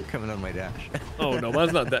hear coming on my dash. Oh no,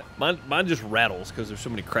 mine's not that. Mine just rattles because there's so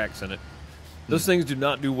many cracks in it. Those things do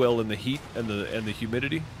not do well in the heat and the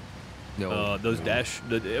humidity. No. Those dash.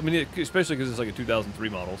 I mean, especially because it's like a 2003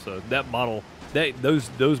 model. So that model,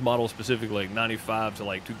 those models specifically, like 95 to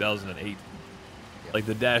like 2008, like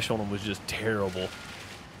the dash on them was just terrible.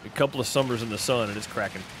 A couple of summers in the sun and it's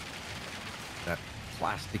cracking. That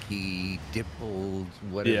plasticky, dimpled,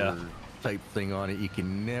 whatever type thing on it. You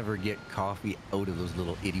can never get coffee out of those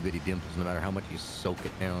little itty bitty dimples, no matter how much you soak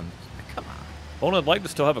it down. Come on. Well, I'd like to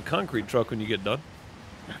still have a concrete truck when you get done.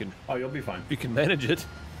 Oh, you'll be fine. You can manage it.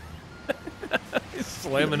 He's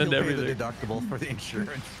slamming into He'll pay everything. the deductible for the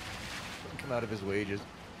insurance. It'll come out of his wages.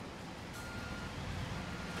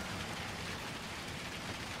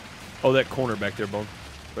 Oh, that corner back there, Bone.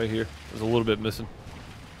 Right here. There's a little bit missing.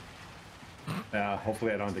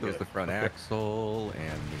 Hopefully I don't have to Goes get the it. front axle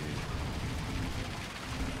and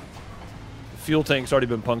The fuel tank's already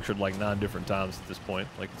been punctured like 9 different times at this point.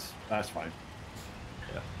 Like it's That's fine.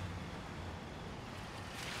 yeah.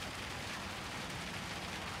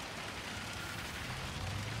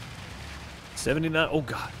 79. Oh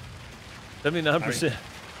God. 79%.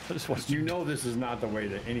 I just watched You know this is not the way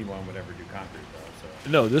that anyone would ever do concrete, though.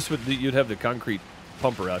 So. No, this would you'd have the concrete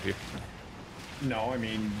pumper out here. No, I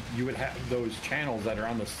mean you would have those channels that are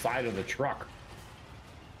on the side of the truck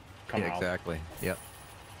come out. Exactly. Yep.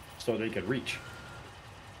 So they could reach.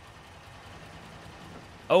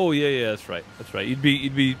 Oh yeah, that's right. That's right. You'd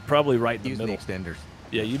be probably right in the Using middle. the extenders.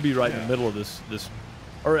 Yeah, you'd be right in the middle of this,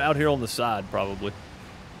 or out here on the side probably.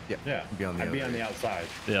 Yep. Yeah. I'd be on the outside.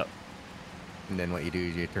 Yeah. And then what you do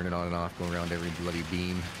is you turn it on and off, go around every bloody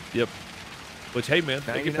beam. Yep. Which, hey man,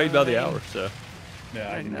 they get paid by the hour, so.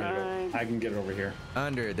 Yeah, I can get it over here.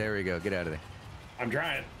 Under, there we go. Get out of there. I'm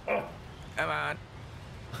trying. Oh. Come on.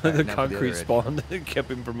 The concrete spawned and kept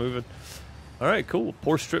him from moving. All right, cool.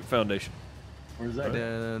 Pour strip foundation. Where's that?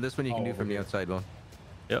 This one you can do from the outside one.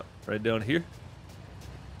 Yep, right down here.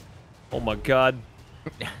 Oh my God.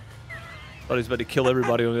 Thought he was about to kill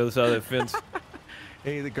everybody on the other side of that fence.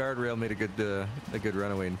 Hey, the guardrail made a good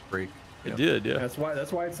runaway and break. It did, yeah. That's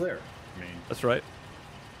why it's there. I mean, that's right.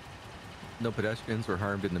 No pedestrians were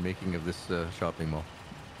harmed in the making of this shopping mall.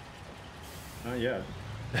 not yet.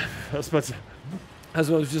 That's what I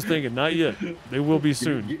was just thinking. Not yet. They will be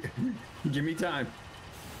soon. Give me time.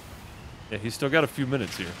 Yeah, he's still got a few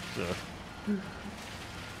minutes here. So.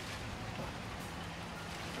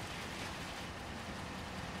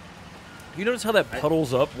 You notice how that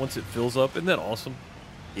puddles up once it fills up? Isn't that awesome?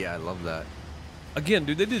 Yeah, I love that. Again,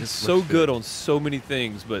 dude, they did so good on so many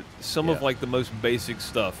things, but some of like the most basic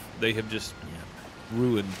stuff they have just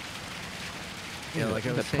ruined. Yeah, like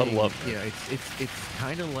I was puddle saying, up. yeah, it's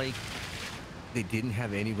kind of like they didn't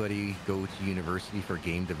have anybody go to university for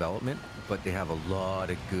game development, but they have a lot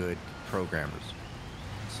of good programmers.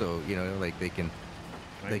 So like they can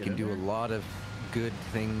do a lot of good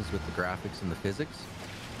things with the graphics and the physics.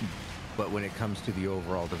 But when it comes to the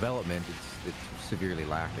overall development, it's severely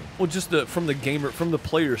lacking. Well, just from the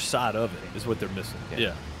player side of it is what they're missing.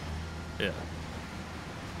 Yeah.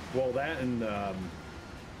 Well, that and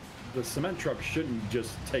the cement truck shouldn't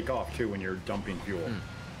just take off too when you're dumping fuel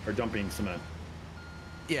or dumping cement.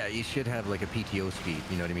 Yeah, you should have like a PTO speed.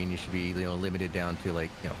 You know what I mean? You should be limited down to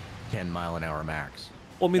like 10 mile an hour max.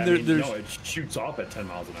 Well, I mean, no, it shoots off at 10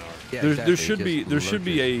 miles an hour. Yeah, there should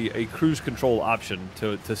be a cruise control option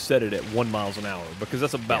to set it at 1 mile an hour, because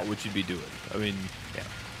that's about what you'd be doing. I mean,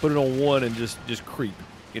 put it on 1 and just creep,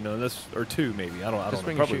 that's, or 2 maybe. I don't know.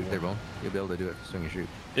 Swing Probably and shoot there, Bo. You'll be able to do it. Swing and shoot.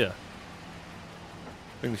 Yeah.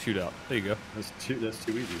 Swing the shootout. There you go. That's too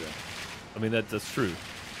easy though. I mean that's true.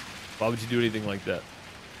 Why would you do anything like that?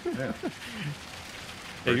 Yeah.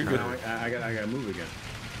 Hey, you're good. I gotta move again.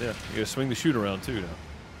 Yeah, you gotta swing the shoot around too now.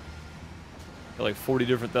 Got like 40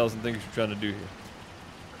 different thousand things you're trying to do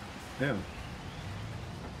here.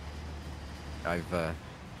 Yeah. I've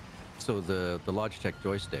so the Logitech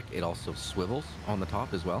joystick, it also swivels on the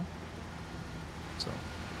top as well. So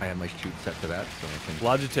I have my shoot set to that. So I can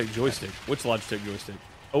Logitech joystick. Which Logitech joystick?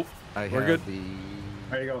 Oh, we're good.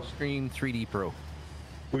 There you go. Stream 3D Pro.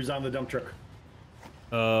 Who's on the dump truck?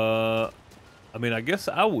 I mean, I guess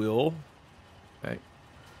I will. Right.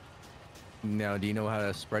 Now, do you know how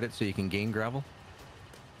to spread it so you can gain gravel?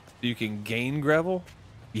 You can gain gravel?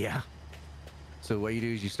 Yeah. So what you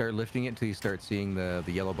do is you start lifting it until you start seeing the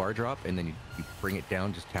yellow bar drop, and then you bring it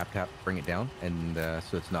down, just tap, bring it down, and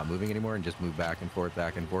so it's not moving anymore, and just move back and forth,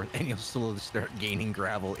 and you'll slowly start gaining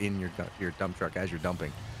gravel in your dump truck as you're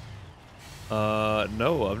dumping.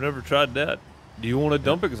 No, I've never tried that. Do you want to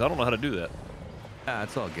dump it? Because I don't know how to do that.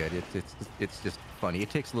 It's all good. It's just funny. It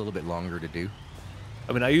takes a little bit longer to do.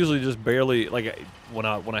 I mean, I usually just barely, like, when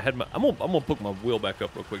I had my, I'm gonna put my wheel back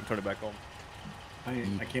up real quick and turn it back on.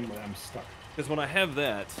 I can't. I'm stuck. Because when I have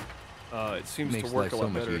that, it seems to work a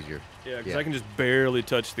lot better. Easier. Yeah, because I can just barely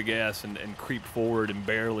touch the gas and creep forward and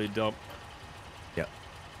barely dump. Yep.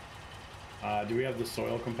 Do we have the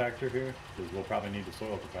soil compactor here? Because we'll probably need the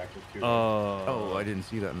soil compactor too. Oh, I didn't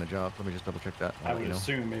see that in the job. Let me just double check that. I would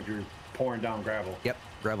assume if you're pouring down gravel. Yep,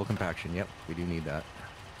 gravel compaction. Yep, we do need that.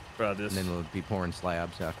 Try this. And then we'll be pouring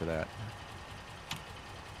slabs after that.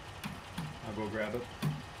 I'll go grab it.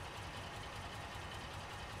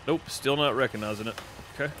 Nope, still not recognizing it.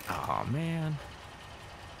 Okay. Oh man.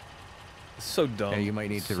 It's so dumb. Yeah, you might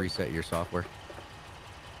need to reset your software.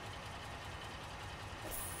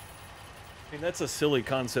 I mean, that's a silly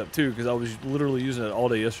concept too, because I was literally using it all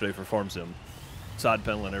day yesterday for Farm Sim, side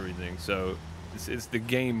panel and everything. So it's the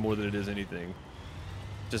game more than it is anything.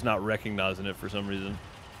 Just not recognizing it for some reason.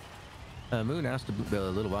 Moon asked a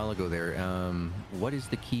little while ago there, what is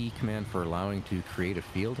the key command for allowing to create a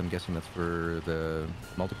field? I'm guessing that's for the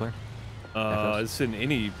multiplayer. It's in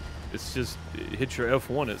any It's just hit your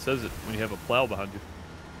F1. It says it when you have a plow behind you.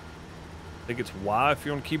 I think it's Y if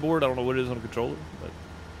you're on keyboard. I don't know what it is on a controller, but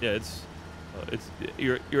yeah, it's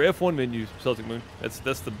your F1 menu, Celtic Moon. That's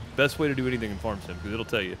the best way to do anything in Farm Sim because it'll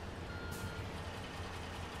tell you.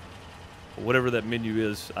 Whatever that menu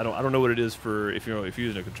is, I don't know what it is for if you're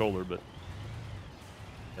using a controller, but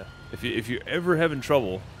yeah, if you're ever having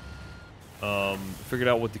trouble figuring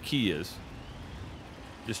out what the key is,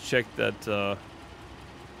 just check that.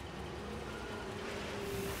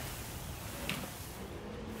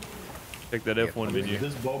 Check that F1 menu.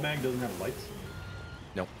 This bow mag doesn't have lights.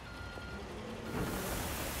 Nope.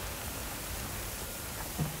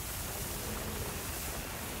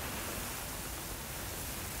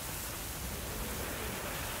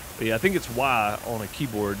 But yeah, I think it's Y on a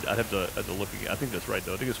keyboard. I'd have to look again. I think that's right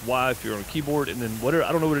though. I think it's Y if you're on a keyboard, and then whatever.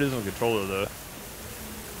 I don't know what it is on a controller though.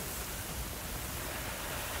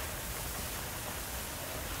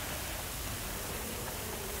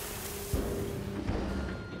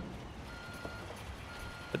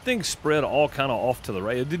 That thing spread all kind of off to the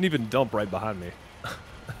right. It didn't even dump right behind me.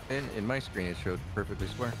 In my screen, it showed perfectly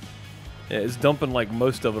square. Yeah, it's dumping like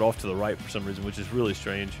most of it off to the right for some reason, which is really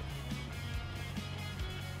strange.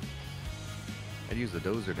 I'd use the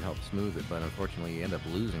dozer to help smooth it, but unfortunately you end up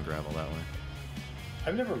losing gravel that way.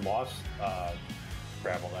 I've never lost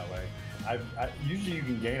gravel that way. Usually you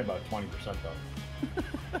can gain about 20% though.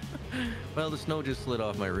 Well, the snow just slid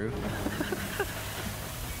off my roof.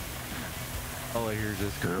 All I hear is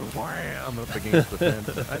just go wham up against the fence.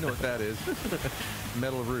 I know what that is.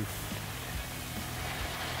 Metal roof.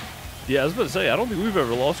 Yeah, I was about to say, I don't think we've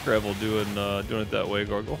ever lost gravel doing it that way,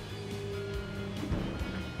 Gargle.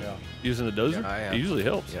 Yeah. Using the dozer? Yeah, it usually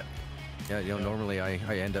helps. Yeah. Yeah, you know, normally I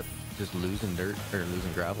end up just losing dirt or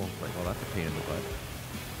losing gravel. Like, well, that's a pain in the butt.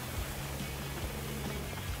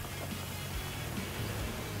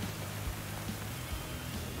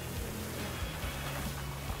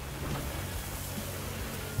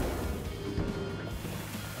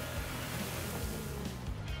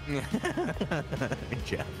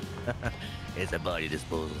 Jeff. It's a body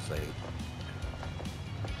disposal site.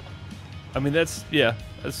 I mean, that's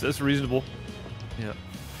reasonable. Yeah.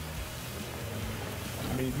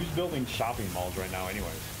 I mean, who's building shopping malls right now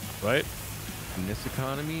anyways? Right? In this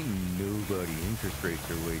economy, nobody. Interest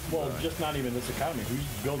rates are way too high. Just not even this economy.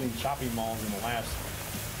 Who's building shopping malls in the last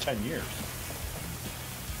 10 years?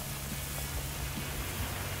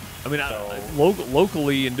 I mean,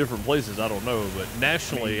 locally in different places, I don't know, but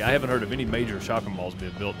nationally, I haven't heard of any major shopping malls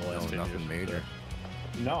being built in the last 10 years. Nothing major.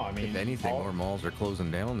 No, I mean, if anything, more malls are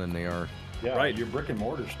closing down than they are. Yeah, right. Your brick and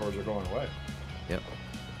mortar stores are going away. Yep.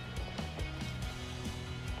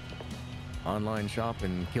 Online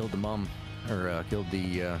shopping killed the killed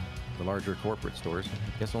the larger corporate stores.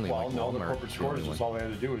 I guess only like no, Walmart. the corporate stores, just all they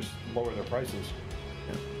had to do was lower their prices.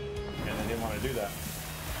 Yeah. And they didn't want to do that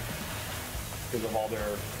because of all they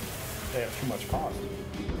have too much cost.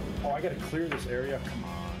 Oh, I got to clear this area. Come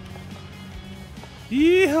on.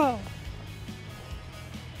 Yeehaw!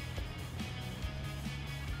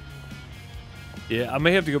 Yeah, I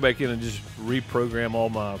may have to go back in and just reprogram all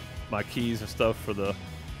my keys and stuff for the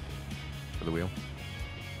wheel.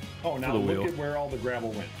 Oh, now look at where all the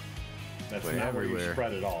gravel went. That's not everywhere. Where you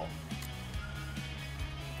spread it all.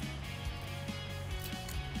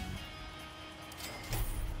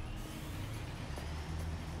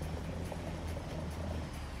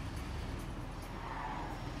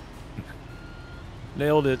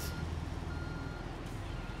 Nailed it.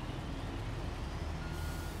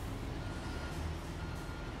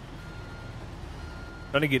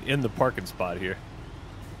 Trying to get in the parking spot here.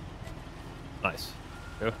 Nice.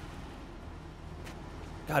 Go.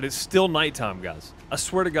 God, it's still nighttime, guys. I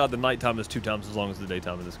swear to God, the nighttime is 2 times as long as the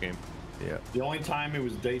daytime in this game. Yeah. The only time it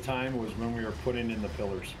was daytime was when we were putting in the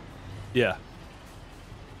pillars. Yeah.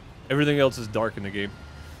 Everything else is dark in the game.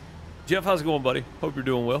 Jeff, how's it going, buddy? Hope you're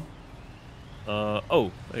doing well.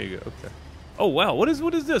 Oh, there you go. Okay. Oh, wow. What is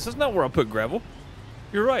this? That's not where I put gravel.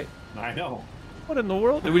 You're right. I know. What in the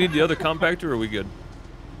world? Do we need the other compactor, or are we good?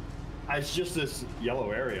 It's just this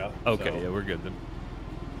yellow area. Okay, so. yeah, we're good then.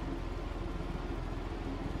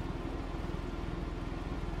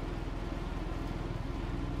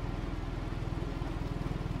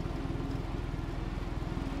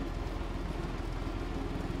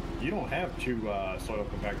 You don't have 2 soil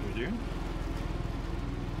compactors, do you?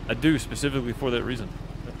 I do, specifically for that reason.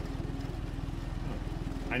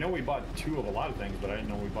 I know we bought 2 of a lot of things, but I didn't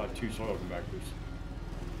know we bought 2 soil compactors.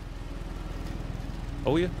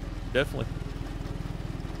 Oh yeah, definitely.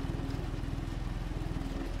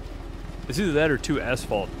 It's either that or 2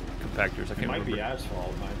 asphalt compactors. I can't remember. It might be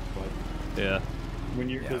asphalt, but yeah. when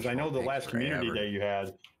you, because I know the last community forever. day you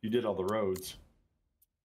had, you did all the roads.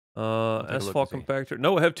 Asphalt compactor.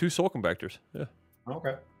 No, I have 2 soil compactors. Yeah.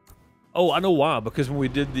 Okay. Oh, I know why. Because when we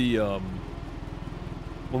did the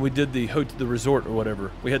resort or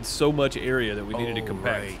whatever, we had so much area that we needed to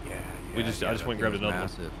compact. Right. Yeah, I just went and grabbed another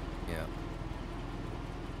massive. One. Yeah.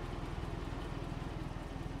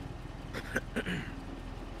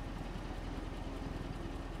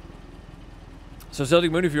 So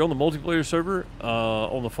Celtic Moon, if you're on the multiplayer server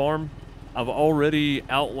on the farm, I've already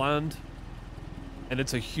outlined, and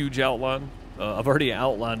it's a huge outline. I've already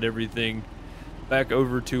outlined everything back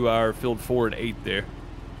over to our field 4 and 8 there.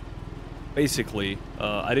 Basically,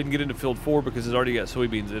 I didn't get into field 4 because it's already got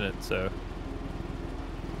soybeans in it, so.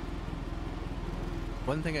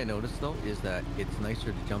 One thing I noticed though is that it's nicer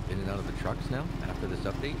to jump in and out of the trucks now after this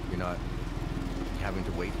update. You're not having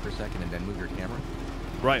to wait for a second and then move your camera.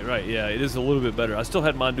 Right, yeah, it is a little bit better. I still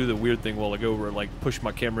had mine do the weird thing a while ago where it, like, pushed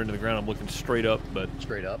my camera into the ground. I'm looking straight up, but...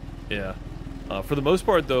 Straight up? Yeah. For the most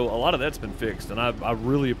part, though, a lot of that's been fixed, and I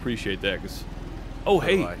really appreciate that, because... Oh,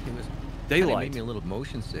 hey! It was, daylight. It made me a little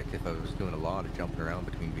motion sick if I was doing a lot of jumping around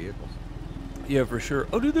between vehicles. Yeah, for sure.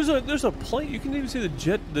 Oh, dude, there's a plane. You can even see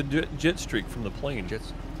the jet streak from the plane.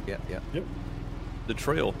 Jets? Yeah. Yep. The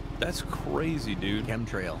trail. That's crazy, dude.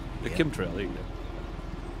 Chemtrail. The chemtrail, there you go.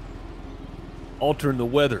 Altering the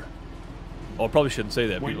weather. Oh, I probably shouldn't say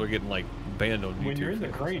that. People are getting, like, banned on YouTube. When you're in the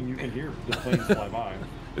crane, you can hear the planes fly by.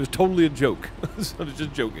 It was totally a joke. I was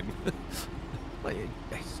just joking. Like,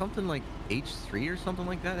 something like H3 or something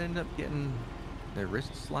like that ended up getting their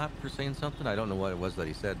wrist slapped for saying something. I don't know what it was that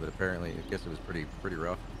he said, but apparently, I guess it was pretty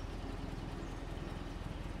rough.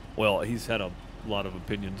 Well, he's had a lot of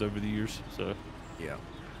opinions over the years, so. Yeah.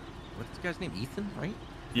 What's this guy's name? Ethan, right?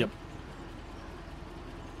 Yep.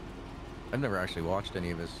 I've never actually watched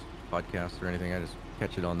any of his podcasts or anything. I just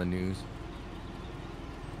catch it on the news.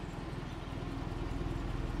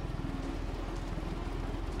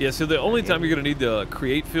 Yeah, so the only time you're going to need the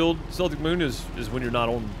create field, Celtic Moon, is when you're not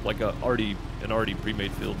on like an already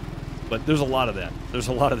pre-made field. But there's a lot of that. There's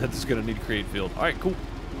a lot of that that's going to need create field. All right, cool.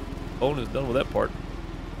 Bone is done with that part.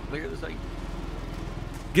 Look at this thing.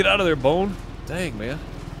 Get out of there, Bone. Dang, man.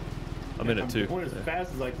 I'm in it too. I'm going as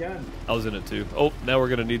fast as I can. I was in it too. Oh, now we're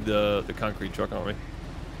going to need the concrete truck, aren't we?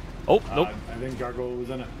 Oh, nope. I think Gargoyle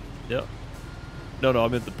was in it. Yeah. No, I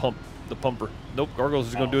meant the pumper. Nope, Gargoyle's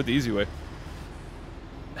just going to do it the easy way.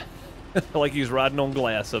 Like he's riding on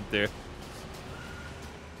glass up there. So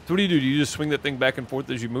what do? Do you just swing that thing back and forth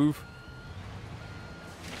as you move?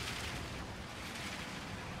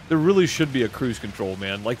 There really should be a cruise control,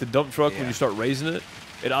 man. Like the dump truck, when you start raising it,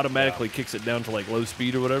 it automatically kicks it down to like low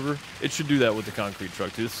speed or whatever. It should do that with the concrete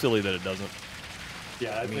truck too. It's silly that it doesn't.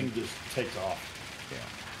 Yeah, that thing just takes off. Yeah.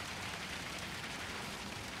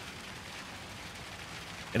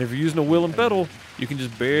 And if you're using a wheel and pedal, you can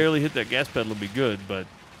just barely hit that gas pedal and be good, but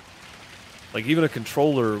like even a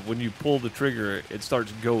controller, when you pull the trigger, it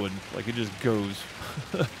starts going. Like it just goes.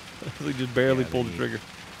 They just barely pull the trigger.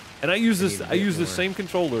 And I use the same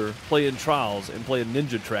controller playing Trials and playing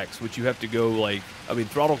Ninja Tracks, which you have to go like, I mean,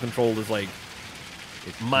 throttle control is like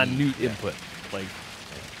minute input. Like,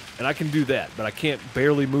 and I can do that, but I can't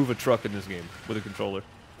barely move a truck in this game with a controller.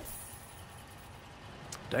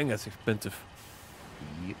 Dang, that's expensive.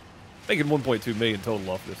 Yep. Making 1.2 million total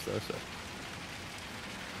off this though, so.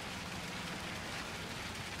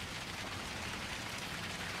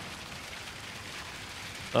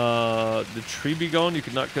 The tree be gone, you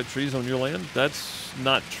could not cut trees on your land. That's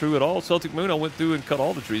not true at all. Celtic Moon, I went through and cut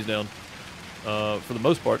all the trees down. For the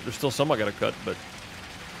most part. There's still some I gotta cut, but...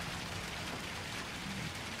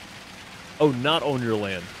 Oh, not on your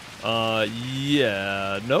land.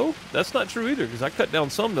 Yeah, no, that's not true either, because I cut down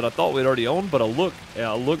some that I thought we'd already owned, but I looked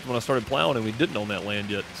when I started plowing and we didn't own that land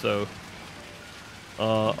yet, so...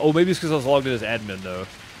 oh, maybe it's because I was logged in as admin, though.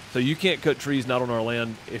 So you can't cut trees not on our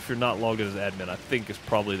land if you're not logged in as admin, I think is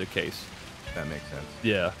probably the case. That makes sense.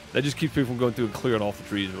 Yeah, that just keeps people from going through and clearing off the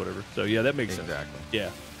trees or whatever. So yeah, that makes sense. Exactly. Yeah.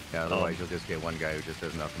 Yeah, otherwise you'll just get one guy who just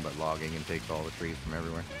does nothing but logging and takes all the trees from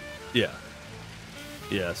everywhere. Yeah.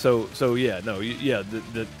 Yeah, so yeah, no, yeah,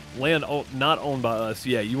 the land not owned by us,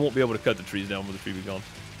 yeah, you won't be able to cut the trees down with the tree be gone.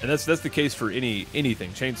 And that's the case for anything,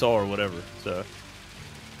 chainsaw or whatever, so.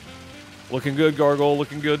 Looking good, Gargoyle,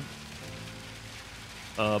 looking good.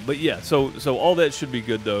 But yeah, so all that should be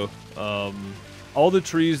good though. All the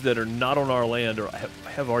trees that are not on our land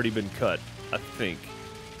have already been cut, I think.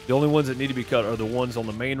 The only ones that need to be cut are the ones on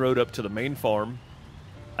the main road up to the main farm.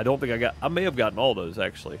 I don't think I may have gotten all those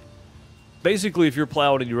actually. Basically, if you're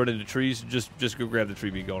plowing and you run into trees, just go grab the tree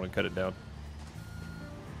be gone and cut it down.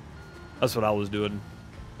 That's what I was doing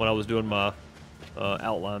when I was doing my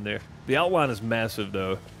outline there. The outline is massive,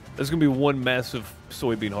 though. There's going to be one massive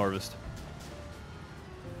soybean harvest.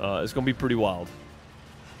 It's going to be pretty wild.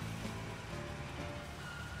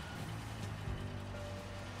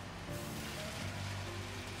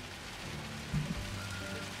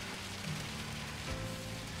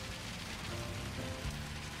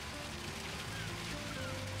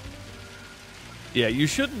 Yeah,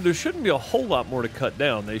 there shouldn't be a whole lot more to cut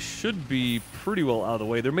down. They should be pretty well out of the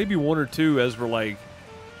way. There may be one or two as we're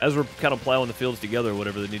kind of plowing the fields together or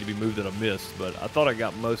whatever that need to be moved that I missed, but I thought I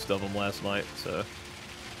got most of them last night, so.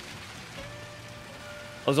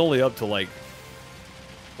 I was only up to like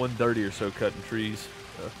 1:30 or so cutting trees.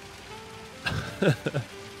 So.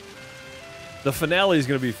 The finale is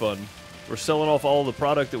going to be fun. We're selling off all the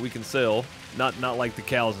product that we can sell. Not like the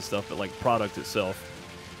cows and stuff, but like product itself.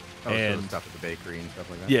 Oh, and so stuff at the bakery and stuff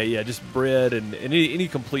like that? Yeah, just bread and any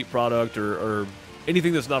complete product or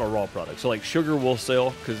anything that's not a raw product. So like sugar we'll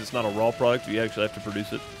sell because it's not a raw product. You actually have to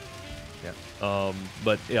produce it. Yeah.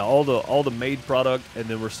 But yeah, all the made product, and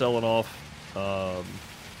then we're selling off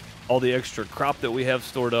all the extra crop that we have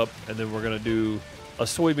stored up, and then we're going to do a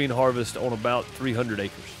soybean harvest on about 300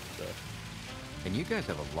 acres. So. And you guys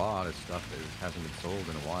have a lot of stuff that hasn't been sold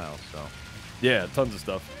in a while, so. Yeah, tons of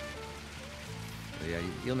stuff. Yeah,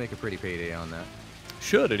 you'll make a pretty payday on that.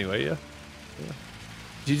 Should, anyway, yeah.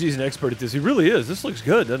 GG's an expert at this. He really is. This looks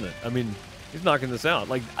good, doesn't it? I mean, he's knocking this out.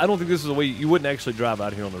 Like, I don't think this is the way you wouldn't actually drive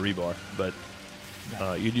out here on the rebar, but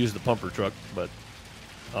you'd use the pumper truck. But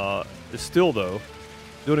it's still, though,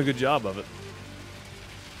 doing a good job of it.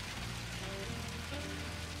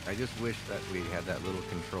 I just wish that we had that little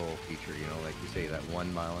control feature, you know, like you say, that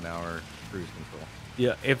 1 mile an hour cruise control.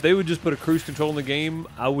 Yeah, if they would just put a cruise control in the game,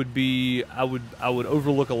 I would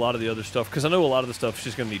overlook a lot of the other stuff, because I know a lot of the stuff is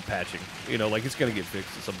just going to need patching. You know, like it's going to get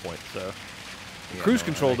fixed at some point. So, yeah, cruise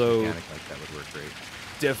control though, like that would work great.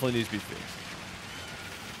 Definitely needs to be fixed.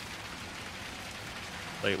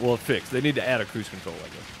 Like, well, fixed. They need to add a cruise control, I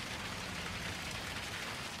guess.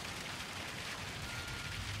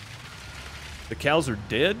 The cows are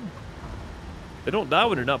dead? They don't die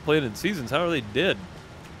when they're not playing in seasons. How are they dead?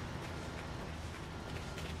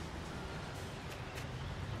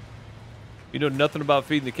 You know nothing about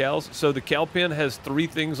feeding the cows? So the cow pen has 3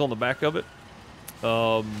 things on the back of it.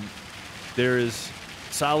 There is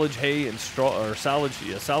silage hay and straw, or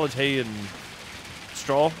silage hay and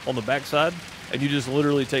straw on the back side. And you just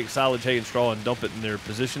literally take silage hay and straw and dump it in their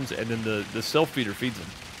positions, and then the self-feeder feeds them.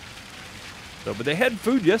 So, but they had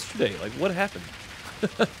food yesterday. Like, what happened?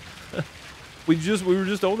 we were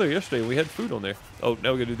just on there yesterday and we had food on there. Oh,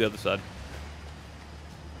 now we gotta do the other side.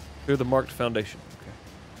 Clear the marked foundation. Okay.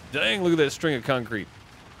 Dang, look at that string of concrete.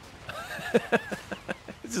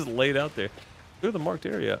 It's just laid out there. Clear the marked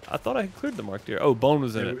area. I thought I had cleared the marked area. Oh, Bone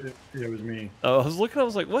was in it. It was me. I was looking, I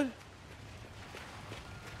was like, what?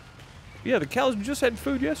 Yeah, the cows just had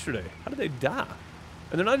food yesterday. How did they die?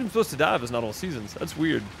 And they're not even supposed to die if it's not all seasons. That's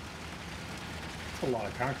weird. That's a lot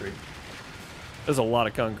of concrete. There's a lot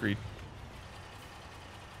of concrete.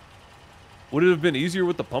 Would it have been easier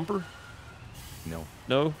with the pumper? No.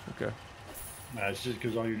 No? Okay. Nah, it's just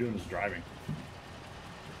because all you're doing is driving.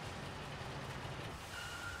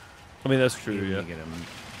 I mean, that's true, yeah. You get a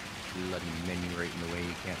bloody menu right in the way.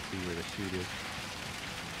 You can't see where the chute is.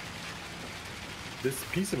 This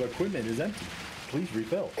piece of equipment is empty. Please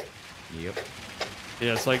refill. Yep.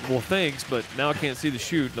 Yeah, it's like, well, thanks, but now I can't see the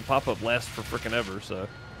chute, and the pop-up lasts for frickin' ever, so.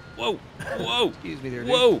 Whoa! Whoa! Excuse me there, dude.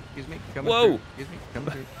 Whoa! Excuse me. Coming Whoa! through. Excuse me.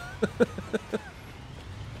 Coming through.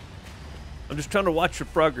 I'm just trying to watch your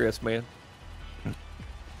progress, man.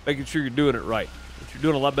 Making sure you're doing it right. But you're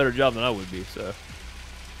doing a lot better job than I would be, so.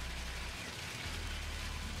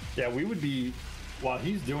 Yeah, we would be, while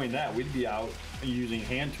he's doing that, we'd be out using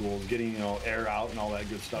hand tools, getting, you know, air out and all that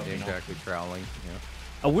good stuff. Yeah, you know? exactly. Troweling. Yeah.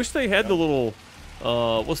 I wish they had the little,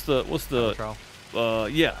 what's the, trowel?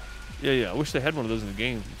 yeah. I wish they had one of those in the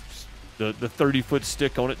game. The 30-foot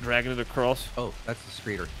stick on it, dragging it across. Oh, that's the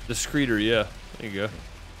screeder. The screeder, yeah. There you go.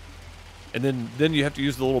 And then you have to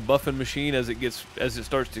use the little buffing machine as it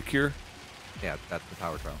starts to cure. Yeah, that's the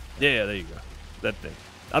power trowel. Yeah, there you go. That thing.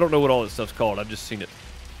 I don't know what all that stuff's called. I've just seen it.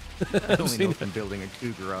 I've only know from building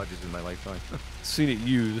 2 garages in my lifetime. Seen it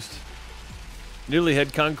used. Nearly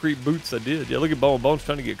had concrete boots. I did. Yeah, look at Bone. Bone's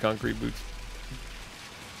trying to get concrete boots.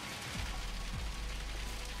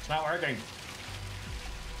 It's not working.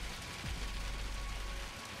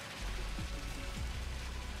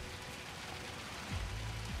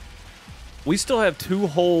 We still have 2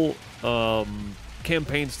 whole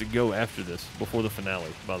campaigns to go after this before the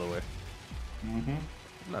finale, by the way. Mm-hmm.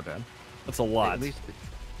 Not bad. That's a lot. At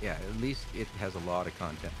Yeah, at least it has a lot of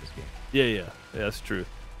content, this game. Yeah, that's true.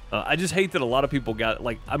 I just hate that a lot of people got,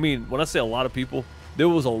 like, I mean, when I say a lot of people, there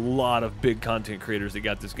was a lot of big content creators that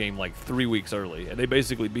got this game like 3 weeks early, and they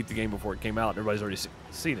basically beat the game before it came out, and everybody's already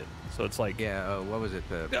seen it. So it's like... Yeah, what was it?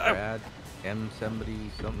 Brad M.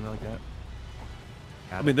 somebody, something like that?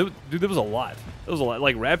 I mean, dude, there was a lot. There was a lot.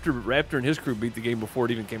 Like, Raptor and his crew beat the game before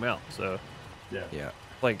it even came out, so... Yeah.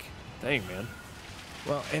 Like, dang, man.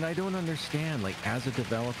 Well, and I don't understand, like, as a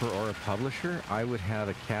developer or a publisher, I would have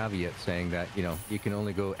a caveat saying that, you know, you can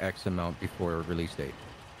only go X amount before a release date.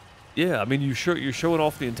 Yeah, I mean, you're showing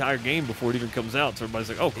off the entire game before it even comes out, so everybody's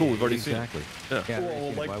like, oh, cool, we've already seen it. Exactly. Yeah.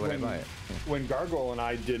 Well, like why would I buy it? Yeah. When Gargoyle and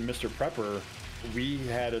I did Mr. Prepper, we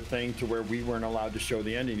had a thing to where we weren't allowed to show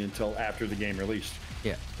the ending until after the game released.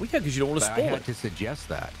 Yeah. Well, yeah, because you don't want to But spoil I had it. to suggest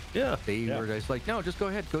that. Yeah. They were just like, no, just go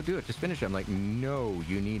ahead, go do it, just finish it. I'm like, no,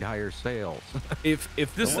 you need higher sales.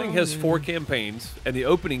 If this thing has 4 campaigns, and the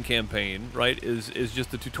opening campaign, right, is just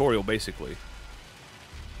the tutorial, basically,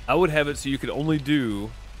 I would have it so you could only do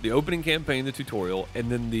the opening campaign, the tutorial,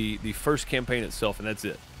 and then the first campaign itself, and that's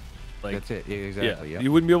it. Like, That's it, yeah, exactly. Yeah, Yep.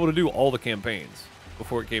 you wouldn't be able to do all the campaigns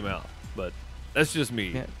before it came out, but that's just me.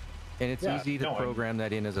 Yeah. And it's Yeah, easy to no, program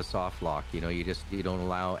that in as a soft lock. You know, you don't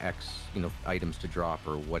allow X, you know, items to drop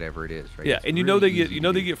or whatever it is, right? Yeah, It's and you know really they easy get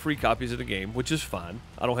to they do. get free copies of the game, which is fine.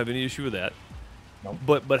 I don't have any issue with that.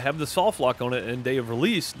 Nope. But have the soft lock on it, and day of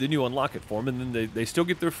release, then you unlock it for them, and then they still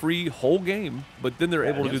get their free whole game. But then they're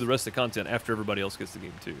able to do the rest of the content after everybody else gets the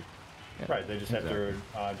game too. Yeah, Right, they just have to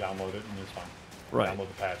download it and it's fine. Right. Download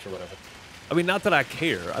the patch or whatever. I mean, not that I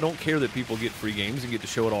care. I don't care that people get free games and get to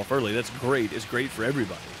show it off early. That's great. It's great for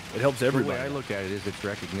everybody. It helps everybody. The way I look at it is it's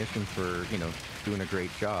recognition for, you know, doing a great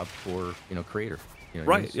job for, you know, creator. You know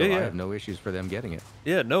what I mean? Right, So yeah. I have no issues for them getting it.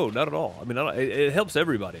 Yeah, no, not at all. I mean, it helps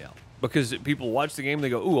everybody out because people watch the game and they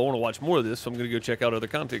go, "Ooh, I want to watch more of this, so I'm going to go check out other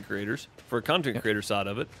content creators." For a content creator side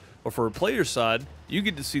of it, or for a player side, you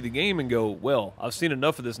get to see the game and go, "Well, I've seen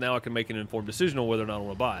enough of this now. I can make an informed decision on whether or not I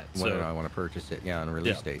want to buy it." Whether So, or not I want to purchase it, on a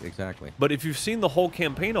release date, exactly. but if you've seen the whole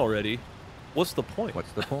campaign already, what's the point?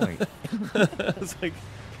 What's the point? It's like,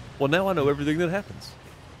 well, now I know everything that happens.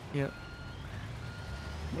 Yeah.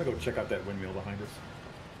 I'm gonna go check out that windmill behind us.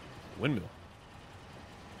 Windmill.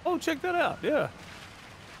 Oh, check that out. Yeah.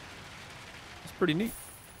 It's pretty neat.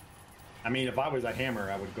 I mean, if I was a hammer,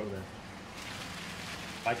 I would go there.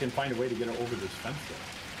 If I can find a way to get over this fence,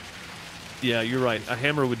 though. Yeah, you're right. A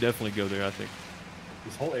hammer would definitely go there, I think.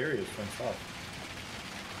 This whole area is fenced off.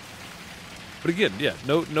 But again, yeah,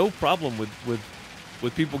 no problem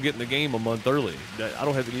with people getting the game a month early. I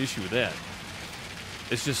don't have any issue with that.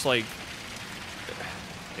 It's just like,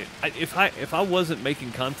 if I wasn't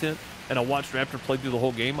making content and I watched Raptor play through the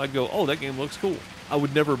whole game, I'd go, oh, that game looks cool. I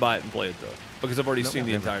would never buy it and play it though, because I've already seen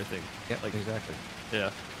the entire thing. Yeah, exactly.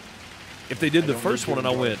 Yeah. If they did the first one and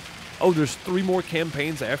I went, oh, there's 3 more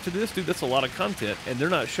campaigns after this, dude, that's a lot of content, and they're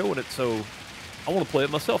not showing it, so I want to play it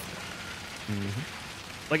myself.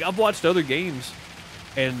 Like, I've watched other games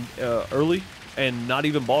and early and not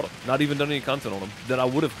even bought them, not even done any content on them that I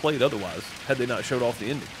would have played otherwise had they not showed off the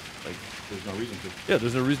ending. Like, There's no reason to. yeah,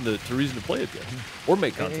 there's no reason to play it yet or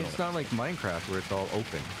make And content. it's on it. not like Minecraft where it's all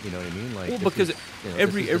open. You know what I mean? Like, Well, this because is, you know,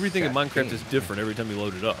 this is a everything in set Minecraft game. is different every time you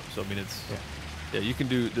load it up. So I mean, it's yeah, you can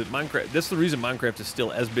do the Minecraft. That's the reason Minecraft is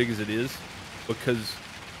still as big as it is, because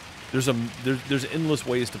there's endless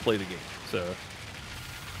ways to play the game. So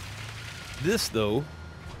this though,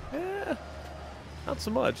 not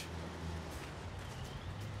so much.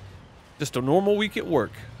 Just a normal week at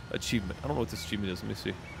work achievement. I don't know what this achievement is. Let me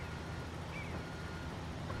see.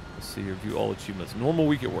 Let's see here. View all achievements. Normal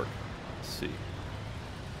week at work. Let's see.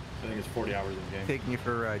 I think it's 40 hours in the game. Taking you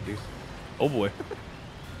for a ride, Deuce. Oh boy.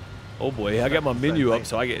 Oh boy. I got my menu up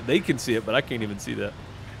so they can see it, but I can't even see that.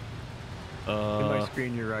 In my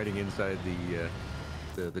screen, you're riding inside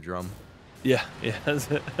the drum. Yeah.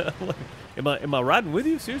 Am I riding with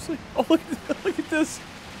you? Seriously? Oh, look at this.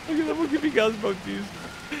 Look at that. We'll give you guys both views.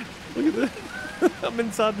 Look at this. I'm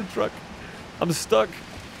inside the truck. I'm stuck.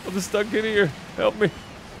 I'm stuck in here. Help me.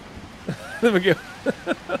 There we go.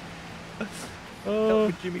 Help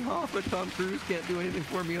with Jimmy Hoffa. Tom Cruise can't do anything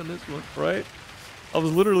for me on this one. Right? I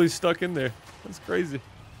was literally stuck in there. That's crazy.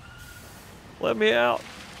 Let me out.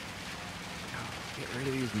 Get rid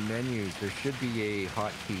of these menus. There should be a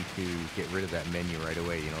hotkey to get rid of that menu right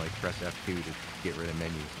away. You know, like press F2 to get rid of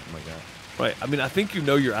menus, something like that. Right. I mean, I think you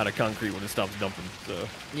know you're out of concrete when it stops dumping. So.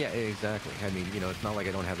 Yeah, exactly. I mean, you know, it's not like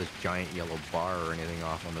I don't have this giant yellow bar or anything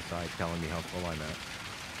off on the side telling me how full I'm at.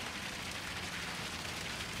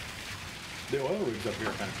 The oil rigs up here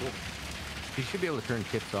are kind of cool. You should be able to turn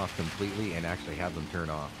kits off completely and actually have them turn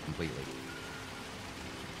off completely.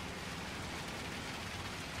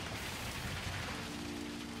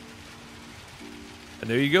 And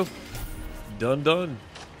there you go. Done, done.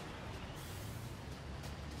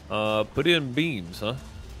 Put in beams, huh?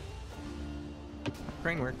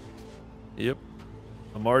 Crane work. Yep.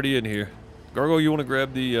 I'm already in here. Gargo, you want to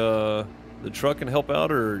grab the truck and help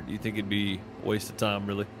out, or do you think it'd be a waste of time,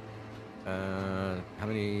 really? How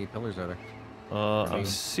many pillars are there? I'm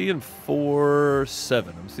seeing 4,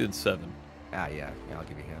 7. I'm seeing 7. Ah, yeah. I'll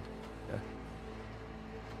give you a hand. Yeah.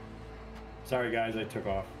 Sorry, guys, I took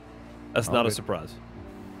off. That's not a surprise.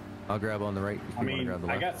 I'll grab on the right. I mean,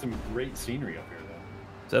 I got some great scenery up here, though.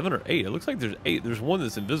 7 or 8? It looks like there's 8. There's one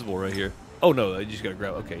that's invisible right here. Oh no, I just gotta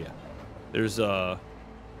grab. Okay, yeah. There's yeah,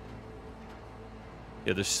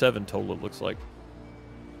 there's 7 total. It looks like.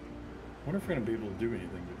 I wonder if we're gonna be able to do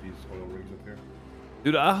anything with these oil rigs up here.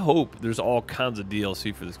 Dude, I hope there's all kinds of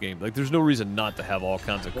DLC for this game. Like, there's no reason not to have all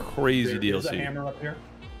kinds of crazy DLC. There's a hammer up here.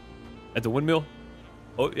 At the windmill?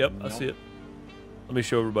 Oh, yep, I see it. Let me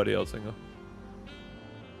show everybody else. Hang on.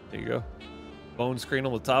 There you go. Bone screen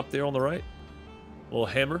on the top there on the right. Little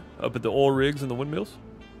hammer up at the oil rigs and the windmills.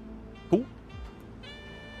 Cool.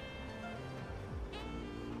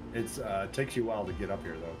 It's takes you a while to get up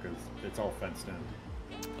here, though, because it's all fenced in.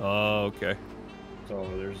 Oh, okay. So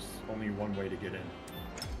there's only one way to get in.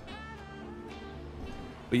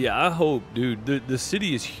 But yeah, I hope, dude, the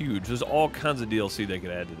city is huge. There's all kinds of DLC they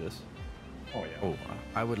could add to this. Oh, yeah. Oh,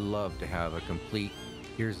 I would love to have a complete,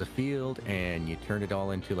 here's a field, and you turn it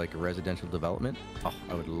all into like a residential development. Oh,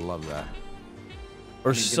 I would love that.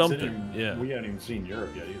 Or something, yeah. We haven't even seen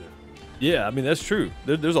Europe yet either. Yeah, I mean, that's true.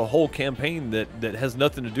 There's a whole campaign that has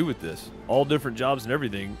nothing to do with this. All different jobs and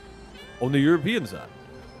everything on the European side.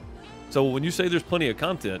 So when you say there's plenty of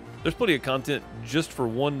content, there's plenty of content just for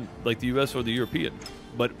one, like the US or the European.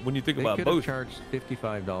 But when you think about both, both, charged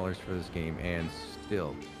 $55 for this game and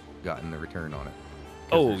still gotten the return on it.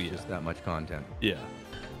 Oh yeah, just that much content. Yeah,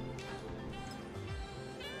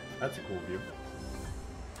 that's a cool view.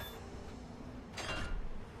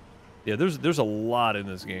 Yeah, there's a lot in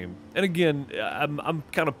this game, and again, I'm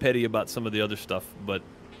kind of petty about some of the other stuff, but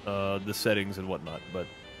the settings and whatnot. But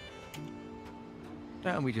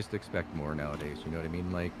we just expect more nowadays. You know what I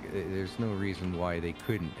mean? Like, there's no reason why they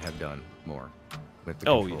couldn't have done more with the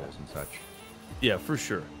controls and such. Yeah, for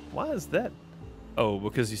sure. Why is that? Oh,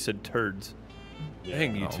 because he said turds. Yeah.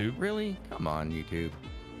 Dang, YouTube. Really? Come on, YouTube.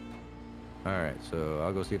 All right, so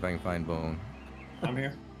I'll go see if I can find Bone. I'm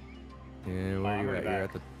here. Yeah, where are you at? You're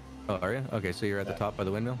at the. Oh, are you? Okay, so you're at the top by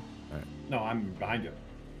the windmill. All right. No, I'm behind you.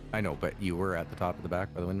 I know, but you were at the top of the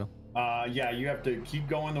back by the windmill. Yeah, you have to keep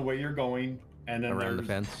going the way you're going, and then around the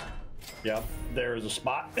fence. Yep, there's a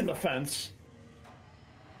spot in the fence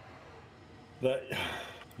that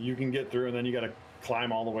you can get through, and then you got to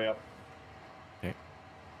climb all the way up. Okay.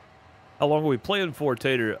 How long are we playing for,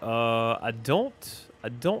 Tater? I don't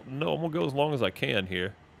know. I'm gonna go as long as I can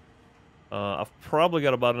here. I've probably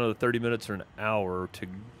got about another 30 minutes or an hour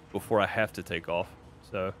before I have to take off.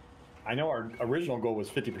 So. I know our original goal was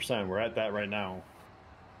 50%. We're at that right now.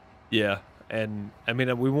 Yeah, and I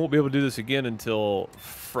mean we won't be able to do this again until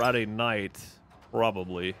Friday night,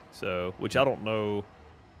 probably. So, which I don't know.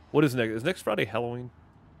 What is next? Is next Friday Halloween?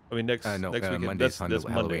 I mean next weekend. Monday's that's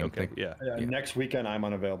Monday. Okay, yeah. Next weekend I'm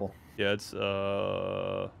unavailable. Yeah, it's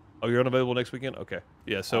Oh, you're unavailable next weekend? Okay.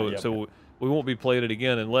 Yeah, so so we won't be playing it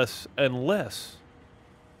again unless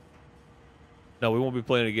no, we won't be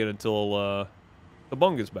playing it again until the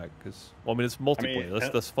bung is back, because well, I mean it's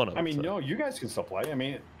multiplayer. That's fun of it. I mean, no, you guys can still play. I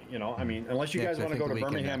mean, you know, unless you guys want to go to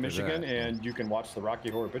Birmingham, Michigan, and you can watch the Rocky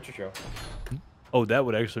Horror Picture Show. Oh, that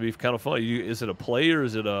would actually be kind of fun. Is it a play or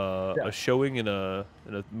is it a showing in a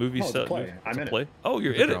movie set? It's a play. I'm in it. Oh,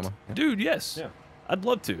 you're in it, dude. Yes. Yeah. I'd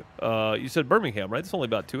love to. You said Birmingham, right? It's only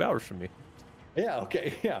about 2 hours from me. Yeah.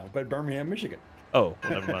 Okay. Yeah, but Birmingham, Michigan. Oh,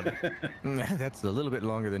 well, never mind. That's a little bit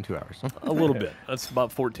longer than 2 hours. A little bit. That's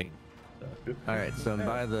about 14. All right, so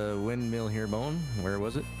by the windmill here, Bone. Where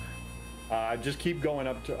was it? Just keep going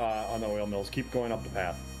up to on the oil mills. Keep going up the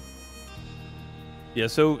path. Yeah,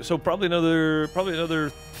 so probably another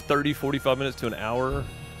 30, 45 minutes to an hour,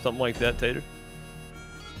 something like that, Tater.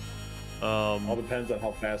 All depends on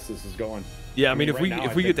how fast this is going. Yeah, I mean, if we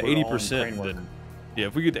get to 80%, then yeah,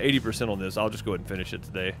 if we get to 80% on this, I'll just go ahead and finish it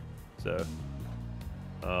today. So,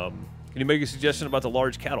 can you make a suggestion about the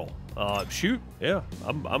large cattle? Shoot, yeah,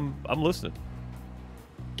 I'm listening.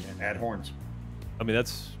 Yeah, add horns. I mean,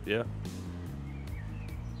 that's No,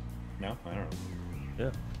 I don't know.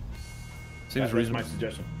 Yeah. Seems reasonable. That's my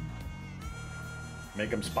suggestion. Make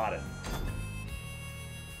them spot it.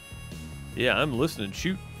 Yeah, I'm listening.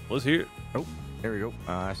 Shoot, let's hear it. Oh, there we go.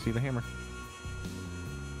 I see the hammer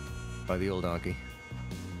by the old donkey.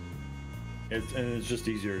 It's just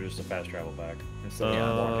easier just to fast travel back instead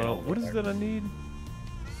of walking all the way what is back. that I need?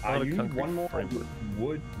 You need one more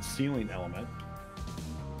wood ceiling element,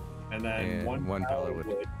 and then one pallet of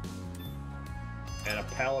wood, and a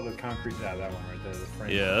pallet of concrete. Yeah, that one right there. The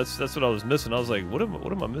frame. Yeah, that's what I was missing. I was like, what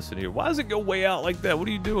am I missing here? Why does it go way out like that? What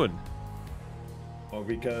are you doing? Well,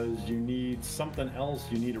 because you need something else.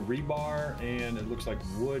 You need a rebar, and it looks like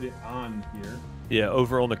wood on here. Yeah,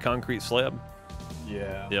 over on the concrete slab.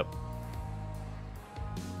 Yeah. Yep.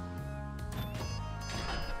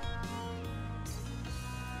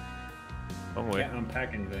 Can't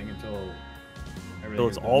unpack anything until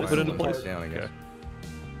it's all put into place. Down, I guess. Okay.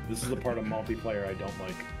 This is the part of multiplayer I don't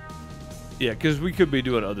like. Yeah, because we could be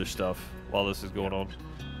doing other stuff while this is going on.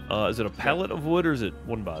 Is it a pallet of wood or is it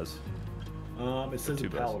one buys? It says a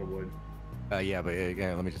pallet of wood. Yeah, but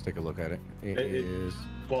again, let me just take a look at it. It is.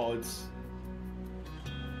 Well, it's.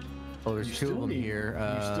 Oh, there's two of them here.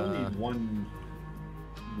 You still need one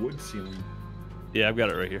wood ceiling. Yeah, I've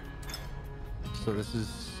got it right here. So this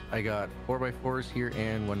is. I got 4x4s here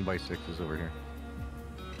and 1x6s over here.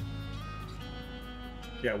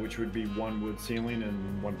 Yeah, which would be one wood ceiling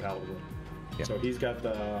and one pallet wood. Yeah. So he's got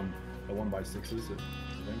the 1x6s, I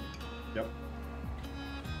think. Yep.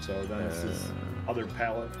 So then this is other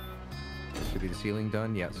pallet. This should be the ceiling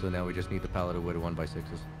done. Yeah. So now we just need the pallet of wood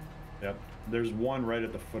 1x6s. Yep. There's one right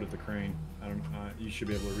at the foot of the crane. I don't. You should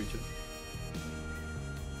be able to reach it.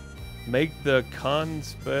 Make the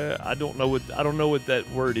I don't know what that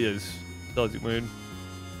word is. Celtic Moon.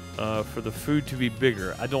 For the food to be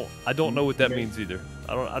bigger. I don't know what that means either.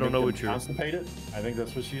 I don't know what you're. Constipate it. I think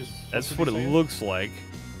that's what she's. That's what it looks like.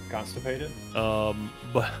 Constipate it.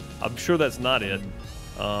 But I'm sure that's not it.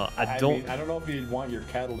 I don't know if you'd want your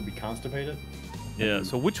cattle to be constipated. Yeah.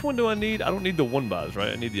 So which one do I need? I don't need the one buys, right?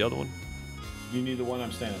 I need the other one. You need the one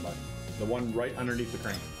I'm standing by. The one right underneath the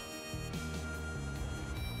crane.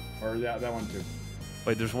 Or that one too.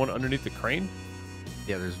 Wait, there's one underneath the crane?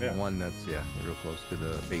 Yeah, there's one that's real close to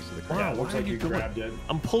the base of the crane. Yeah, looks like you grabbed it.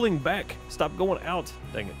 I'm pulling back. Stop going out.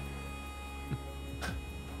 Dang it.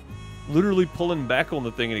 Literally pulling back on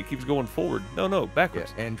the thing and it keeps going forward. No,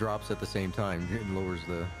 backwards. Yeah, and drops at the same time. It lowers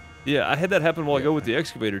the. Yeah, I had that happen while I go with the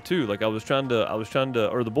excavator too. Like I was trying to,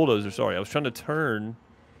 or the bulldozer. Sorry, I was trying to turn.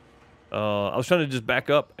 I was trying to just back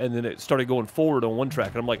up, and then it started going forward on one track,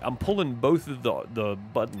 and I'm like, I'm pulling both of the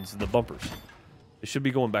buttons, the bumpers. It should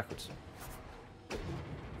be going backwards.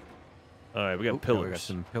 All right, we got pillars. We got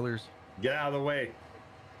some pillars. Get out of the way.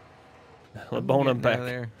 Let Bone unpack.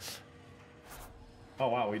 There. Oh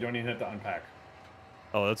wow, we don't even have to unpack.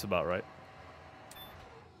 Oh, that's about right.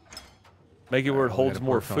 Make it where it holds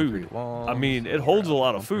more food. I mean, it holds a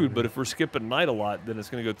lot of food, but if we're skipping night a lot, then it's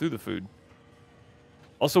going to go through the food.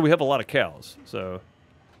 Also, we have a lot of cows, so.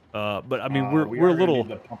 But I mean, we're a little. Need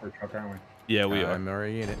the pumper truck, aren't we? Yeah, we are. I'm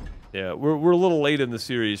already in it. Yeah, we're a little late in the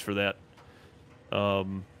series for that.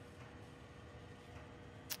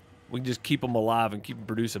 We can just keep them alive and keep them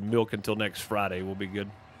producing milk until next Friday. We'll be good.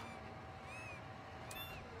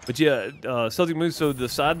 But yeah, Celtic Moon. So the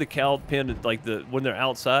side of the cow pen, like when they're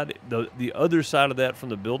outside, the other side of that from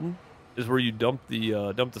the building is where you dump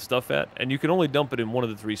the stuff at, and you can only dump it in one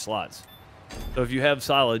of the 3 slots. So if you have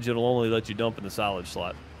silage, it'll only let you dump in the silage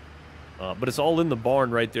slot. But it's all in the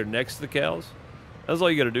barn right there next to the cows. That's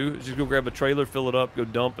all you got to do. Is just go grab a trailer, fill it up, go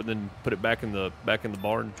dump, and then put it back in the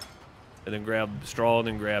barn, and then grab straw and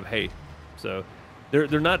then grab hay. So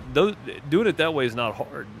they're not doing it that way is not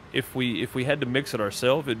hard. If we had to mix it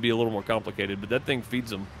ourselves, it'd be a little more complicated. But that thing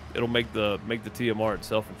feeds them. It'll make the TMR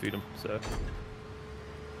itself and feed them. So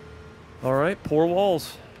all right, pour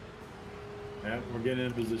walls. Yeah, we're getting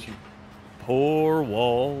in position. Pour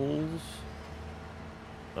walls.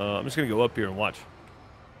 I'm just gonna go up here and watch.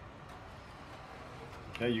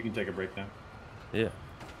 Yeah, you can take a break now. Yeah.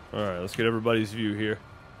 All right, let's get everybody's view here.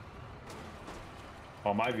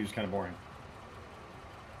 Oh, my view's kind of boring.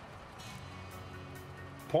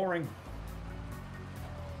 Pouring.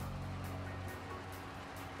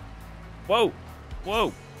 Whoa,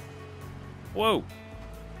 whoa, whoa.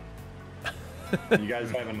 You guys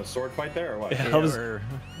having a sword fight there, or what? Yeah,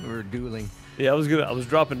 we're dueling. Yeah, I was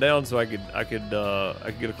dropping down so I could get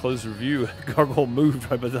a closer view. Gargoyle moved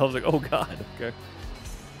right, but I was like, oh god, okay.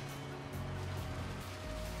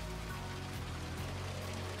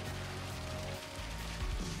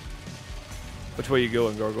 Which way you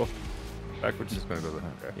going, Gargoyle? Backwards. Just gonna go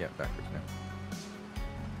yeah, backwards now.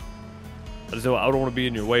 I just know I don't want to be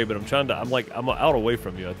in your way, but I'm out away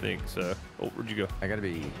from you, I think. So, oh, where'd you go? I gotta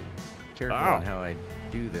be careful on how I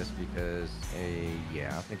do this because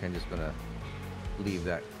yeah, I think I'm just gonna leave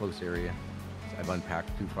that close area. I've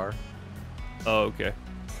unpacked too far. Oh, okay.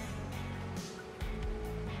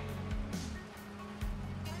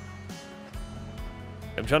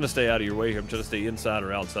 I'm trying to stay out of your way here. I'm trying to stay inside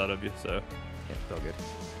or outside of you, so. Yeah, it's all good.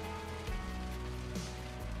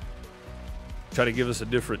 Try to give us a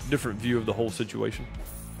different view of the whole situation.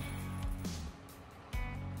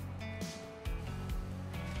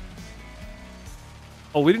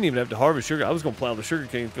 Oh, we didn't even have to harvest sugar. I was going to plow the sugar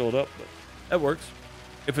cane and fill it up, but that works.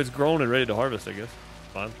 If it's grown and ready to harvest, I guess.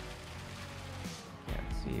 Fine. Can't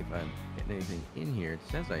see if I'm getting anything in here. It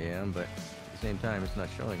says I am, but at the same time, it's not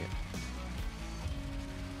showing it.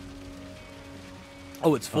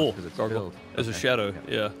 Oh, it's full. Because it's Gargle. filled. There's a shadow.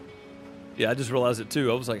 Yeah. Yeah, I just realized it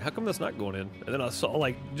too. I was like, how come that's not going in? And then I saw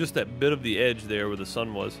like just that bit of the edge there where the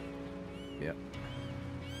sun was. Yep.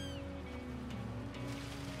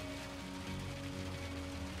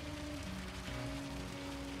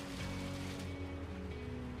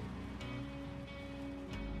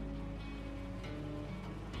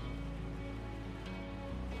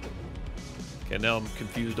 Okay, now I'm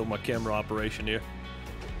confused on my camera operation here.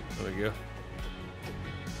 There we go.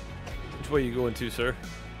 Which way you going to, sir?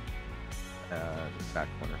 Back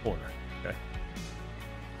corner. Corner. Okay.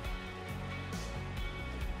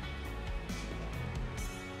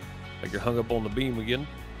 Like you're hung up on the beam again.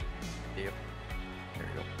 Yep. There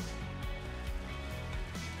you go.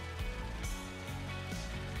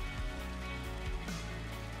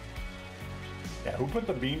 Yeah, who put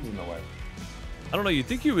the beams in the way? I don't know. You'd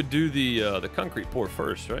think you would do the concrete pour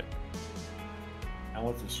first, right?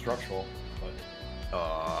 Unless it's structural, but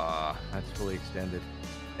That's fully extended.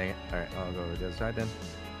 Dang it. All right, I'll go over the other side then.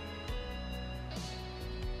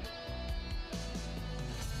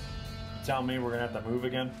 tell me we're gonna have to move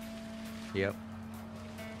again? Yep.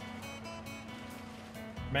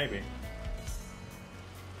 Maybe.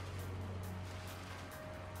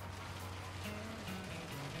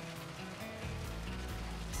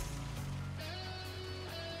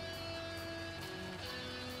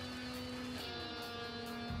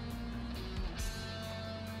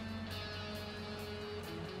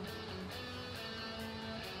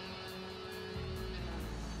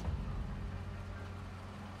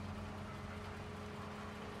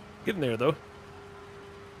 Getting there, though.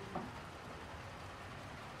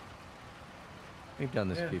 We've done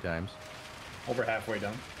this a few times. Over halfway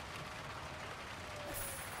done.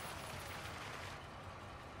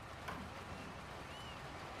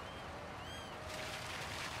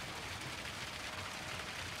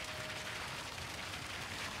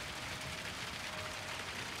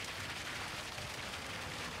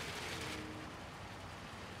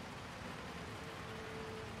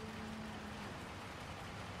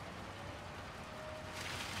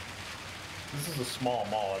 This is a small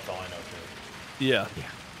mall, that's all I know, too. Yeah. Yeah.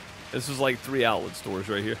 This is like 3 outlet stores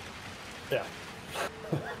right here. Yeah.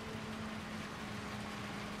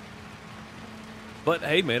 But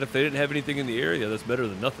hey, man, if they didn't have anything in the area, that's better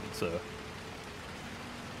than nothing, so. Wrong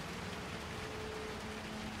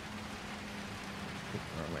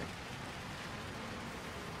way.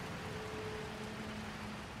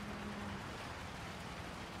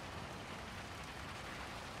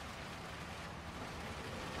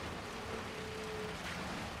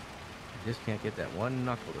 Just can't get that one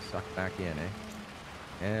knuckle to suck back in, eh?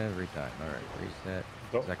 Every time. All right, reset.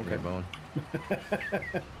 Oh, Secondary okay. bone.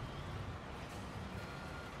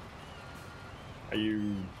 Are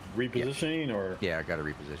you repositioning or? Yeah, I got to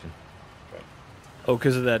reposition. Okay. Oh,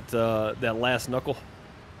 because of that that last knuckle?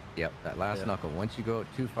 Yep, that last knuckle. Once you go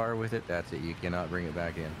too far with it, that's it. You cannot bring it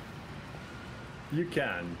back in. You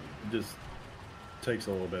can. It just takes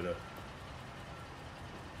a little bit of.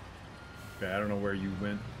 Okay, I don't know where you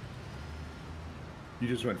went. You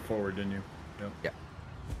just went forward, didn't you? Yep. Yeah.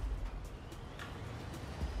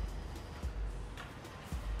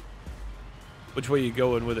 Which way you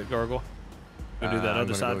going with it, Gargle? Go do that I'm other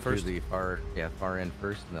gonna side go first? to the far end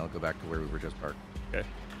first, and then I'll go back to where we were just parked. Okay.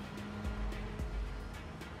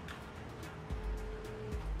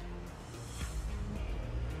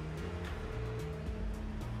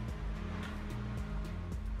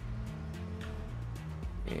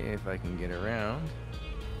 If I can get around.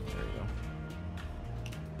 There we go.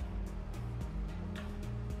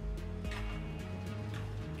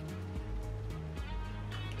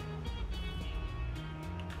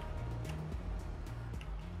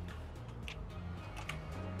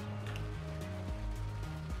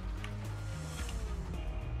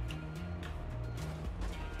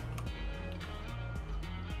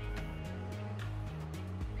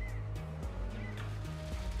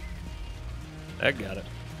 I got it.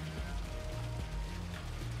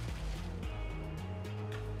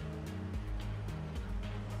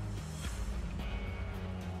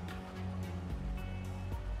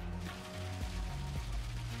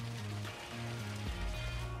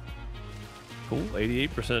 Cool.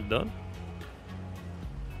 88% done.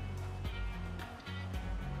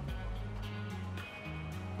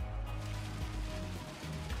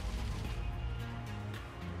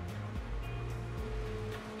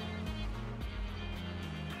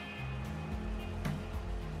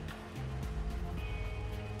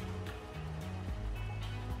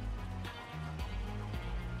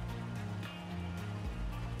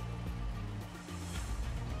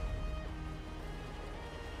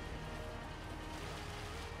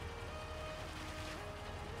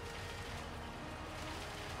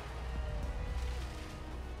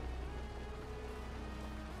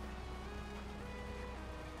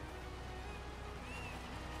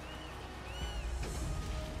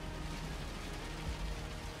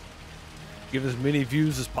 Give as many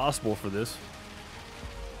views as possible for this.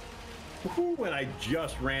 Woohoo, and I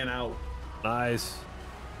just ran out. Nice.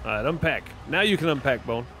 All right, unpack. Now you can unpack,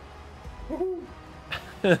 Bone. Woohoo.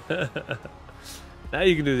 Now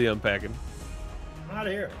you can do the unpacking. I'm out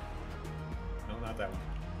of here. No, not that one.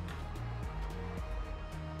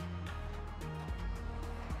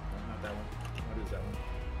 No, not that one. What is that one?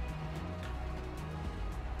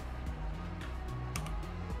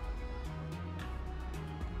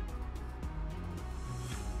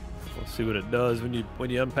 We'll see what it does when you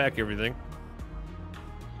unpack everything.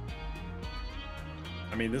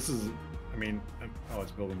 I mean, this is. I mean, oh,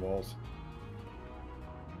 it's building walls.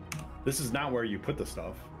 This is not where you put the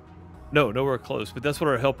stuff. No, nowhere close. But that's what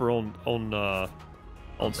our helper on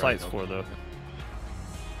site's for, though.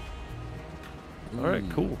 All right,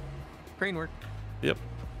 cool. Crane work. Yep.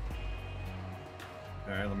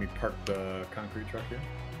 All right, let me park the concrete truck here.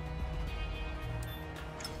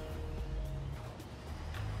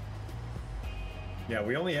 Yeah,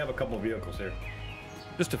 we only have a couple of vehicles here.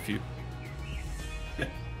 Just a few.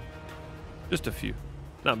 Just a few.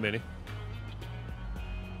 Not many.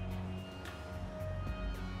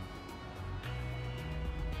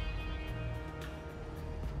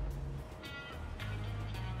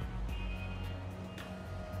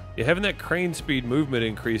 Yeah, having that crane speed movement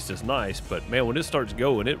increased is nice, but man, when it starts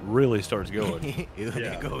going, it really starts going. When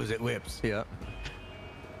it goes, it whips. Yeah.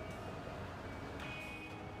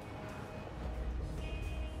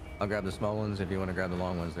 I'll grab the small ones if you want to grab the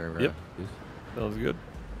long ones there. Yep. Sounds good.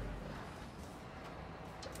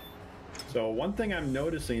 So one thing I'm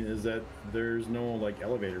noticing is that there's no like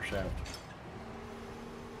elevator shaft.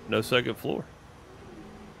 No second floor.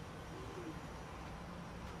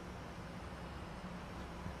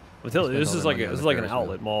 I'm telling you, this is like an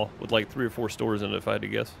outlet mall with like 3 or 4 stores in it, if I had to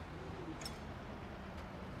guess.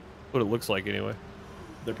 What it looks like anyway.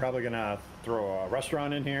 They're probably gonna throw a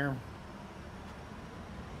restaurant in here.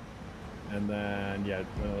 And then, yeah,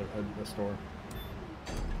 a store.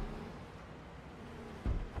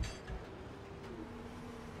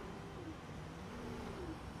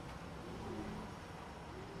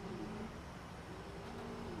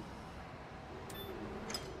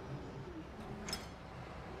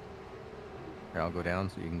 Here, I'll go down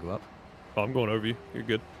so you can go up. Oh, I'm going over you. You're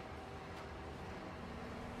good.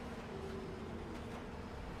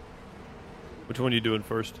 Which one are you doing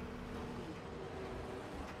first?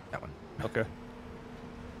 That one. Okay.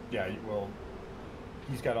 Yeah, well,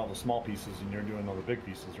 he's got all the small pieces, and you're doing all the big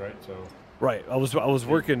pieces, right? So. Right. I was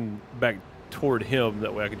working back toward him.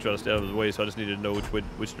 That way I could try to stay out of his way. So I just needed to know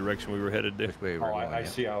which direction we were headed there. Which way Oh, we're going, I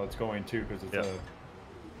see how it's going too, because it's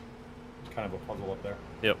it's kind of a puzzle up there.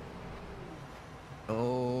 Yep.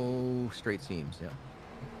 Oh, straight seams. Yeah.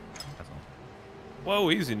 That's all.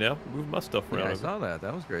 Whoa, easy now. Move my stuff around. Yeah, I saw that.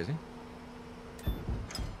 That was crazy.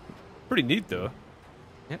 Pretty neat though.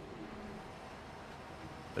 Yep.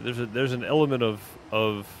 There's an element of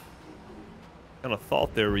kind of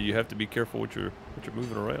thought there where you have to be careful what you're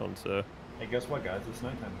moving around. So. Hey, guess what, guys? It's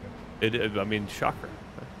nighttime again. I mean, shocker.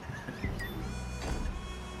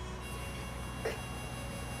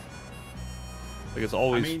 Like it's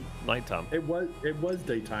always nighttime. It was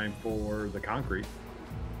daytime for the concrete.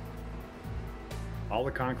 All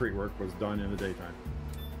the concrete work was done in the daytime.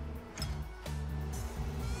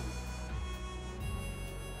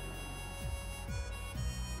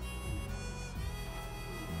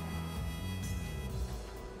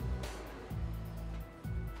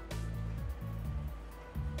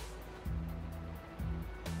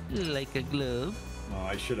 Like a glove. Oh,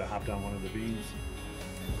 I should have hopped on one of the beams.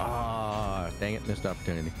 Ah, dang it, missed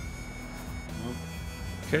opportunity.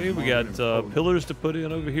 Okay, we got pillars to put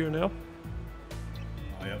in over here now.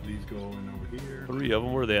 Oh, yep, these go in over here. 3 of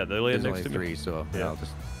them. Where are they at? They're laying next to me. 3, so yeah, I'll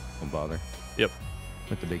just won't bother. Yep.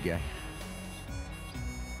 With the big guy.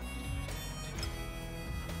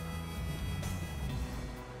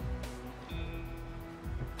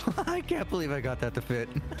 I can't believe I got that to fit.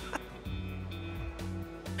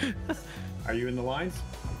 Are you in the lines?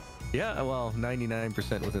 Yeah, well,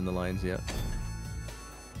 99% within the lines, yeah.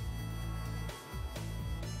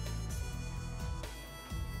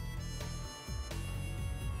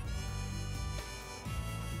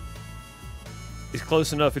 He's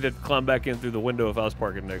close enough he'd have to climb back in through the window if I was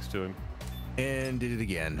parking next to him. And did it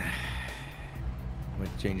again.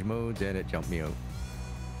 Went to change modes and it jumped me out.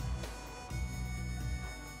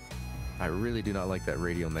 I really do not like that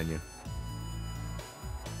radial menu.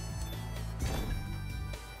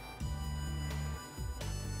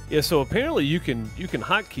 Yeah, so apparently you can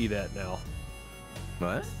hotkey that now.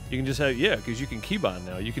 What? You can just have, yeah, because you can keybind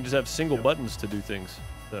now. You can just have single buttons to do things.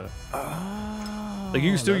 So. Oh, Like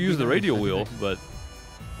you can still use the radial wheel, nice. but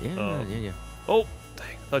yeah. Oh, dang!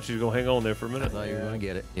 I thought you were gonna hang on there for a minute. I thought you were gonna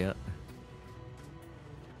get it. Yeah.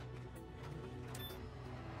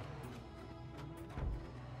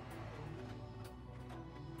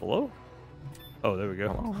 Hello? Oh, there we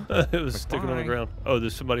go. Hello? It was sticking on the ground. Oh,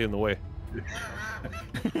 there's somebody in the way.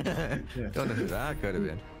 Don't know who that could have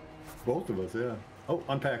been. Both of us, yeah. Oh,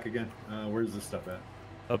 unpack again. Where's this stuff at?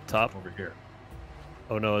 Up top. Over here.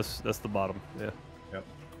 Oh no, that's the bottom. Yeah. Yep.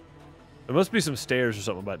 There must be some stairs or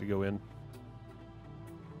something about to go in.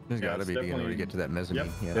 There's got to be in order to get to that mezzanine.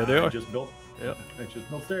 Yep. Yeah. Yeah, they are. I just built. Yep. I just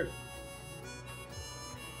built stairs.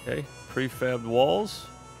 Okay. Prefabbed walls.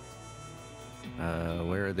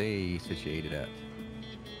 Where are they situated at?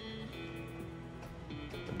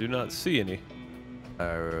 I do not see any.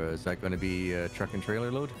 Is that going to be truck and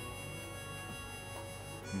trailer load?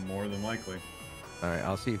 More than likely. All right,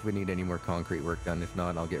 I'll see if we need any more concrete work done. If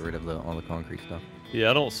not, I'll get rid of all the concrete stuff.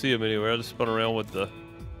 Yeah, I don't see them anywhere. I just spun around with the.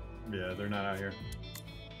 Yeah, they're not out here.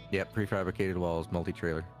 Yep, prefabricated walls,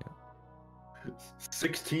 multi-trailer. Yeah.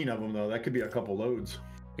 16 of them though. That could be a couple loads.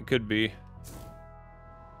 It could be.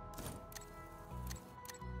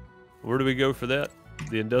 Where do we go for that?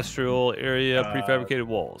 The industrial area, prefabricated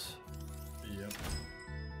walls. Yep.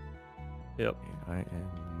 Yep. I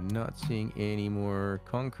am not seeing any more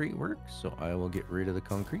concrete work, so I will get rid of the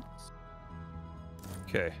concrete.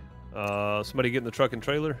 Okay. Somebody get in the truck and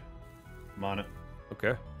trailer. I'm on it.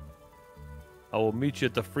 Okay. I will meet you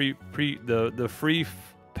at the free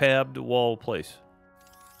pabbed wall place.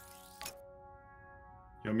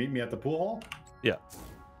 You'll meet me at the pool hall? Yeah.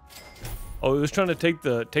 Oh, it was trying to take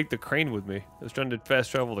the crane with me. I was trying to fast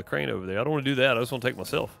travel the crane over there. I don't want to do that. I just want to take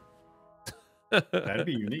myself. That'd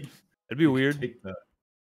be unique. It'd be weird. Take the,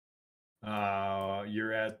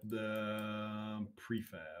 you're at the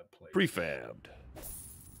prefab place. Prefabbed.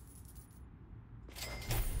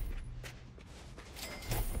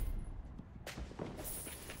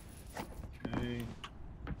 Okay.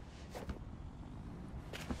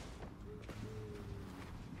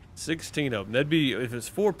 16 of them. That'd be, if it's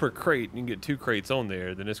 4 per crate, you can get 2 crates on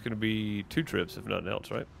there, then it's going to be 2 trips, if nothing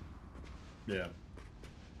else, right? Yeah.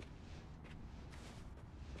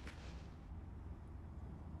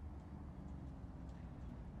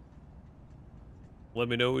 Let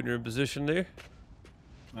me know when you're in position there.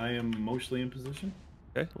 I am mostly in position.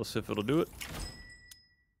 Okay, let's see if it'll do it.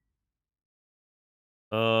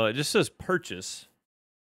 It just says purchase.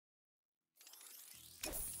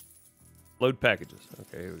 Load packages.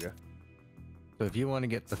 Okay, here we go. So if you want to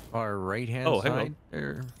get the far right-hand hang side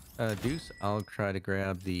there, Deuce, I'll try to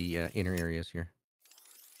grab the inner areas here.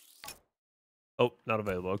 Oh, not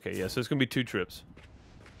available. Okay, yeah, so it's going to be 2 trips.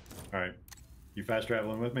 All right. You fast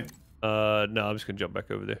traveling with me? No, I'm just going to jump back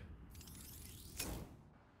over there.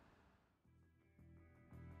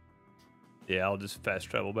 Yeah, I'll just fast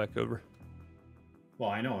travel back over. Well,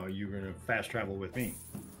 I know. You're going to fast travel with me.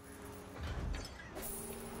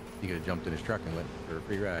 You could have jumped in his truck and went for a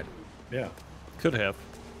free ride. Yeah. Could have.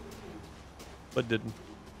 But didn't.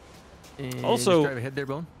 And Also, just drive ahead there,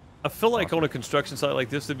 Bone. I feel like on a construction site like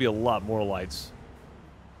this, there'd be a lot more lights.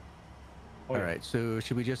 Oh, All right, so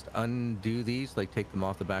should we just undo these, like take them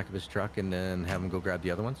off the back of his truck and then have him go grab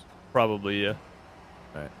the other ones? Probably, yeah.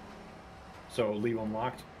 All right. So leave them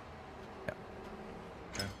locked? Yeah.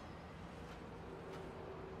 Okay.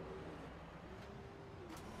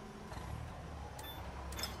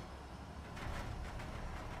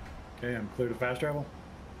 Okay, I'm clear to fast travel?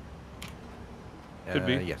 Could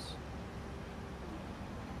be. Yes.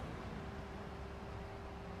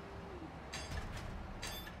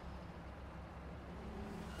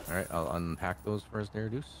 All right, I'll unpack those for us there,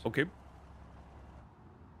 Deuce. Okay.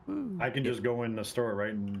 I can just go in the store,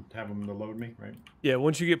 right, and have them to load me, right? Yeah,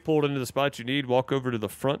 once you get pulled into the spot you need, walk over to the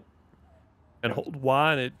front and hold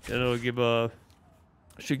Y, and it'll give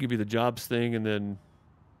should give you the jobs thing, and then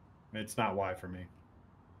It's not Y for me.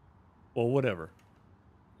 well, whatever.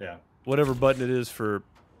 Yeah. Whatever button it is for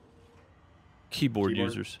keyboard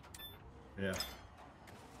users. Yeah.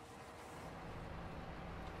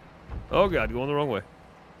 Oh God, going the wrong way.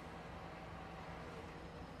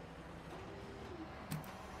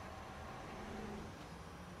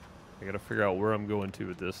 I gotta figure out where I'm going to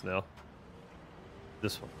with this now.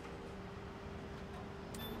 This one.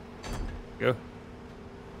 Go.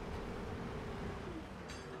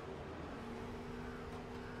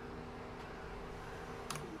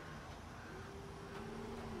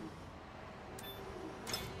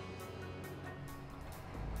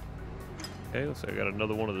 Okay, looks like I got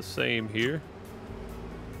another one of the same here.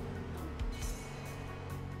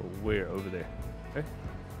 Oh, where? Over there. Okay.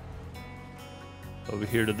 Over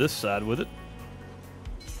here to this side with it.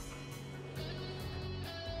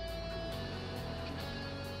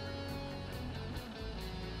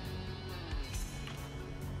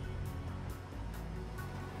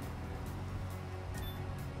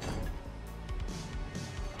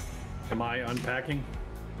 Am I unpacking?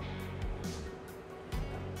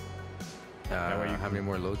 How many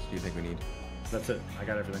more loads do you think we need? That's it. I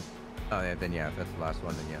got everything. Oh, yeah, then yeah, if that's the last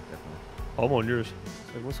one, then yeah, definitely. I'm on yours.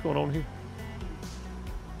 It's like, what's going on here?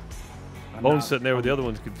 Bone's sitting there with the other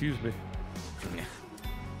ones, confused me. Yeah.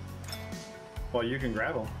 Well, you can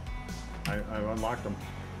grab them. I unlocked them.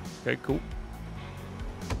 Okay, cool.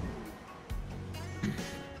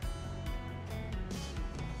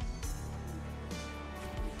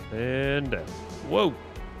 And down. Whoa!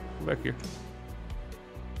 Come back here.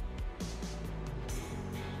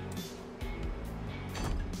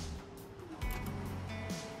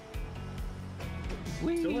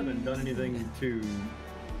 Still haven't done anything to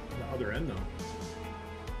the other end though.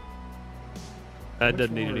 That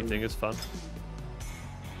doesn't need anything. It's fun.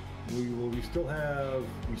 We still have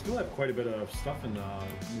quite a bit of stuff in the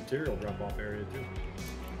material drop off area too.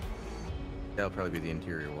 That'll probably be the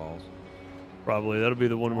interior walls. Probably. That'll be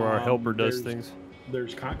the one where our helper does things.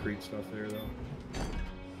 There's concrete stuff there though.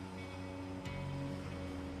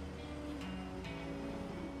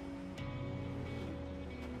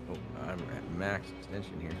 Oh, I'm at max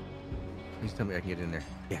extension here. Please tell me I can get in there.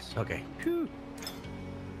 Yes, okay. Whew.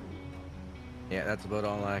 Yeah, that's about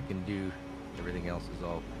all I can do. Everything else is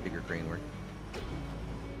all bigger crane work.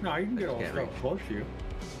 No, you can get all can't stuff reach. close to you.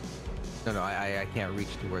 No, I can't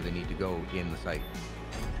reach to where they need to go in the site.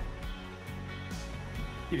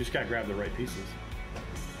 You just gotta grab the right pieces.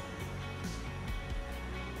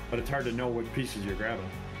 But it's hard to know which pieces you're grabbing.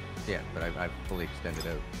 Yeah, but I've fully extended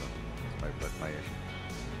out, so that's my issue.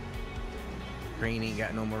 Crane ain't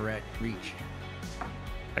got no more reach.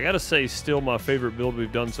 I gotta say, still my favorite build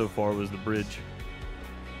we've done so far was the bridge.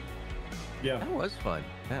 Yeah. That was fun.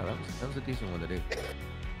 Yeah, that was a decent one to do.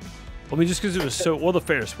 I mean, just because it was so... Well, the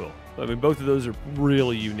Ferris wheel. I mean, both of those are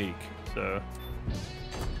really unique, so...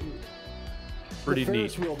 Pretty the neat.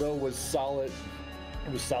 Ferris wheel, though, was solid.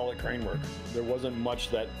 It was solid crane work. There wasn't much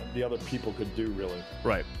that the other people could do, really.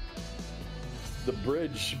 Right. The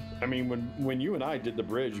bridge, I mean, when you and I did the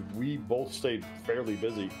bridge, we both stayed fairly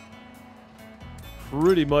busy.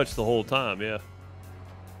 Pretty much the whole time, yeah.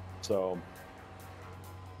 So...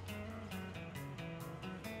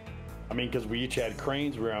 I mean, because we each had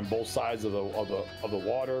cranes, we were on both sides of the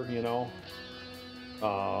water, you know.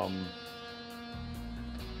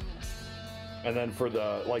 And then for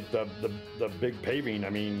the big paving, I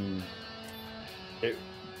mean,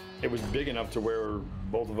 it was big enough to where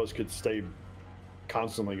both of us could stay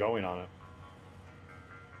constantly going on it.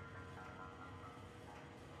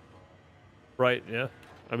 Right, yeah.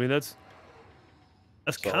 I mean, that's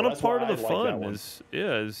So kind of that's part why of the I like that fun one.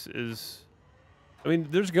 is I mean,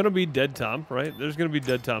 there's going to be dead time, right? There's going to be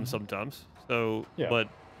dead time sometimes. So, Yeah. but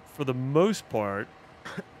for the most part,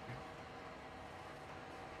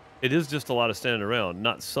 it is just a lot of standing around,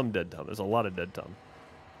 not some dead time. There's a lot of dead time.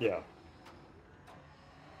 Yeah.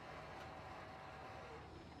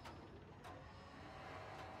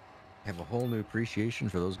 Have a whole new appreciation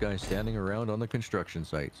for those guys standing around on the construction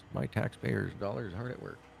sites. My taxpayers' dollars hard at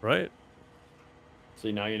work. Right?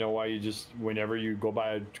 See, now you know why you just, whenever you go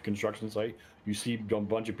by a construction site, you see a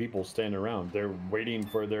bunch of people standing around. They're waiting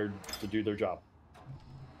for to do their job.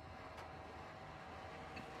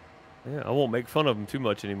 Yeah, I won't make fun of them too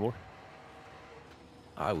much anymore.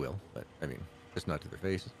 I will, but I mean, just not to their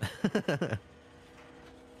faces.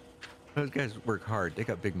 Those guys work hard. They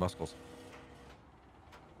got big muscles.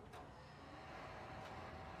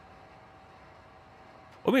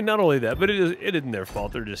 I mean, not only that, but it isn't their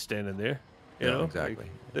fault. They're just standing there. You know, exactly.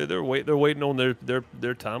 Like, they're waiting on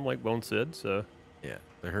their time, like Bone said. So Yeah,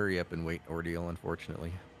 the hurry up and wait ordeal,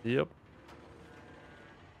 unfortunately. yep.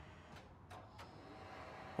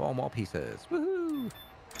 Fall mall pieces. Woohoo!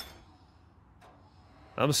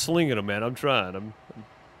 I'm slinging them, man. I'm trying. I'm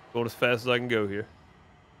going as fast as I can go here.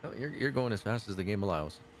 Oh, you're going as fast as the game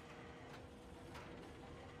allows.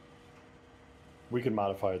 We can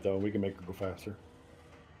modify it though. We can make it go faster.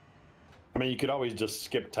 I mean, you could always just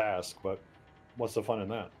skip task, but what's the fun in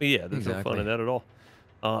that? Yeah, there's no fun in that at all.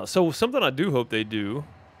 So something I do hope they do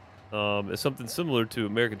is something similar to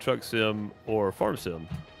American Truck Sim or Farm Sim,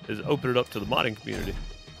 is open it up to the modding community.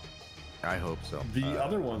 I hope so. The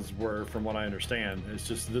other ones were, from what I understand, it's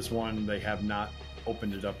just this one they have not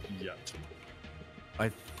opened it up yet. I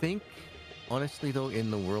think, honestly though,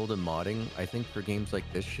 in the world of modding, I think for games like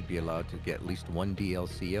this should be allowed to get at least one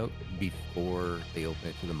DLC out before they open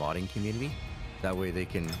it to the modding community. That way they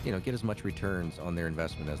can, you know, get as much returns on their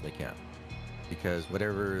investment as they can. Because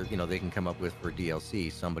whatever, you know, they can come up with for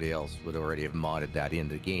DLC, somebody else would already have modded that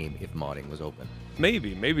into the game if modding was open.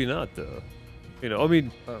 Maybe not though. You know, I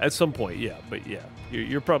mean, at some point, yeah. But yeah,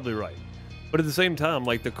 you're probably right. But at the same time,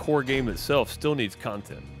 like the core game itself still needs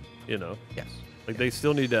content. You know. Yes. Like they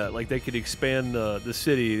still need that. Like they could expand the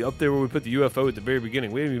city up there where we put the UFO at the very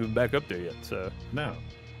beginning. We haven't even been back up there yet. So no.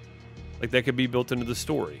 Like that could be built into the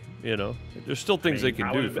story. You know, there's still things they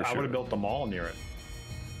can do. I would have built the mall near it.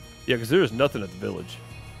 Yeah, because there is nothing at the village.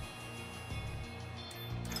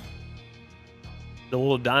 The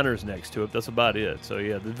little diner's next to it. That's about it. So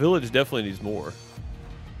yeah, the village definitely needs more.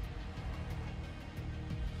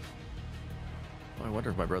 I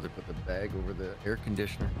wonder if my brother put the bag over the air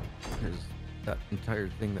conditioner, because that entire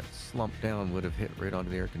thing that slumped down would have hit right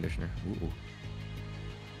onto the air conditioner. Ooh.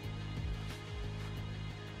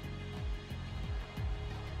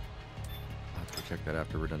 I'll have to go check that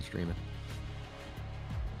after we're done streaming.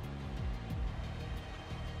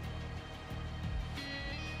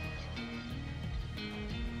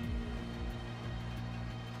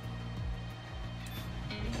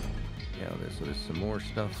 Yeah, so there's some more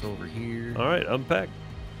stuffs over here. All right, unpack.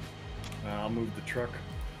 I'll move the truck.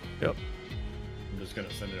 Yep. I'm just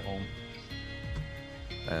gonna send it home.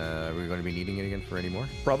 Are we going to be needing it again for any more?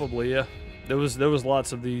 Probably, yeah. There was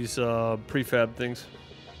lots of these prefab things.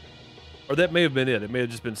 Or that may have been it. It may have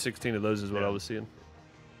just been 16 of those is what I was seeing.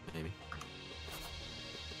 Maybe.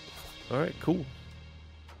 All right, cool.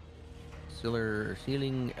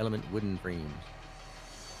 Ceiling element wooden frames.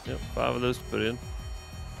 Yep, 5 of those to put in.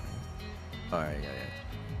 All right,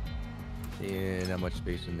 yeah. And not much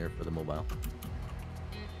space in there for the mobile.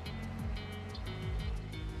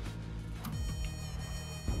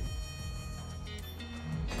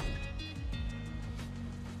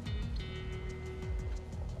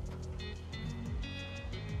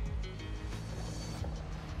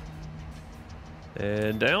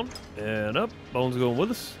 And down and up. Bones going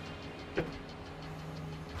with us.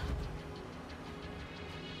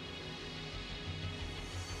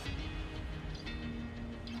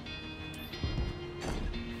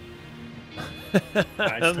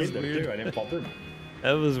 That was weird. I didn't fall through.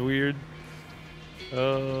 That was weird.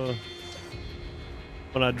 When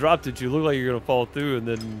I dropped it, you looked like you were gonna fall through, and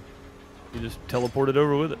then you just teleported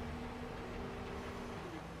over with it.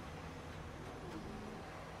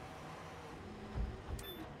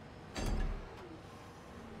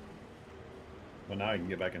 Well, now I can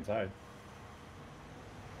get back inside.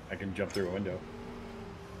 I can jump through a window.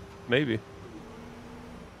 Maybe.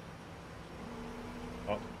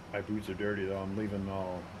 Oh, my boots are dirty though. I'm leaving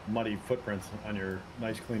muddy footprints on your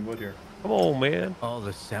nice clean wood here. Come on, man. All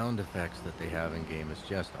the sound effects that they have in game is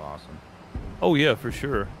just awesome. Oh yeah, for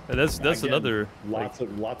sure. And that's Again, another lots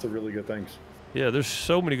of really good things. Yeah, there's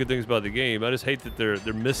so many good things about the game. I just hate that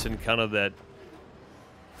they're missing kind of that.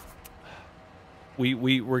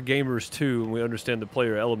 We're gamers too, and we understand the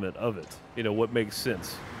player element of it. You know what makes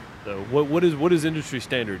sense. So what is industry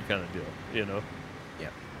standard kind of deal? You know. Yeah,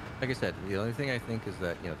 like I said, the only thing I think is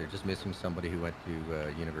that they're just missing somebody who went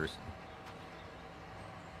to university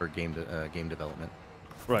for game development.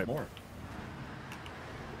 Right. More.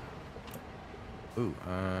 Ooh,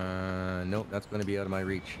 nope, that's going to be out of my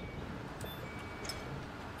reach.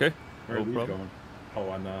 Okay. Where are these going? Oh,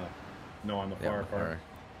 on the far part.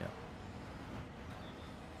 Yeah.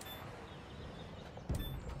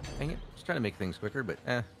 Dang it. Just trying to make things quicker, but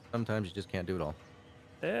sometimes you just can't do it all.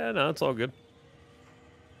 Yeah, no, it's all good.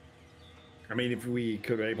 I mean, if we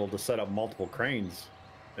could be able to set up multiple cranes,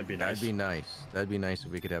 that'd be nice. That'd be nice. That'd be nice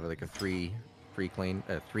if we could have like a three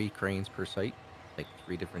cranes per site, like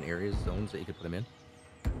 3 different areas, zones that you could put them in.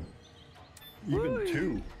 Even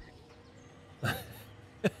 2.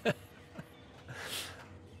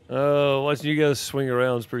 Watching you guys swing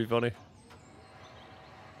around is pretty funny.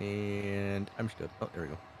 And I'm stood. Oh, there we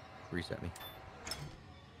go. Reset me.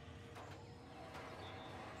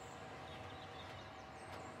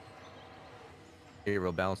 Here,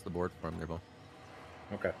 we'll balance the board for him there, Bo.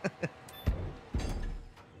 Okay.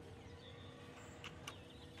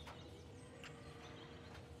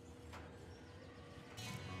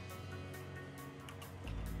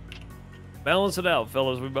 Balance it out,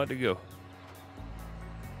 fellas. We're about to go.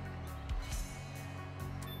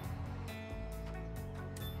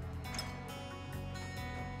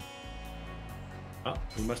 Oh,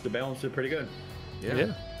 we must have balanced it pretty good.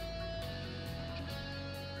 Yeah.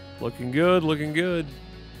 Looking good, looking good.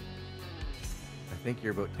 I think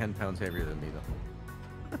you're about 10 pounds heavier than me,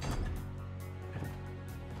 though.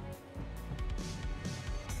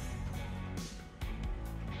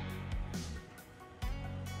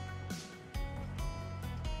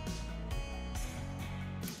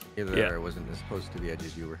 Either Yeah. I wasn't as close to the edge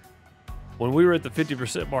as you were. When we were at the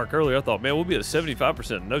 50% mark earlier, I thought, man, we'll be at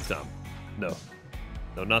 75% in no time. No.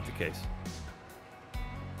 No, not the case.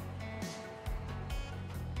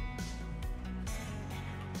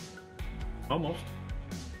 Almost.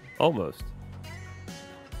 Almost.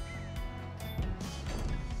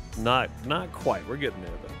 Not quite. We're getting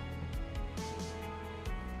there,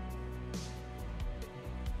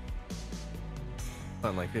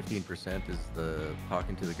 though. Like 15% is the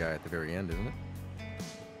talking to the guy at the very end, isn't it?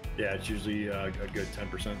 Yeah, it's usually a good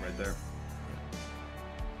 10% right there.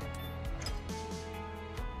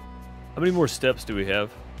 How many more steps do we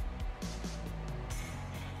have?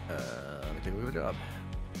 Let me take a look at the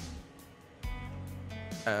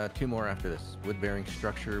job. 2 more after this. Wood bearing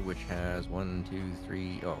structure, which has 1, 2,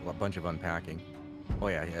 3, a bunch of unpacking. Oh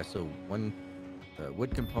yeah. So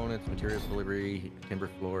wood components, materials delivery, timber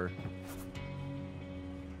floor,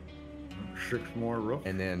 6 more roof.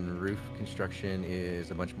 and then roof construction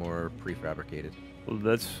is a bunch more prefabricated. Well,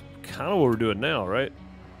 that's kind of what we're doing now, right?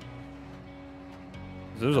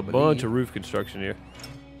 There's a believe- bunch of roof construction here.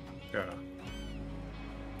 Yeah.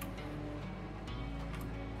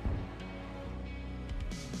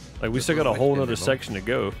 Like, we Just still got a mixed whole in nother there, Bo. section to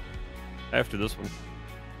go after this one.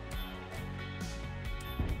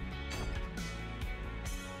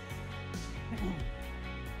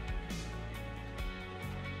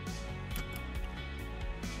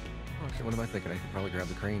 Oh, shit, what am I thinking? I could probably grab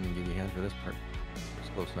the crane and give you a hand for this part. It's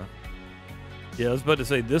close enough. Yeah, I was about to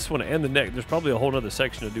say this one and the neck. There's probably a whole nother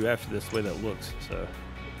section to do after this, the way that looks. So.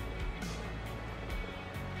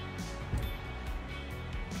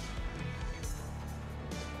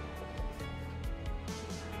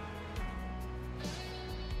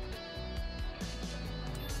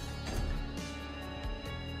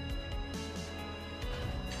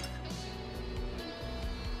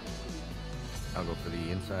 I'll go for the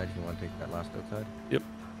inside if you want to take that last outside. Yep.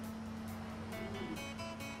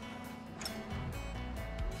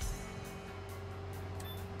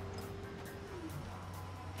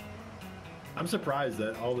 I'm surprised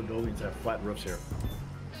that all the buildings have flat roofs here.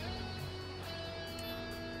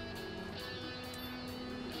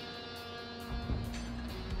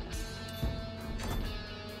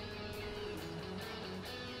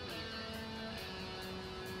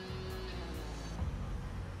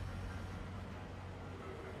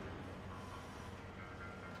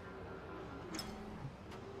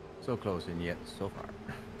 So close and yet so far.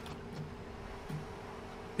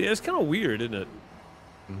 Yeah, it's kind of weird, isn't it?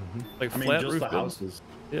 Mm-hmm. Like I mean, flat just roof the buildings. houses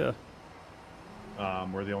Yeah.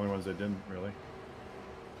 were the only ones that didn't really.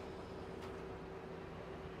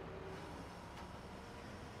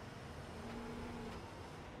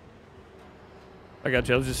 I got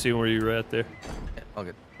you. I was just seeing where you were at there. Yeah, all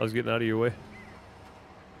good. I was getting out of your way.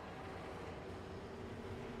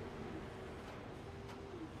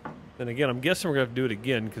 And again, I'm guessing we're going to have to do it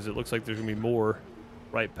again because it looks like there's going to be more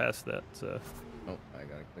right past that. So. Oh, I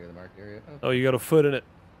gotta clear the marked area. Oh, you got a foot in it.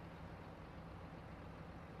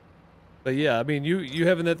 But yeah, I mean, you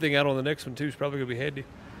having that thing out on the next one too is probably going to be handy.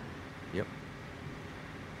 Yep.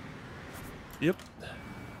 Yep.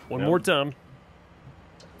 One Yep. more time.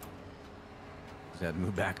 Just had to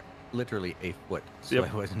move back literally a foot, so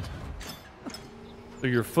Yep. I wasn't. So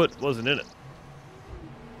your foot wasn't in it.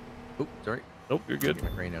 Oh, sorry. Nope, you're good. Get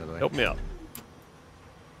my crane out of the way. Help me out.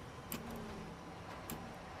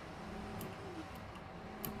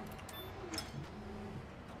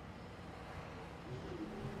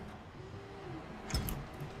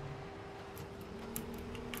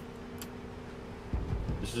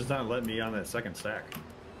 It's just not letting me on that second stack.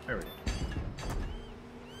 There we go.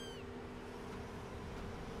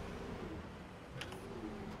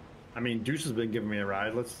 I mean, Deuce has been giving me a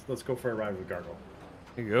ride. Let's go for a ride with Gargo.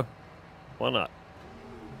 There you go. Why not?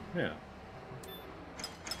 Yeah.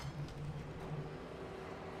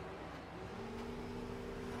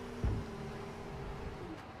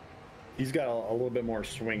 He's got a little bit more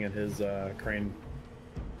swing in his crane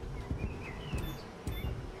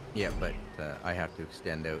Yeah, but I have to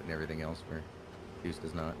extend out and everything else where Deuce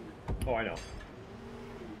does not. Oh, I know.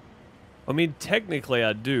 I mean, technically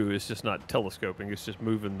I do. It's just not telescoping. It's just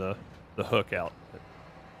moving the hook out.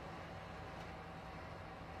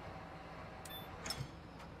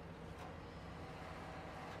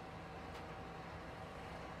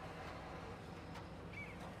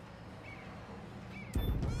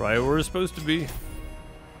 Right where it's supposed to be.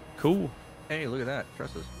 Cool. Hey, look at that.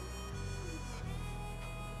 Trusses.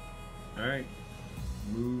 All right.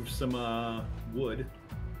 Move some wood.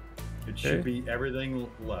 It should be everything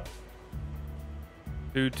left.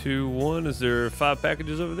 2, 2, 1. Is there 5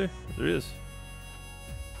 packages over there? There is.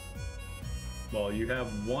 Well, you have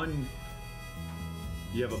one.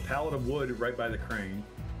 You have a pallet of wood right by the crane.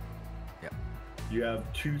 Yeah. You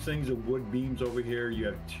have 2 things of wood beams over here. You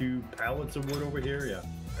have 2 pallets of wood over here. Yeah.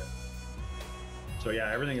 Okay. So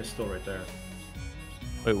yeah, everything is still right there.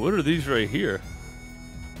 Wait, what are these right here?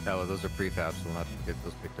 Oh, those are prefabs. We'll have to get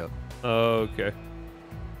those picked up. Oh, okay.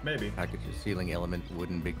 Maybe. Package ceiling element,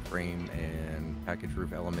 wooden big frame, and package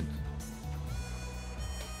roof element.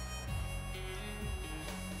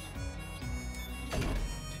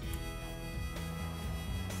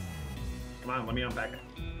 Come on, let me unpack it.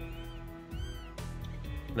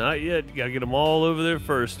 Not yet. You gotta get them all over there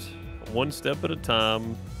first. One step at a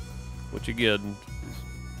time. What you get?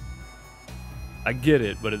 I get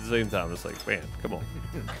it, but at the same time, it's like, man, come on.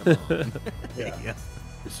 Come on. Yeah.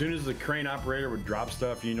 As soon as the crane operator would drop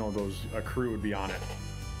stuff, you know, a crew would be on it.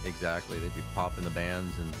 Exactly. They'd be popping the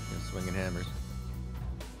bands and swinging hammers.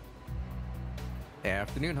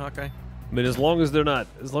 Afternoon, Hawkeye. I mean, as long as they're not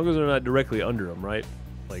directly under them, right?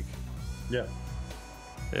 Like, Yeah.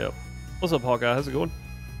 yep. What's up, Hawkeye? How's it going?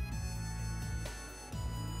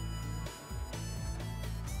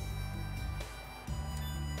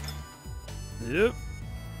 Yep.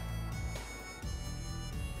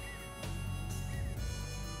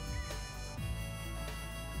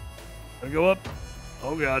 Gonna go up.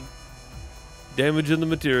 Oh god. Damage in the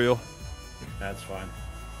material. That's fine.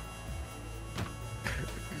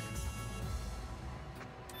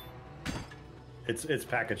 It's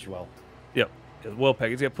packaged well. Yep. It's well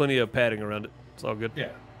packaged. It's got plenty of padding around it. It's all good.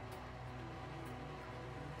 Yeah.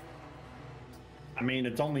 I mean,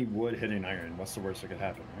 it's only wood hitting iron. What's the worst that could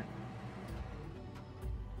happen, right?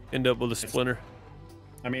 End up with a splinter.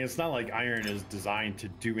 I mean, it's not like iron is designed to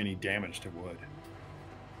do any damage to wood.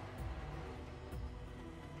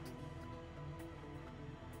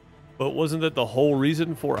 But wasn't that the whole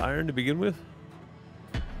reason for iron to begin with?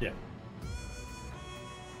 Yeah.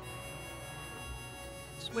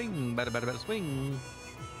 Swing, bada swing.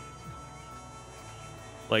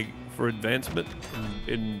 Like, for advancement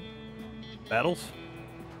in battles?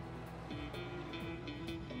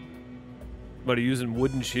 But using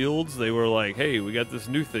wooden shields, they were like, hey, we got this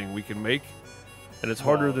new thing we can make, and it's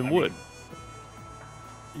harder than wood.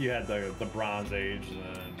 You had the Bronze Age, and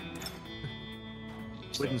then...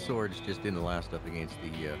 Wooden swords just didn't last up against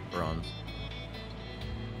the bronze.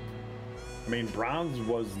 I mean, bronze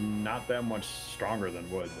was not that much stronger than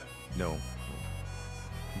wood. No.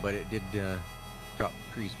 But it did drop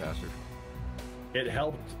trees faster. It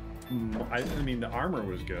helped. I mean, the armor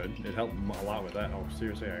was good. It helped a lot with that. Oh,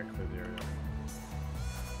 seriously, I cleared the area.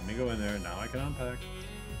 Let me go in there. Now I can unpack.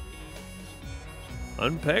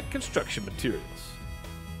 Unpack construction materials.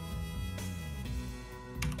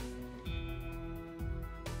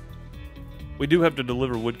 We do have to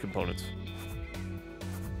deliver wood components.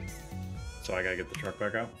 So I gotta get the truck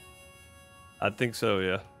back out? I think so,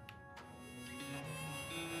 yeah.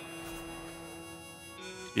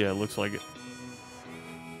 Yeah, it looks like it.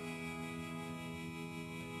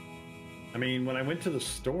 I mean, when I went to the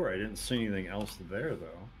store, I didn't see anything else there,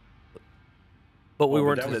 though. But we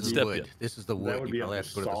weren't that to that would be step wood. yet. This is the That wood. would You be probably at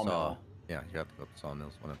have the to go to the saw. sawmill. Yeah, you have to go to the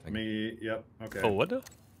sawmills. One of the things. Me, yep, okay. Oh, what now?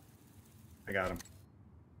 I got him.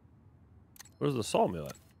 Where's the sawmill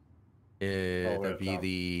at? That'd be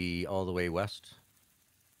the all the way west.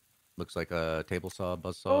 Looks like a table saw,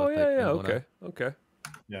 buzz saw. Oh, type yeah, thing yeah, going okay, on. okay.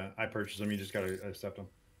 Yeah, I purchased them. You just gotta accept them.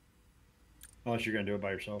 Unless you're gonna do it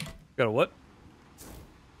by yourself. Got a what?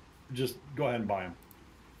 Just go ahead and buy them.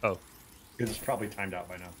 Oh. Because it's probably timed out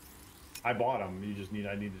by now. I bought them.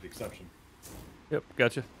 I needed exception. Yep,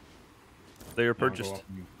 gotcha. They are Now purchased.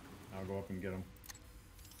 I'll go up and get them.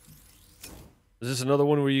 Is this another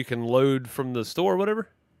one where you can load from the store or whatever?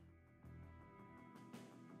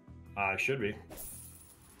 Should be.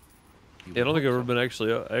 Yeah, I don't think I've ever been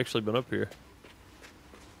actually been up here.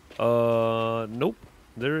 Nope.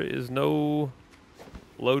 There is no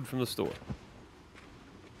load from the store.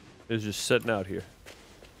 It's just sitting out here.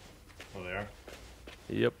 Oh, they are?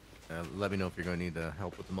 Yep. Let me know if you're going to need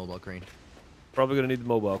help with the mobile crane. Probably gonna need the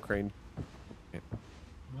mobile crane. Okay.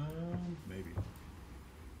 Maybe.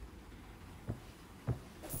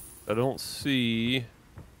 I don't see. Yeah,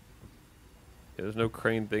 there's no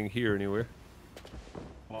crane thing here anywhere.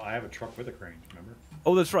 Well, I have a truck with a crane. Remember?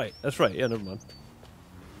 Oh, that's right. That's right. Yeah, never mind.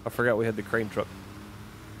 I forgot we had the crane truck.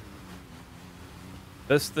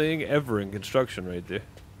 Best thing ever in construction, right there.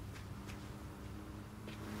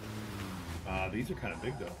 These are kind of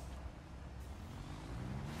big though.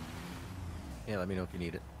 Yeah, let me know if you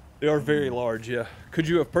need it. They are very large. Yeah. Could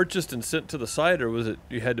you have purchased and sent to the site, or was it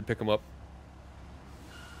you had to pick them up?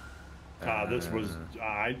 This was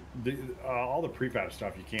all the prefab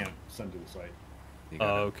stuff you can't send to the site. You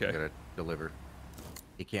gotta, okay. You gotta deliver.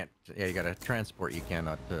 You can't. Yeah, you gotta transport. You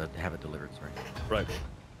cannot have it delivered. Sorry. Right.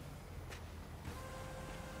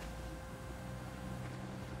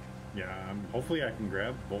 Yeah. Hopefully, I can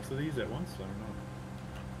grab both of these at once. I don't know.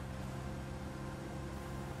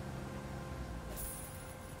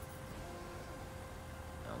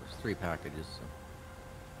 Oh, there's 3 packages. So.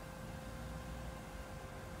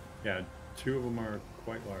 Yeah, 2 of them are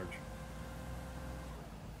quite large.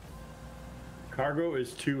 Cargo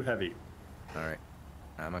is too heavy. All right,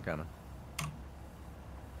 I'm not coming.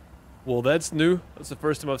 Well, that's new. That's the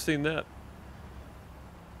first time I've seen that.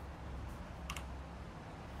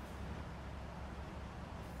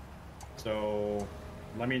 So,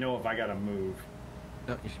 let me know if I gotta move.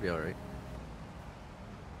 No, you should be all right.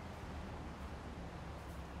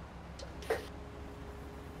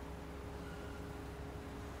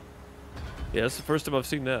 Yeah, that's the first time I've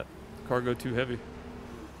seen that. Cargo too heavy.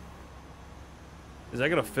 Is that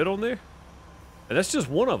gonna fit on there? And that's just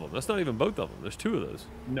one of them. That's not even both of them. There's 2 of those.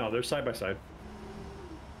 No, they're side by side.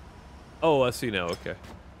 Oh, I see now. Okay.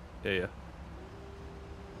 Yeah, yeah.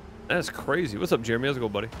 That's crazy. What's up, Jeremy? How's it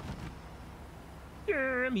going, buddy?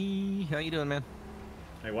 Jeremy, how you doing, man?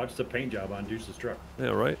 Hey, watch the paint job on Deuce's truck. Yeah,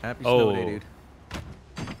 right. Happy snow day, dude.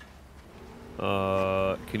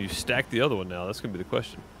 Can you stack the other one now? That's gonna be the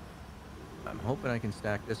question. I'm hoping I can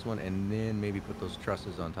stack this one and then maybe put those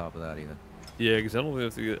trusses on top of that even. Yeah, because I don't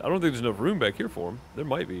think there's enough room back here for them. There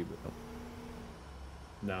might be, but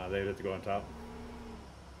No, they'd have to go on top.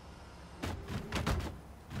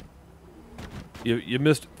 you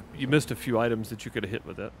missed a few items that you could have hit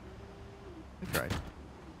with that. I tried.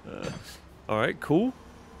 All right, cool.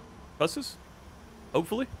 Trusses,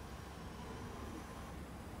 hopefully.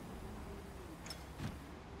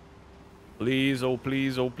 Please, oh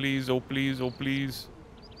please, oh please, oh please, oh please.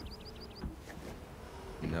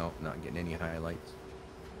 No, not getting any highlights.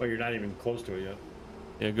 Well, you're not even close to it yet.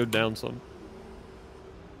 Yeah, go down some.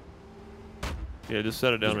 Yeah, just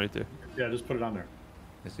set it down right there. Yeah, just put it on there.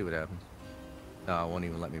 Let's see what happens. No, it won't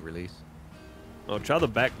even let me release. Oh, try the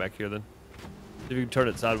back here then. If you can turn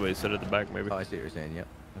it sideways, set it at the back maybe. Oh, I see what you're saying. Yep.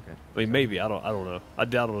 Okay. I mean, maybe. I don't know. I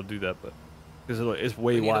doubt it'll do that, but because it's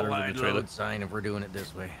way We need wider a than wide the trailer. load sign if we're doing it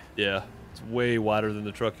this way. Yeah, it's way wider than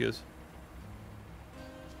the truck is.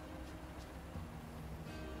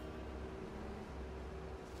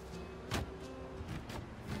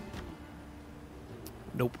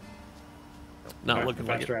 Nope. Not Alright, looking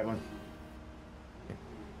like fast it. traveling.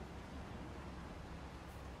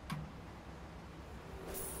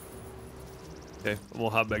 Okay, I'm gonna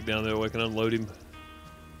hop back down there. We can unload him.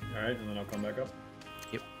 All right, and then I'll come back up.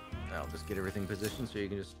 Yep. I'll just get everything positioned so you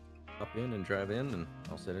can just hop in and drive in, and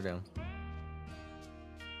I'll set it down.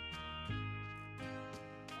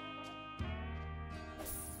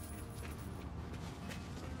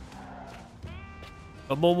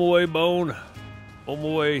 I'm on my way, Bone. On my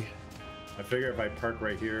way. I figure if I park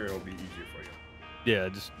right here, it'll be easier for you. Yeah,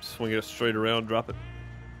 just swing it straight around, drop it.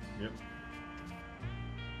 Yep.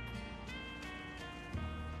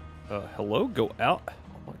 Hello? Go out?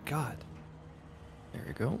 Oh my god. There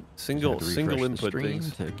we go. Single Just had to refresh the input stream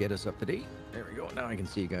things. to get us up to date. There we go. Now I can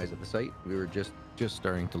see you guys at the site. We were just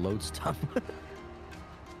starting to load stuff.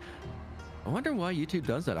 I wonder why YouTube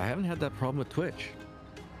does that. I haven't had that problem with Twitch.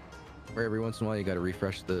 Where every once in a while you got to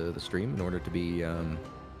refresh the stream in order to be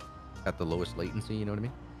at the lowest latency, you know what I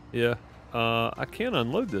mean? Yeah. I can't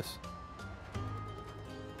unload this.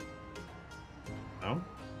 No?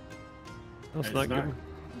 No, it's not giving.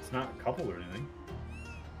 It's not coupled or anything.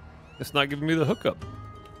 It's not giving me the hookup.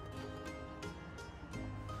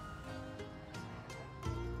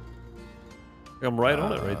 I'm right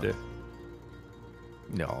on it right there.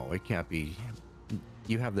 No, it can't be.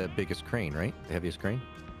 You have the biggest crane, right? The heaviest crane?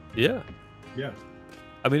 Yeah. Yeah.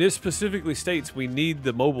 I mean, it specifically states we need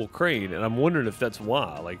the mobile crane, and I'm wondering if that's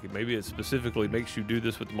why. Like, maybe it specifically makes you do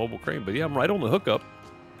this with the mobile crane. But yeah, I'm right on the hookup.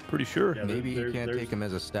 Pretty sure. Yeah, Maybe you can't there's- take them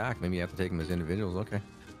as a stack. Maybe you have to take them as individuals. Okay.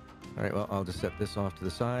 All right, well, I'll just set this off to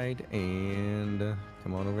the side and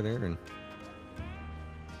come on over there and...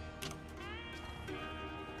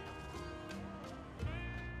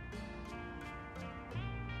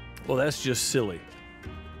 Well, that's just silly.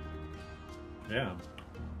 Yeah.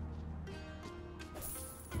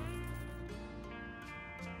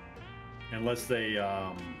 Unless they,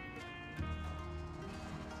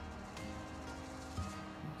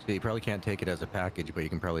 So you probably can't take it as a package, but you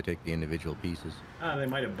can probably take the individual pieces. they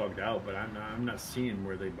might have bugged out, but I'm not seeing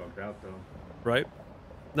where they bugged out though. Right?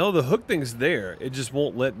 No, the hook thing's there. It just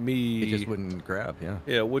won't let me... It just wouldn't grab, yeah.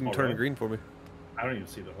 Yeah, it wouldn't turn really? green for me. I don't even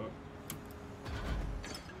see the hook.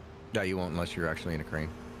 No, you won't unless you're actually in a crane.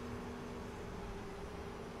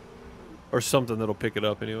 Or something that'll pick it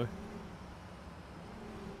up anyway.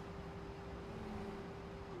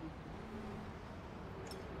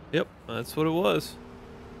 Yep, that's what it was.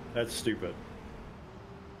 That's stupid.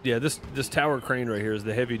 Yeah, this tower crane right here is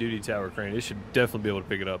the heavy duty tower crane. It should definitely be able to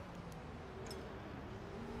pick it up.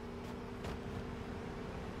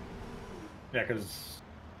 Yeah, because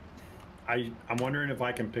I'm wondering if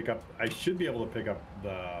I can pick up. I should be able to pick up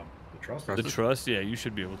the truss. The truss, yeah, you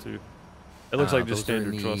should be able to. It looks like just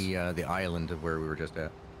standard truss. The island of where we were just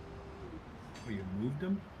at. Oh, you moved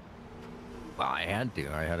them? Well, I had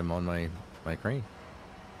to. I had them on my crane.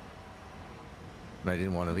 And I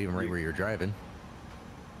didn't want to leave them right where you're driving.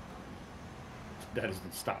 That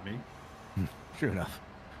doesn't stop me. True enough.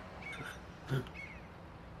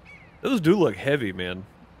 Those do look heavy, man.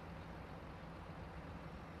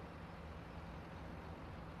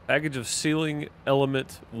 Package of ceiling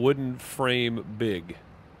element wooden frame big.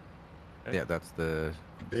 Okay. Yeah, that's the...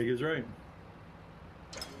 Big is right.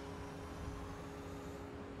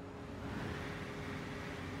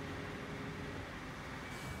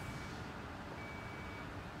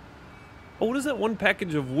 Oh, what is that one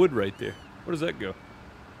package of wood right there? Where does that go?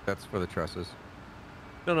 That's for the trusses.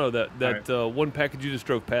 No, that one package you just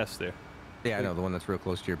drove past there. Yeah, I know, the one that's real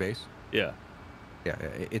close to your base. Yeah. Yeah,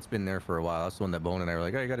 it's been there for a while. That's the one that Bone and I were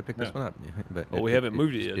like, oh, you got to pick this one up. But we haven't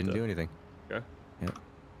moved it yet, Didn't though. do anything. Okay. Yeah.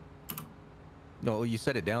 No, you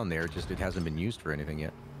set it down there, just it hasn't been used for anything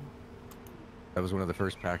yet. That was one of the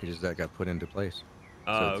first packages that got put into place.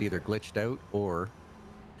 So it's either glitched out or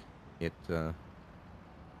it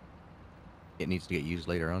needs to get used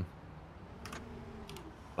later on.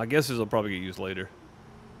 My guess is it'll probably get used later.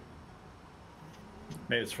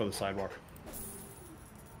 Maybe it's for the sidewalk.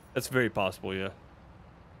 That's very possible, yeah.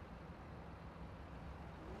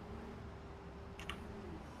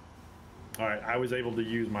 All right, I was able to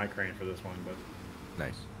use my crane for this one, but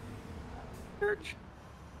Nice. Lurch.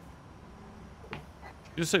 You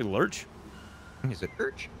just say lurch? Is it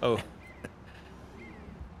Lurch? Oh.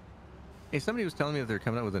 Hey, somebody was telling me that they're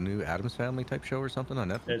coming out with a new Addams Family type show or something on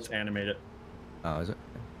Netflix. it's animated. Oh, is it?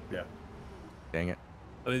 Yeah. Dang it.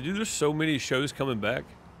 I mean, dude, there's so many shows coming back.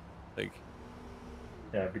 Like,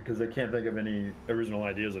 Yeah, because they can't think of any original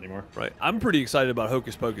ideas anymore. right. I'm pretty excited about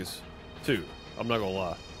Hocus Pocus, too. I'm not gonna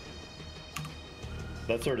lie.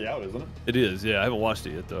 That's already out, isn't it? It is, yeah. I haven't watched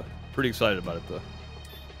it yet, though. Pretty excited about it, though.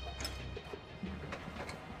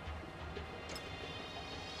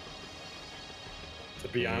 To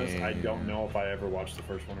be honest, I don't know if I ever watched the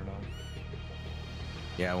first one or not.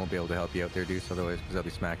 Yeah, I won't be able to help you out there, Deuce, otherwise, because I'll be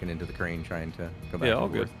smacking into the crane trying to go back. Yeah, and all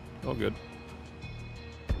good. forth. All good.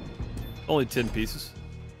 Only 10 pieces.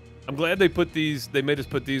 I'm glad they put these, they made us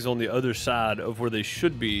put these on the other side of where they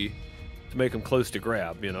should be to make them close to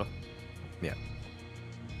grab, you know? Yeah.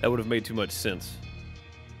 Oh, That would have made too much sense.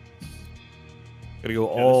 Gotta go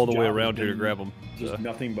all the way around here to grab them. Just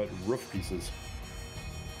nothing but roof pieces.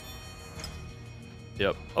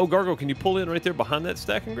 Yep. Oh, Gargo, can you pull in right there behind that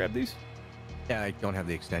stack and grab these? Yeah, I don't have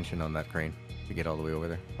the extension on that crane to get all the way over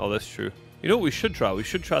there. Oh, that's true. You know what we should try? We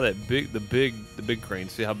should try that the big crane.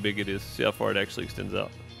 See how big it is. See how far it actually extends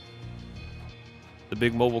out. The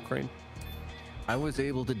big mobile crane. I was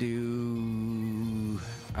able to do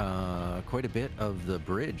quite a bit of the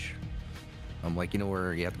bridge. Like, you know,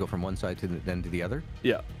 where you have to go from one side to then to the other?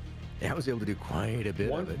 Yeah. Yeah, I was able to do quite a bit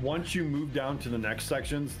of it. Once you move down to the next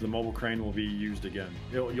sections, the mobile crane will be used again.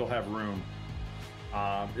 You'll have room.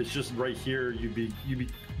 It's just right here. You'd be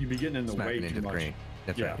getting in the Smacking way into too the much. crane.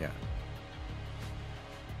 That's right, yeah.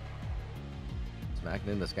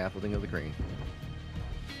 Smacking in the scaffolding of the crane.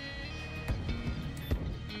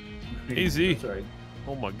 Easy. That's all right.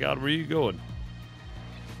 Oh my God, where are you going?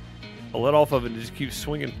 I'll let off of it and just keep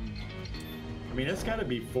swinging. I mean, it's got to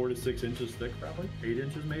be 4 to 6 inches thick, probably 8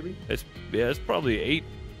 inches, maybe. It's probably 8.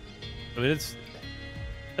 I mean,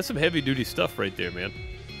 that's some heavy duty stuff right there, man.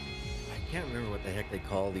 I can't remember what the heck they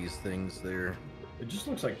call these things there. It just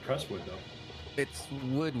looks like presswood, though. It's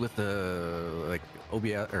wood with a like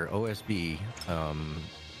OBS or OSB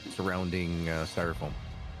surrounding styrofoam.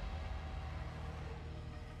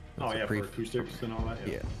 Oh yeah, for acoustics and all that.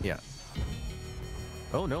 Yeah.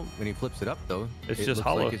 Oh no, when he flips it up though, it's it just looks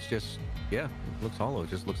hollow. like it's just it looks hollow. It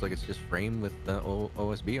just looks like it's just framed with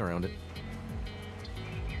OSB around it.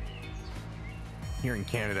 Here in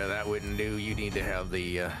Canada, that wouldn't do. You need to have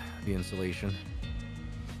the insulation.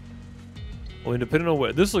 Well, depending on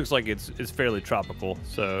where this looks like, it's fairly tropical.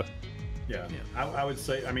 So yeah. I would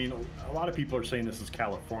say. I mean, a lot of people are saying this is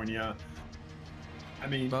California. I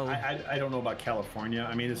mean, well, I don't know about California.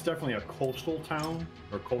 I mean, it's definitely a coastal town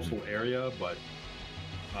or coastal area, but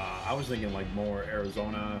I was thinking like more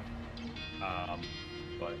Arizona.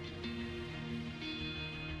 But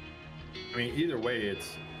I mean, either way,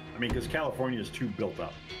 it's. I mean, because California is too built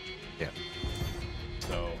up. Yeah.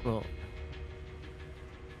 So. Well.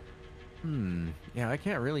 Yeah, I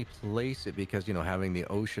can't really place it because, you know, having the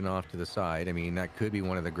ocean off to the side. I mean, that could be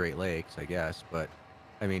one of the Great Lakes, I guess. But,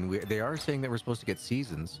 I mean, they are saying that we're supposed to get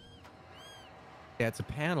seasons. Yeah, it's a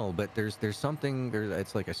panel, but there's something.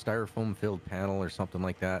 It's like a styrofoam-filled panel or something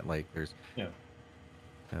like that. Like there's. Yeah.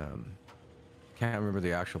 Can't remember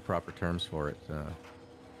the actual proper terms for it.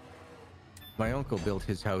 My uncle built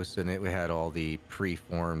his house, and it had all the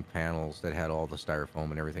pre-formed panels that had all the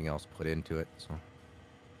styrofoam and everything else put into it. So.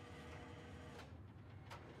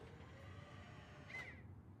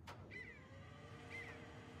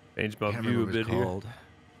 Change my view a bit here.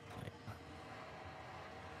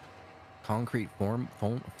 Concrete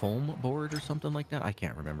foam board or something like that. I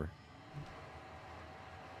can't remember.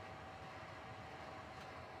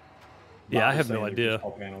 Yeah, I have no idea.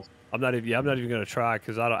 I'm not even going to try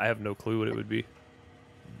because I have no clue what it would be.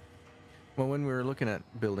 Well, when we were looking at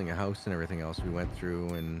building a house and everything else, we went through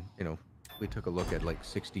and, you know, we took a look at like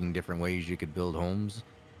 16 different ways you could build homes.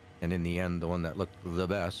 And in the end, the one that looked the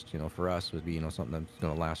best, you know, for us would be, you know, something that's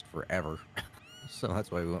going to last forever. So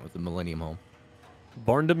that's why we went with the Millennium Home.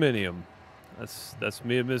 Barn-dominium. That's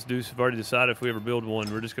me and Miss Deuce have already decided if we ever build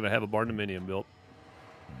one, we're just going to have a barn-dominium built.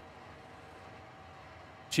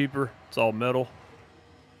 Cheaper. It's all metal.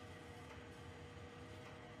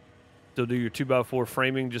 Still do your 2x4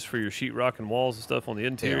 framing just for your sheetrock and walls and stuff on the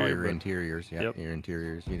interior. Yeah, all your interiors. Yeah, yep. Your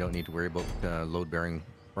interiors. You don't need to worry about load-bearing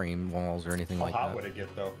frame walls or anything like that. How hot would it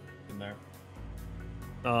get though in there?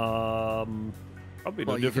 Probably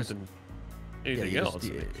no different than anything else.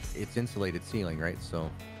 It's insulated ceiling, right? So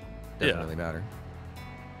it doesn't really matter.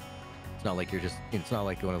 It's not like it's not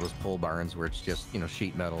like one of those pole barns where it's just, you know,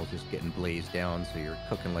 sheet metal just getting blazed down, so you're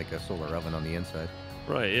cooking like a solar oven on the inside.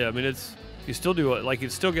 Right. Yeah. I mean, you still do it like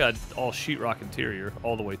it's still got all sheetrock interior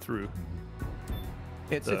all the way through.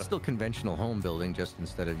 It's still conventional home building, just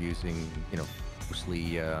instead of using, you know,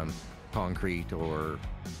 mostly concrete or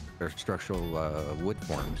structural wood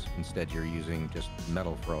forms. Instead, you're using just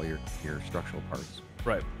metal for all your structural parts.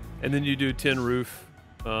 Right. And then you do tin roof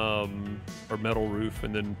or metal roof,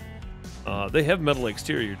 and then they have metal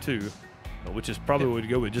exterior too, which is probably what we'd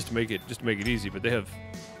go with just to make it easy. But they have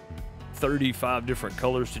 35 different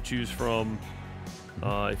colors to choose from.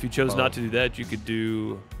 If you chose not to do that, you could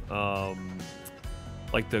do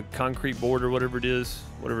like the concrete board or whatever it is,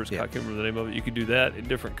 I can't remember the name of it. You could do that in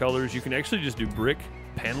different colors. You can actually just do brick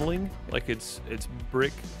paneling, like it's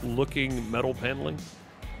brick looking metal paneling.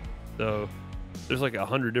 So there's like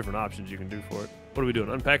 100 different options you can do for it. What are we doing?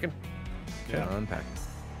 Unpacking? Yeah, unpacking.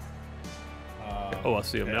 I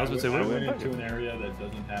see them. Now I was gonna say, what are we went into an area that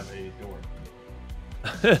doesn't have a door.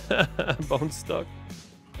 Bone stuck.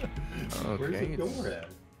 Okay. Where's the door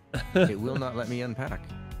at? It will not let me unpack.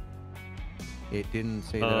 It didn't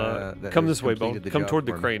say that come this way, Bone. Come toward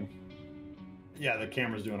the crane. Yeah, the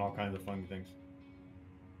camera's doing all kinds of fun things.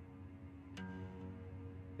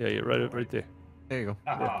 Yeah, you're right there. There you go.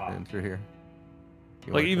 Yeah, and through here.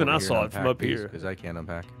 Like even I saw it from up here. Because I can't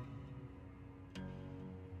unpack.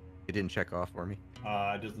 It didn't check off for me.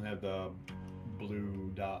 It doesn't have the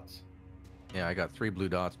blue dots. Yeah, I got 3 blue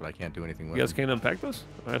dots, but I can't do anything with them. You guys can't unpack those?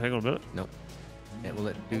 All right, hang on a minute. Nope. Yeah, we'll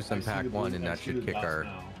let Deuce unpack one, and that should kick our...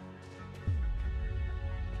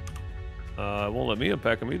 It won't let me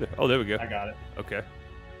unpack them either. Oh, there we go. I got it. Okay.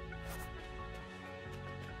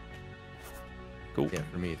 Cool. Yeah,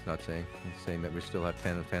 for me, it's not saying. It's saying that we still have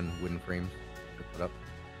 10 of 10 wooden frames to put up.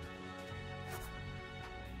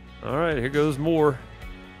 All right, here goes more.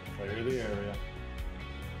 Clear the area.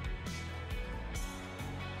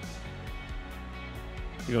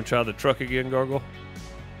 You gonna try the truck again, Gargle?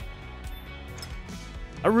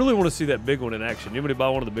 I really want to see that big one in action. Anybody buy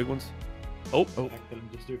one of the big ones? Oh.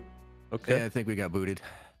 Just do. Okay. Yeah, I think we got booted.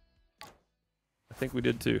 I think we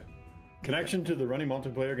did too. Connection to the running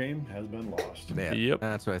multiplayer game has been lost. Yeah, Yep.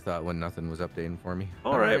 That's what I thought when nothing was updating for me.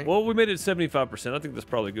 All right. Well, we made it 75%. I think that's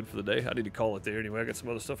probably good for the day. I need to call it there anyway. I got some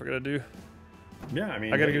other stuff I got to do. Yeah, I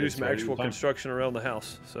mean, I got to go do some actual construction around the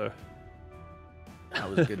house. So that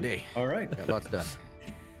was a good day. All right, got lots done.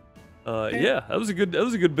 Yeah, that was a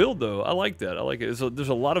good build though. I like that. I like it. There's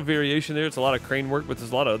a lot of variation there. It's a lot of crane work, but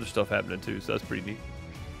there's a lot of other stuff happening too. So that's pretty neat.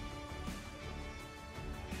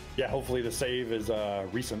 Yeah, hopefully the save is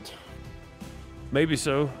recent. Maybe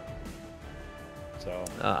so. So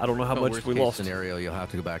I don't know how much we lost. Scenario, you'll have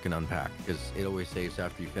to go back and unpack because it always saves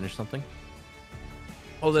after you finish something.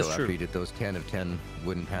 Oh, that's so true. After you did those 10 of 10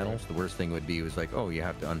 wooden panels, the worst thing would be was like, oh, you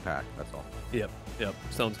have to unpack. That's all. Yep.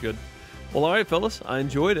 Sounds good. Well, all right, fellas. I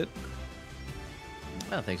enjoyed it.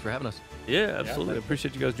 Yeah, thanks for having us. Yeah, absolutely. I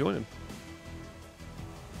appreciate you guys joining.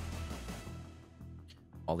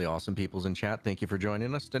 All the awesome peoples in chat, thank you for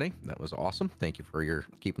joining us today. That was awesome. Thank you for your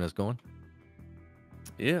keeping us going.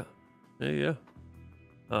 Yeah.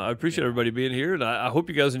 I appreciate everybody being here, and I hope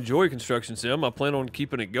you guys enjoy Construction Sim. I plan on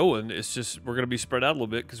keeping it going. It's just we're going to be spread out a little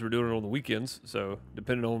bit because we're doing it on the weekends. So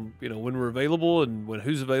depending on when we're available and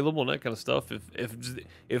who's available and that kind of stuff.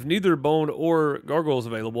 If neither Bone or Gargoyle is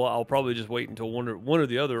available, I'll probably just wait until one or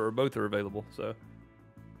the other or both are available. So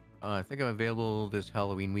I think I'm available this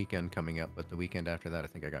Halloween weekend coming up, but the weekend after that, I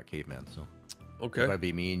think I got Caveman. So okay, it'll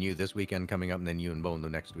be me and you this weekend coming up, and then you and Bone the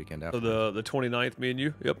next weekend after. So the 29th, me and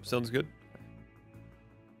you. Yep, sounds good.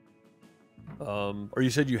 Or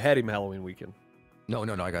you said you had him Halloween weekend? No,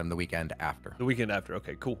 I got him the weekend after. The weekend after.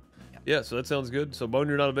 Okay, cool. Yeah, so that sounds good. So Bone,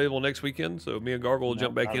 you're not available next weekend, so me and Gargle will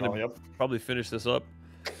jump back in and probably finish this up.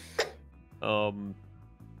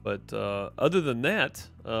 But other than that,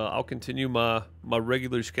 I'll continue my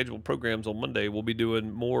regular scheduled programs on Monday. We'll be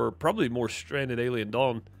doing probably more Stranded Alien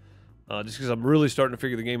Dawn, just because I'm really starting to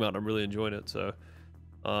figure the game out and I'm really enjoying it. So.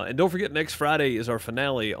 And don't forget, next Friday is our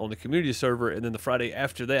finale on the community server, and then the Friday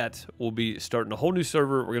after that, we'll be starting a whole new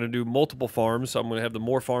server. We're going to do multiple farms, so I'm going to have the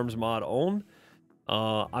More Farms mod on.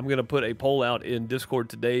 I'm going to put a poll out in Discord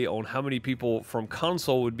today on how many people from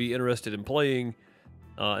console would be interested in playing,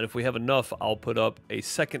 and if we have enough, I'll put up a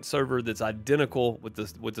second server that's identical with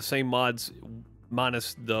the same mods,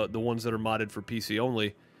 minus the ones that are modded for PC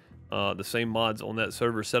only. The same mods on that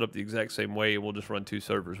server set up the exact same way, and we'll just run two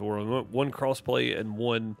servers. We'll run one crossplay and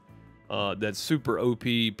one that's super OP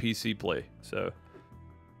PC play. So,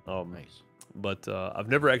 nice. But I've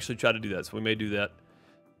never actually tried to do that, so we may do that.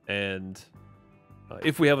 And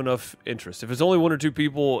if we have enough interest, if it's only one or two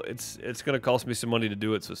people, it's going to cost me some money to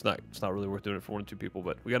do it. So it's not really worth doing it for one or two people.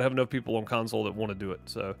 But we got to have enough people on console that want to do it.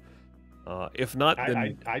 So. If not,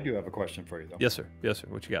 then I do have a question for you, though. Yes, sir.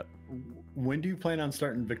 What you got? When do you plan on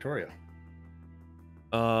starting Victoria?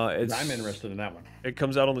 I'm interested in that one. It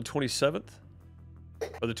comes out on the 27th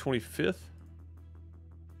or the 25th.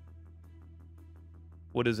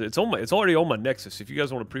 What is it? It's already on my Nexus. If you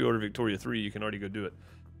guys want to pre-order Victoria 3, you can already go do it.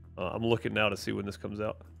 I'm looking now to see when this comes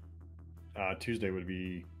out. Tuesday would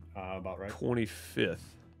be about right. 25th.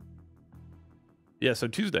 Yeah, so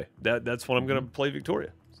Tuesday. That's when I'm going to play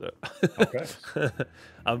Victoria. So okay.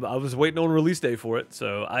 I was waiting on release day for it,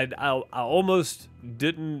 so I almost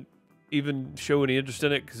didn't even show any interest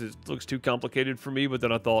in it because it looks too complicated for me. But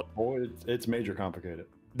then I thought, it's major complicated.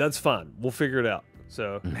 That's fine. We'll figure it out.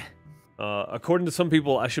 So, according to some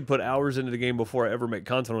people, I should put hours into the game before I ever make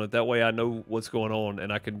content on it. That way, I know what's going on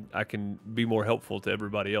and I can be more helpful to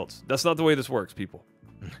everybody else. That's not the way this works, people.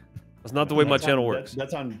 That's not the way my channel works.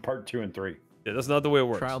 That's on part 2 and 3. Yeah, that's not the way it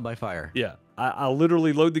works. Trial by fire. Yeah, I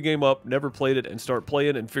literally load the game up, never played it, and start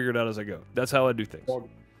playing and figure it out as I go. That's how I do things. Well,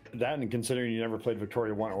 that and considering you never played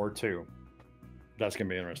Victoria 1 or 2, that's going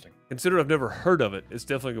to be interesting. Considering I've never heard of it, it's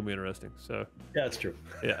definitely going to be interesting. So yeah, that's true.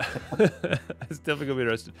 Yeah, it's definitely going to be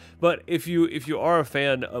interesting. But if you are a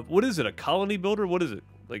fan of, what is it, a colony builder? What is it?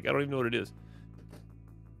 Like, I don't even know what it is.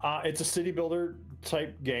 It's a city builder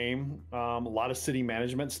type game. A lot of city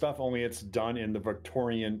management stuff, only it's done in the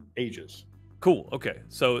Victorian ages. Cool. Okay.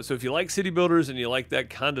 So if you like city builders and you like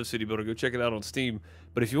that kind of city builder, go check it out on Steam.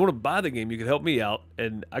 But if you want to buy the game, you can help me out,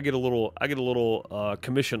 and I get a little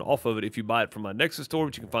commission off of it if you buy it from my Nexus store,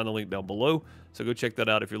 which you can find the link down below. So go check that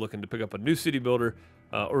out if you're looking to pick up a new city builder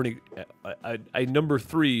or a number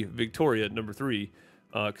 3 Victoria number 3,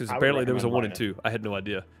 because apparently there was a 1 and 2. I had no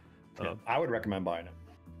idea. I would recommend buying it.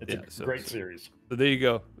 It's a great series. So there you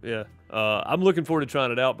go. Yeah. I'm looking forward to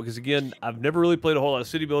trying it out because, again, I've never really played a whole lot of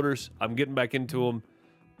city builders. I'm getting back into them,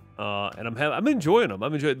 and I'm enjoying them.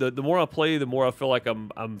 I'm enjoying the more I play, the more I feel like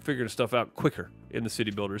I'm figuring stuff out quicker in the city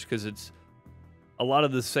builders because it's a lot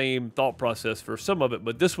of the same thought process for some of it,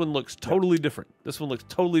 but this one looks totally different. This one looks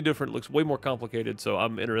totally different. It looks way more complicated, so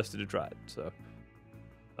I'm interested to try it. So,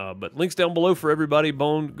 but links down below for everybody.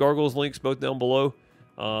 Bone, Gargoyles links both down below.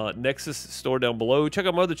 Nexus store down below. Check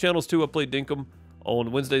out my other channels too. I play Dinkum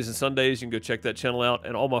on Wednesdays and Sundays. You can go check that channel out.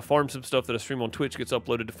 And all my Farm Sim stuff that I stream on Twitch gets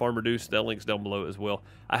uploaded to Farm Reduce. That link's down below as well.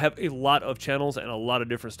 I have a lot of channels and a lot of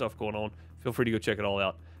different stuff going on. Feel free to go check it all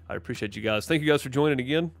out. I appreciate you guys. Thank you guys for joining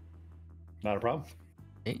again. Not a problem.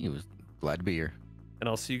 Hey, he was glad to be here. And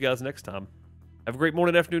I'll see you guys next time. Have a great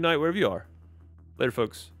morning, afternoon, night, wherever you are. Later,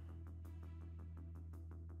 folks.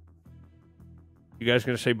 You guys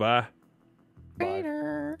gonna say bye? Bye.